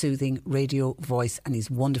soft, soothing radio voice and his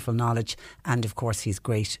wonderful knowledge, and of course his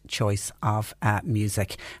great choice of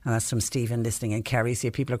music. And that's from Stephen listening in Kerry. See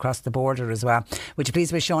people across the border as well. Would you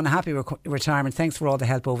please wish Sean a happy retirement? Thanks for all the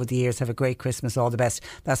help over the years. Have a great Christmas. All the best.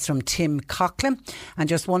 That's from Tim Coughlin. And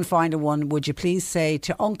just one final one. Would you please say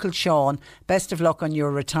to Uncle Sean, best of luck on your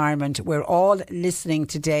retirement. We're all listening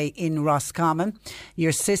today in Roscommon.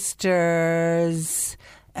 Your sisters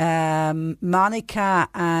Monica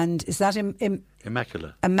and is that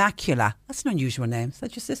Immacula. Immacula. That's an unusual name. Is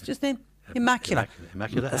that your sister's name? Immacula.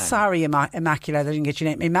 Immacula. Sorry, Immacula, I didn't get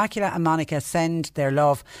your name. Immacula and Monica send their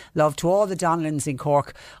love to all the Donlans in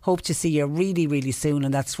Cork. Hope to see you really, really soon.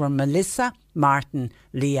 And that's from Melissa, Martin,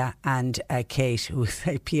 Leah and Kate, who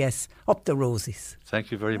say, P.S. up the roses. Thank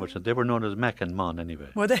you very much. And they were known as Mac and Mon anyway.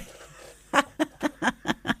 Were they?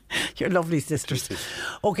 You're lovely sisters.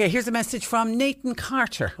 Okay, here's a message from Nathan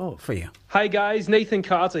Carter for you. Hi guys, Nathan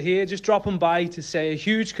Carter here, just dropping by to say a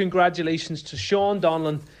huge congratulations to Sean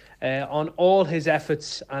Donlan on all his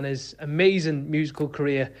efforts and his amazing musical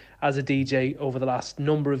career as a DJ over the last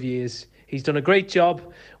number of years. He's done a great job.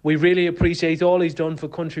 We really appreciate all he's done for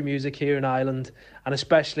country music here in Ireland, and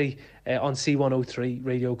especially on C103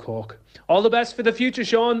 Radio Cork. All the best for the future,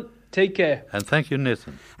 Sean. Take care. And thank you,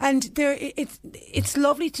 Nathan. And it's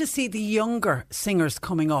lovely to see the younger singers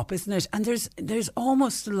coming up, isn't it? And there's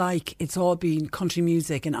almost like it's all been country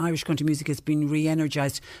music, and Irish country music has been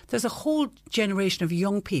re-energised. There's a whole generation of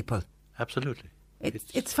young people. Absolutely.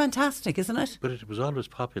 It's fantastic, isn't it? But it was always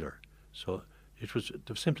popular. So it was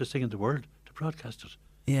the simplest thing in the world to broadcast it.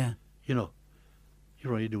 Yeah. You're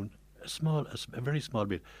only doing a very small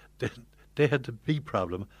bit. They had the big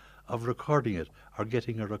problem of recording it or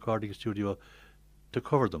getting a recording studio to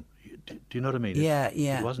cover them. Do you know what I mean? Yeah.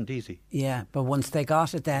 It wasn't easy. Yeah, but once they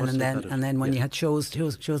got it then, and then when you had shows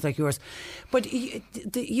like yours. But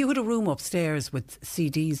you had a room upstairs with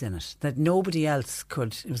CDs in it that nobody else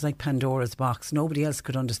could. It was like Pandora's box. Nobody else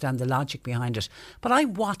could understand the logic behind it. But I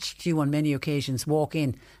watched you on many occasions walk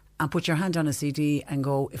in and put your hand on a CD and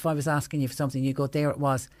go, if I was asking you for something, you go, there it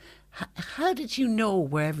was. How did you know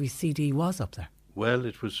where every CD was up there? Well,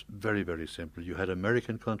 it was very, very simple. You had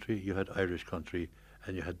American country, you had Irish country,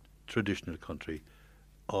 and you had traditional country,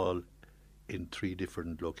 all in 3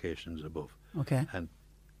 different locations above. Okay. And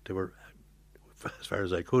they were, as far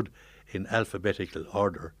as I could, in alphabetical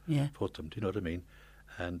order, put them. Do you know what I mean?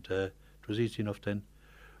 And it was easy enough then.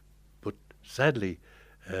 But sadly,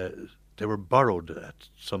 they were borrowed at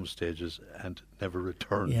some stages and never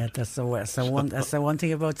returned. Yeah, that's the one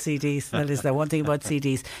thing about CDs. That is the one thing about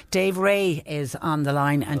CDs. Dave Ray is on the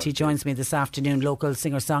line and he joins me this afternoon, local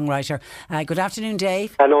singer-songwriter. Good afternoon,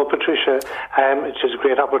 Dave. Hello, Patricia. It's just a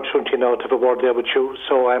great opportunity now to have a word there with you.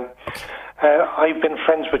 So I've been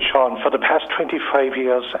friends with Sean for the past 25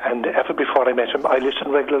 years, and ever before I met him, I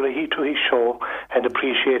listened regularly to his show and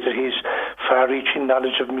appreciated his far-reaching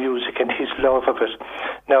knowledge of music and his love of it.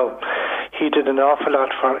 Now, he did an awful lot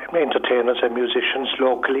for entertainers and musicians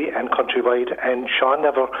locally and countrywide, and Sean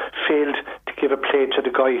never failed to give a play to the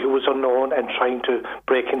guy who was unknown and trying to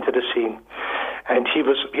break into the scene. And he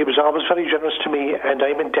was always very generous to me, and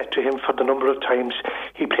I'm in debt to him for the number of times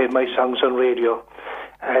he played my songs on radio.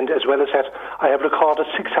 And as well as that, I have recorded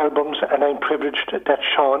 6 albums, and I'm privileged that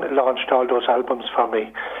Sean launched all those albums for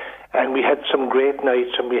me. And we had some great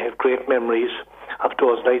nights, and we have great memories of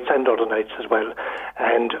those nights and other nights as well.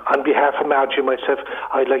 And on behalf of Margie and myself,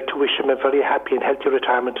 I'd like to wish him a very happy and healthy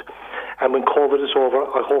retirement. And when COVID is over,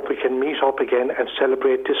 I hope we can meet up again and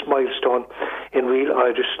celebrate this milestone in real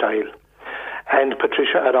Irish style. And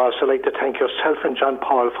Patricia, I'd also like to thank yourself and John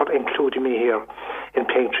Paul for including me here in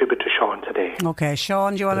paying tribute to Sean today. Okay,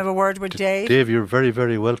 Sean, do you want to have a word with Dave? Dave, you're very,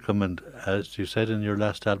 very welcome. And as you said in your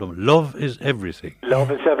last album, love is everything.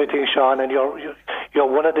 Love is everything, Sean, and you're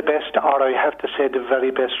one of the best, or I have to say the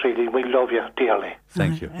very best, really. We love you dearly.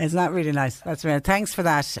 Thank you. Isn't that really nice? That's really, thanks for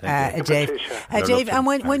that, Dave. Dave, and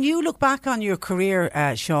when you look back on your career,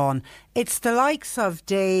 Sean, it's the likes of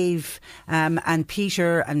Dave and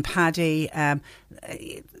Peter and Paddy.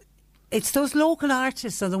 It's those local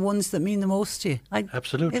artists are the ones that mean the most to you.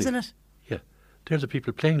 Absolutely. Isn't it? Yeah. They're the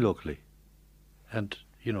people playing locally. And,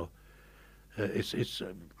 it's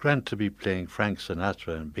grand to be playing Frank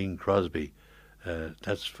Sinatra and Bing Crosby.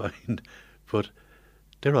 That's fine. But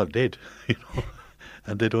they're all dead,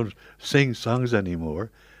 and they don't sing songs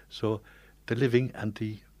anymore. So the living and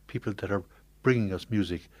the people that are bringing us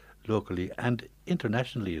music locally and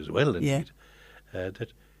internationally as well, indeed,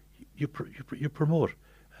 that you promote,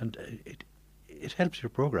 and it helps your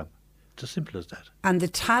programme. It's as simple as that. And the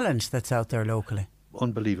talent that's out there locally,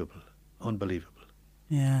 unbelievable.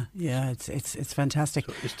 Yeah, it's fantastic.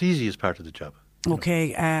 So it's the easiest part of the job.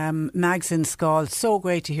 Okay, Mags in Scald, so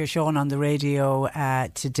great to hear Sean on the radio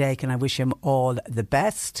today. Can I wish him all the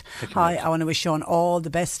best? I want to wish Sean all the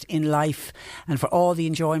best in life and for all the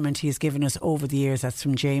enjoyment he has given us over the years. That's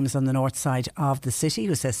from James on the north side of the city,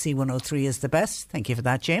 who says C103 is the best. Thank you for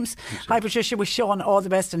that, James. Hi, Patricia. Wish Sean all the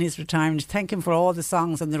best in his retirement. Thank him for all the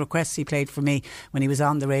songs and the requests he played for me when he was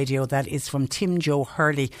on the radio. That is from Tim Joe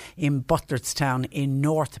Hurley in Butlerstown in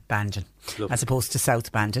North Bandon. as opposed to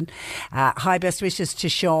South Bandon. Hi, best wishes to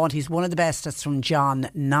Sean. He's one of the best. That's from John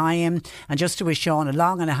Nyam. And just to wish Sean a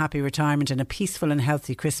long and a happy retirement and a peaceful and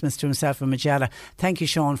healthy Christmas to himself and Magella. Thank you,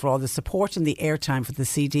 Sean, for all the support and the airtime for the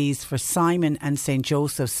CDs for Simon and St.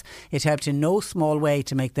 Joseph's. It helped in no small way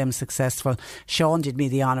to make them successful. Sean did me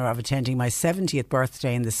the honour of attending my 70th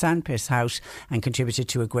birthday in the Sandpit House and contributed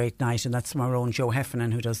to a great night. And that's from our own Joe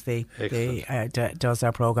Heffernan, who does does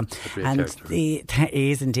our programme. And he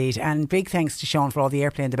is indeed. And big thanks to Sean for all the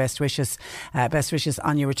airplay and the best wishes. Best wishes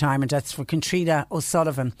on your retirement. That's for Contrina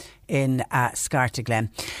O'Sullivan in Scartaglen.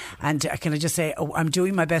 And can I just say, I'm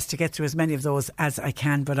doing my best to get through as many of those as I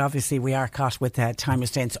can, but obviously we are caught with time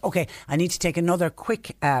restraints. OK, I need to take another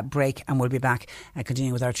quick break and we'll be back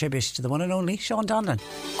continuing with our tribute to the one and only Sean Donlan.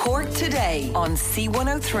 Cork Today on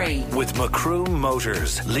C103. With Macroom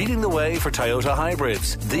Motors, leading the way for Toyota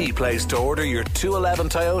hybrids. The place to order your 211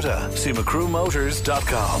 Toyota. See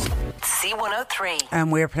macroommotors.com. C103.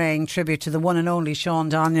 And we're paying tribute to the one and only Sean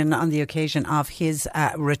Donlan on the occasion of his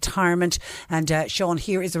retirement. And Sean,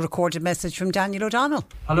 here is a recorded message from Daniel O'Donnell.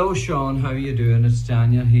 Hello Sean, how are you doing? It's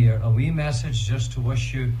Daniel here. A wee message just to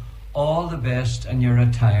wish you all the best in your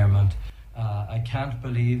retirement. I can't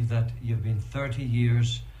believe that you've been 30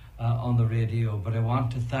 years on the radio, but I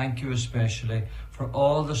want to thank you especially for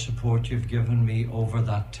all the support you've given me over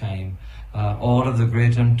that time. All of the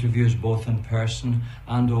great interviews, both in person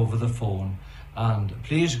and over the phone. And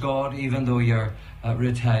please God, even though you're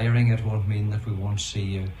retiring, it won't mean that we won't see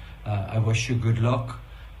you. I wish you good luck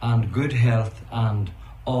and good health and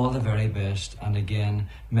all the very best. And again,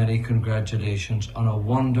 many congratulations on a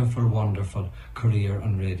wonderful, wonderful career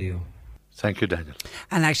on radio. Thank you, Daniel.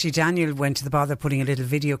 And actually, Daniel went to the bother putting a little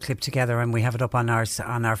video clip together, and we have it up on our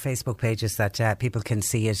Facebook pages that people can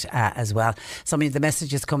see it as well. Some of the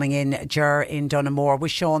messages coming in. Ger in Dunamore,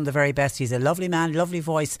 wish Sean the very best. He's a lovely man, lovely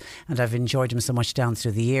voice, and I've enjoyed him so much down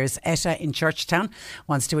through the years. Etta in Churchtown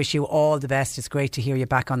wants to wish you all the best. It's great to hear you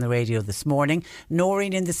back on the radio this morning.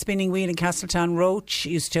 Noreen in the Spinning Wheel in Castletown Roach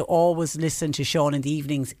used to always listen to Sean in the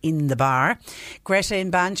evenings in the bar. Greta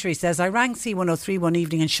in Bantry says, I rang C103 one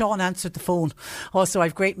evening and Sean answered the phone. Also,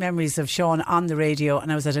 I've great memories of Sean on the radio,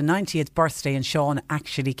 and I was at a 90th birthday and Sean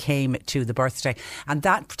actually came to the birthday, and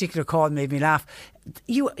that particular call made me laugh.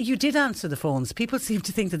 You did answer the phones. People seem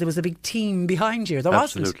to think that there was a big team behind you. There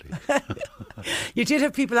Absolutely. wasn't. You did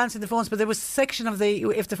have people answering the phones, but there was a section of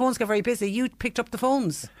if the phones got very busy, you picked up the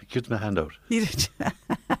phones. Give them a hand out. You did.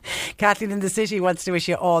 Kathleen in the city wants to wish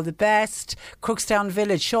you all the best. Crookstown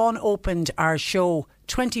Village. Sean opened our show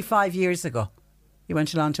 25 years ago. He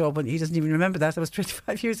went along to open. He doesn't even remember that. That was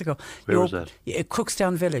 25 years ago. Where was that?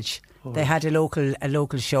 Crookstown Village. Oh. They had a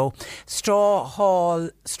local show. Straw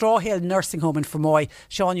Hill Nursing Home in Fermoy.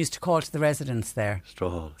 Sean used to call to the residents there.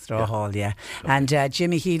 Straw Hall, yeah. And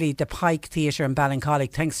Jimmy Healy, the Pike Theatre in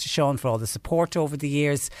Ballincollig. Thanks to Sean for all the support over the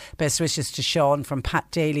years. Best wishes to Sean from Pat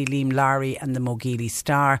Daly, Liam Larry and the Mogeely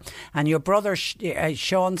Star. And your brother,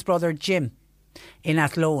 Sean's brother Jim in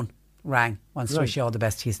Athlone. Rang, wants to wish you all the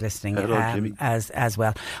best. He's listening as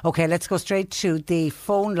well. OK, let's go straight to the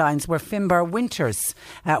phone lines where Finbar Winters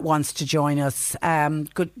wants to join us.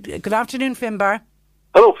 Good afternoon, Finbar.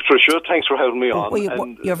 Hello, Patricia. Thanks for having me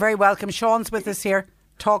on. You're very welcome. Sean's with us here.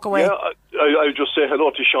 Talk away. Yeah, I'll just say hello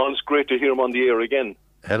to Sean. It's great to hear him on the air again.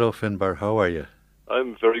 Hello, Finbar. How are you?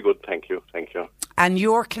 I'm very good, thank you. And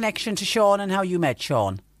your connection to Sean and how you met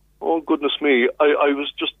Sean? Oh, goodness me. I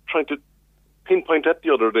was just trying to pinpoint that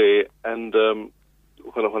the other day, and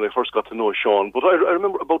when I first got to know Sean. But I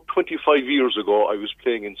remember about 25 years ago, I was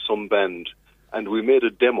playing in some band, and we made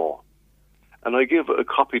a demo. And I gave a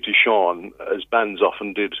copy to Sean, as bands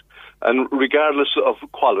often did. And regardless of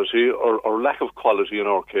quality, or lack of quality in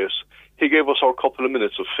our case, he gave us our couple of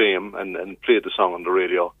minutes of fame and played the song on the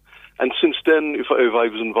radio. And since then, if I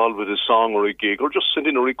was involved with a song or a gig, or just sent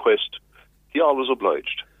in a request, he always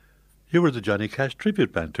obliged. You were the Johnny Cash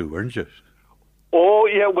tribute band too, weren't you? Oh,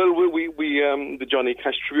 yeah, well, we the Johnny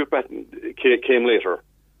Cash tribute band came later.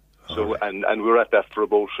 So, right. and we were at that for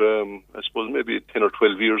about, I suppose, maybe 10 or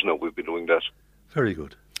 12 years now we've been doing that. Very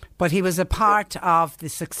good. But he was a part of the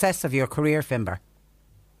success of your career, Finbar.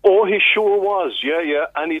 Oh, he sure was, yeah.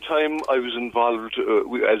 Anytime I was involved,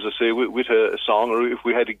 as I say, with a song, or if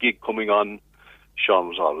we had a gig coming on, Sean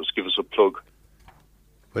was always give us a plug.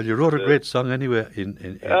 Well, you wrote a great song anyway in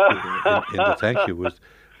the thank you, with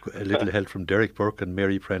a little help from Derek Burke and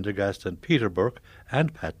Mary Prendergast and Peter Burke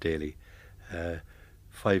and Pat Daly.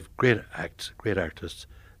 5 great artists.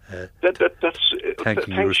 That's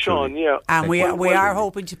thanks, Sean. Yeah, and we are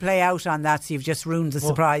hoping to play out on that. So you've just ruined the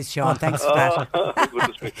surprise, Sean. Thanks for that.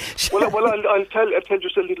 Well, I'll tell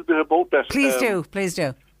just a little bit about that. Please do.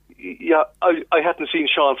 Yeah, I hadn't seen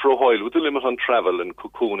Sean for a while with the limit on travel and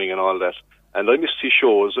cocooning and all that, and I missed his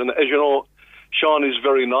shows. And as you know, Sean is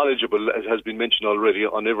very knowledgeable, as has been mentioned already,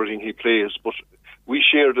 on everything he plays, but we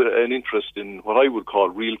shared an interest in what I would call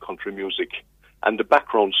real country music and the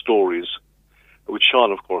background stories, with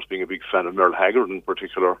Sean, of course, being a big fan of Merle Haggard in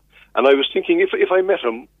particular. And I was thinking, if I met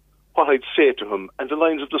him, what I'd say to him, and the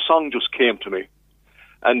lines of the song just came to me.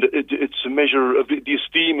 And it's a measure of the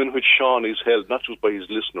esteem in which Sean is held, not just by his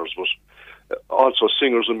listeners, but also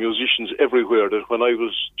singers and musicians everywhere, that when I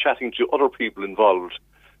was chatting to other people involved,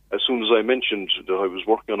 as soon as I mentioned that I was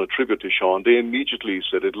working on a tribute to Sean, they immediately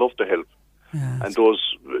said they'd love to help. Yeah, and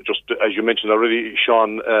those, just as you mentioned already,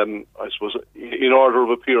 Sean, I suppose, in order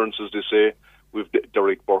of appearances, they say, we've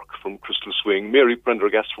Derek Burke from Crystal Swing, Mary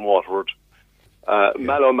Prendergast from Waterford,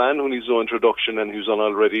 Mallow Man, who needs no introduction and who's on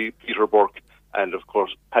already, Peter Burke, and of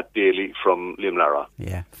course Pat Daly from Limlara.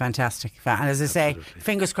 Yeah, fantastic. And as I say,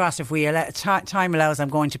 fingers crossed, if we time allows, I'm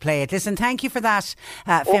going to play it. Listen, thank you for that,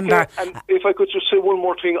 Finbar. And if I could just say one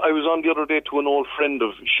more thing, I was on the other day to an old friend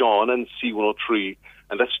of Sean and C103,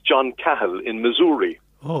 and that's John Cahill in Missouri.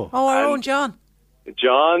 Our own John.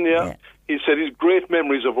 John, yeah. He said he's great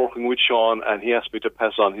memories of working with Sean, and he asked me to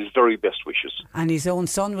pass on his very best wishes. And his own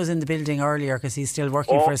son was in the building earlier because he's still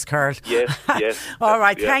working for his curl. Yes. All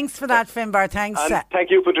right, thanks for that, Finbar. Thanks. And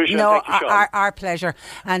thank you, Patricia. No, thank you, Sean. Our pleasure.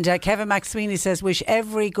 And Kevin McSweeney says, wish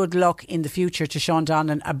every good luck in the future to Sean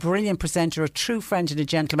Donlan, a brilliant presenter, a true friend and a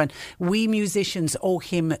gentleman. We musicians owe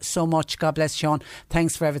him so much. God bless Sean.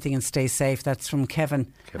 Thanks for everything and stay safe. That's from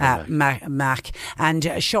Kevin Mack.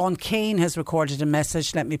 And Sean Kane has recorded a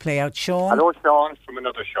message. Let me play out Sean. Hello, Sean, from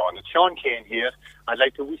another Sean. It's Sean Kane here. I'd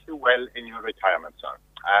like to wish you well in your retirement, sir.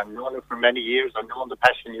 I've known you for many years. I've known the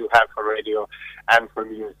passion you have for radio and for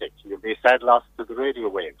music. You'll be a sad loss to the radio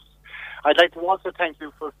waves. I'd like to also thank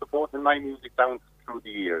you for supporting my music down through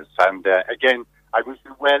the years. And again, I wish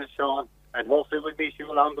you well, Sean, and hopefully we'll meet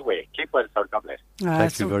you along the way. Keep well, sir. God bless.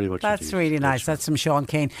 Thank you very much. That's really nice. That's from Sean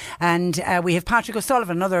Kane. And we have Patrick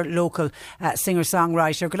O'Sullivan, another local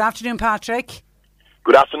singer-songwriter. Good afternoon, Patrick.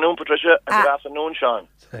 Good afternoon, Patricia, and good afternoon, Sean.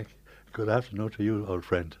 Thank you. Good afternoon to you, old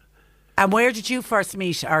friend. And where did you first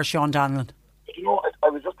meet our Sean Donlan? You know, I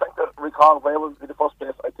was just trying to recall where was in the first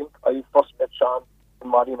place. I think I first met Sean in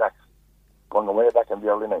Marty Max, going way back in the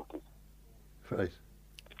early 90s. Right.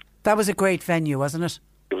 That was a great venue, wasn't it?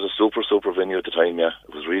 It was a super venue at the time, yeah.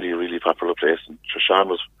 It was really popular place, and Sean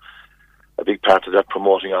was a big part of that,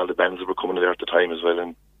 promoting all the bands that were coming there at the time as well,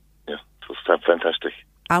 and yeah, it was fantastic.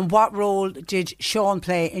 And what role did Sean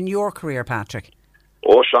play in your career, Patrick?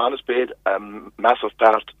 Oh, Sean has played a massive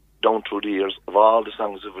part down through the years of all the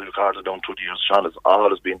songs that we recorded down through the years. Sean has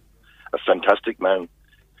always been a fantastic man.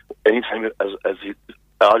 Anytime, as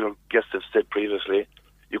all your guests have said previously,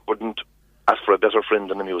 you couldn't ask for a better friend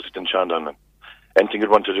in the music than Sean Donlan. Anything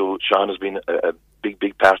you'd want to do, Sean has been a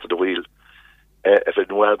big part of the wheel. If a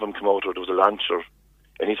new album came out or there was a launch or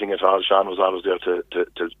anything at all, Sean was always there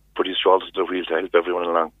to put his shoulders to the wheel to help everyone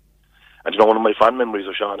along. And you know, one of my fond memories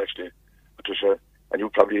of Sean, actually, Patricia, and you'll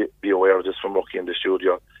probably be aware of this from Rocky in the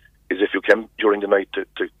studio, is if you came during the night to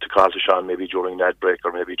call to Sean, maybe during an ad break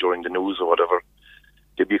or maybe during the news or whatever,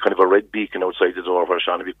 there'd be kind of a red beacon outside the door where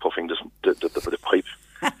Sean would be puffing the pipe.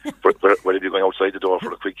 where he'd be going outside the door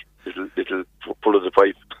for a quick little pull of the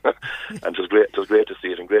pipe. And it was great to see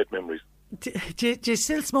it, and great memories. Do you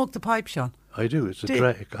still smoke the pipe, Sean? I do. It's a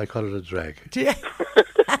drag. I call it a drag.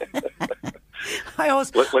 I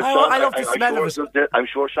love the smell of it. I'm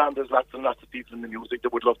sure, Sean, there's lots and lots of people in the music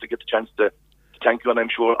that would love to get the chance to thank you, and I'm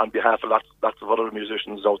sure on behalf of lots of other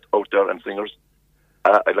musicians out there and singers,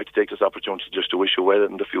 I'd like to take this opportunity just to wish you well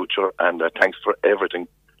in the future, and thanks for everything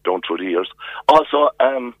down through the years. Also,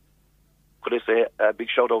 could I say a big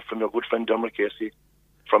shout out from your good friend Dermot Casey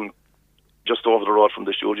from just over the road from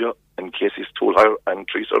the studio, and Casey's Tool Hire and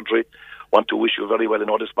Tree Surgery. Want to wish you very well. I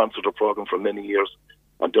know they sponsored the programme for many years,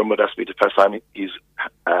 and Dermot asked me to pass on his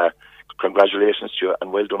congratulations to you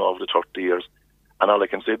and well done over the 30 years. And all I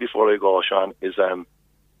can say before I go, Sean, is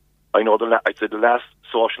I know I'd say the last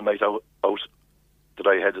social night out that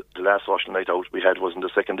I had, the last social night out we had was on the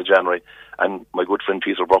 2nd of January, and my good friend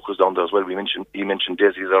Peter Brock was down there as well. He mentioned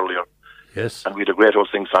Daisies earlier. Yes. And we had a great old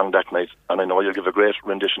sing-song that night, and I know you'll give a great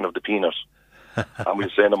rendition of The Peanut. And we'll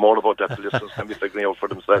say no more about that, the listeners can be figuring out for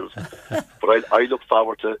themselves. But I look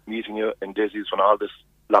forward to meeting you in Daisies when all this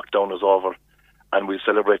lockdown is over, and we'll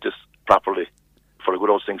celebrate this properly for a good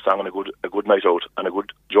old sing-song and a good night out and a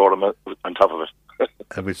good jorum on top of it.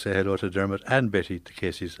 And we'll say hello to Dermot and Betty, the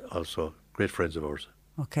Caseys, also great friends of ours.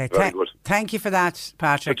 Okay, thank you for that,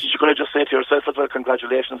 Patrick. You're going to just say to yourself as well,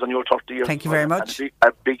 congratulations on your 30 years. Thank you very much. And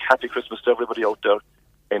a big happy Christmas to everybody out there.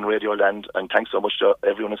 in Radio Land. And thanks so much to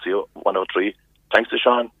everyone at C103. Thanks to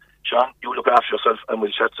Sean. Sean, you look after yourself, and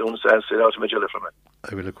we'll chat soon. Say out to Majella from it.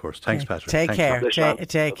 I will, of course. Thanks, Patrick. Take care.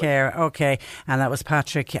 Take care. Okay. And that was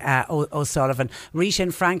Patrick O'Sullivan. Rita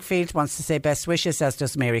in Frankfield wants to say best wishes, as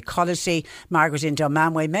does Mary Collity. Margaret in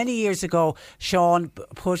Dunmanway. Many years ago, Sean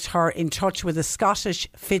put her in touch with the Scottish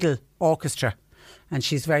Fiddle Orchestra, and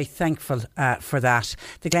she's very thankful for that.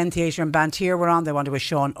 The Glen Theatre and Bantier were on. They want to wish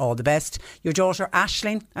Sean all the best. Your daughter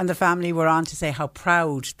Aisling and the family were on to say how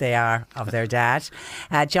proud they are of their dad.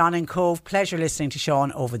 John in Cove, pleasure listening to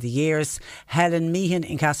Sean over the years. Helen Meehan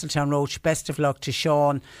in Castletown Roach, best of luck to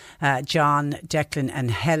Sean. John, Declan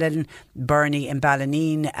and Helen. Bernie in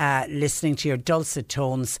Ballineen, listening to your dulcet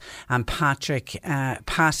tones. And Patrick,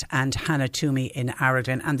 Pat and Hannah Toomey in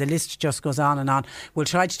Aragon. And the list just goes on and on. We'll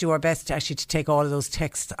try to do our best actually to take all of those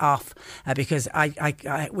texts off because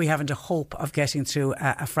we haven't a hope of getting through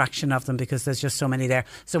a fraction of them because there's just so many there.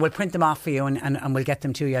 So we'll print them off for you and we'll get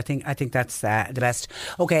them to you. I think that's the best.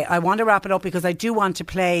 Okay, I want to wrap it up because I do want to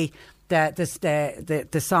play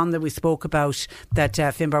the song that we spoke about that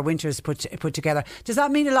Finbar Winters put together. Does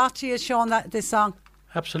that mean a lot to you, Sean, this song?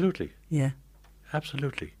 Absolutely. Yeah.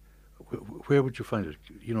 Absolutely. Where would you find it?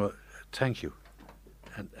 You know, thank you.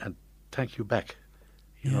 And thank you back.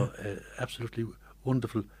 You know, absolutely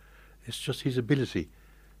wonderful. It's just his ability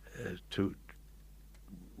to.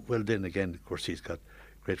 Well, then again, of course, he's got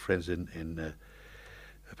great friends in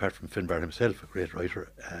apart from Finbar himself, a great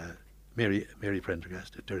writer, Mary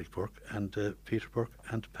Prendergast, Derek Burke, and Peter Burke,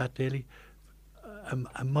 and Pat Daly.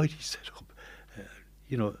 A mighty setup.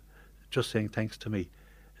 You know, just saying thanks to me.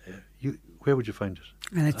 Where would you find it?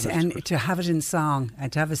 And to have it in song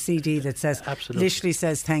and to have a CD that says, absolutely, literally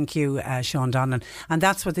says thank you, Sean Donlan. And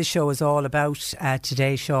that's what this show is all about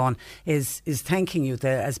today, Sean, is thanking you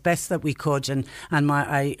as best that we could. And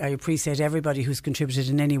I appreciate everybody who's contributed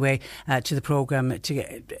in any way to the programme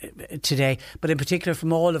today. But in particular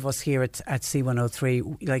from all of us here at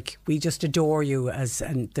C103, like, we just adore you.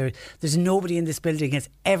 And there's nobody in this building has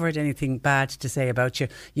ever had anything bad to say about you.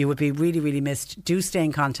 You would be really, really missed. Do stay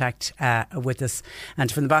in contact with us. And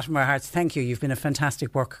from the bottom of our hearts, thank you. You've been a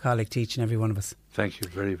fantastic work colleague to each and every one of us. Thank you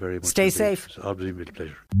very, very much. Stay safe. It's obviously a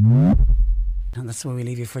pleasure. And that's where we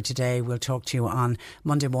leave you for today. We'll talk to you on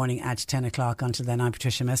Monday morning at 10 o'clock. Until then, I'm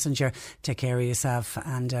Patricia Messenger. Take care of yourself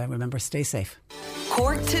and remember, stay safe.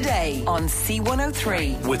 Cork Today on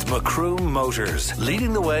C103. With Macroom Motors,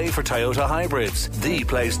 leading the way for Toyota hybrids. The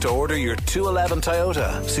place to order your 211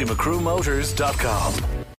 Toyota. See macroommotors.com.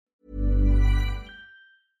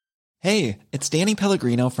 Hey, it's Danny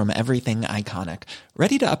Pellegrino from Everything Iconic.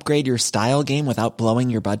 Ready to upgrade your style game without blowing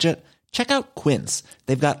your budget? Check out Quince.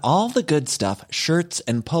 They've got all the good stuff, shirts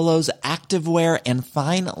and polos, activewear, and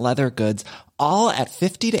fine leather goods, all at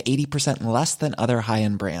 50 to 80% less than other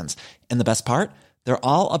high-end brands. And the best part? They're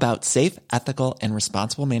all about safe, ethical, and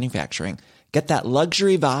responsible manufacturing. Get that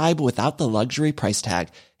luxury vibe without the luxury price tag.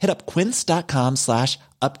 Hit up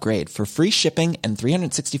quince.com/upgrade for free shipping and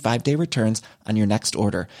 365-day returns on your next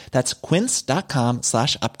order. That's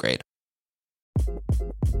quince.com/upgrade.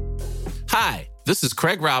 Hi, this is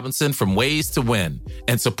Craig Robinson from Ways to Win,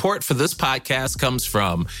 and support for this podcast comes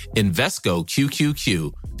from Invesco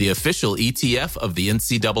QQQ, the official ETF of the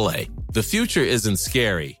NCAA. The future isn't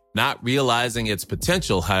scary. Not realizing its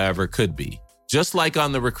potential, however, could be. Just like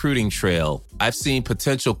on the recruiting trail, I've seen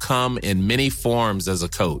potential come in many forms as a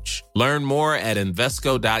coach. Learn more at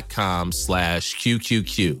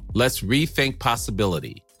Invesco.com/QQQ. Let's rethink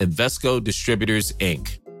possibility. Invesco Distributors,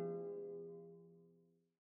 Inc.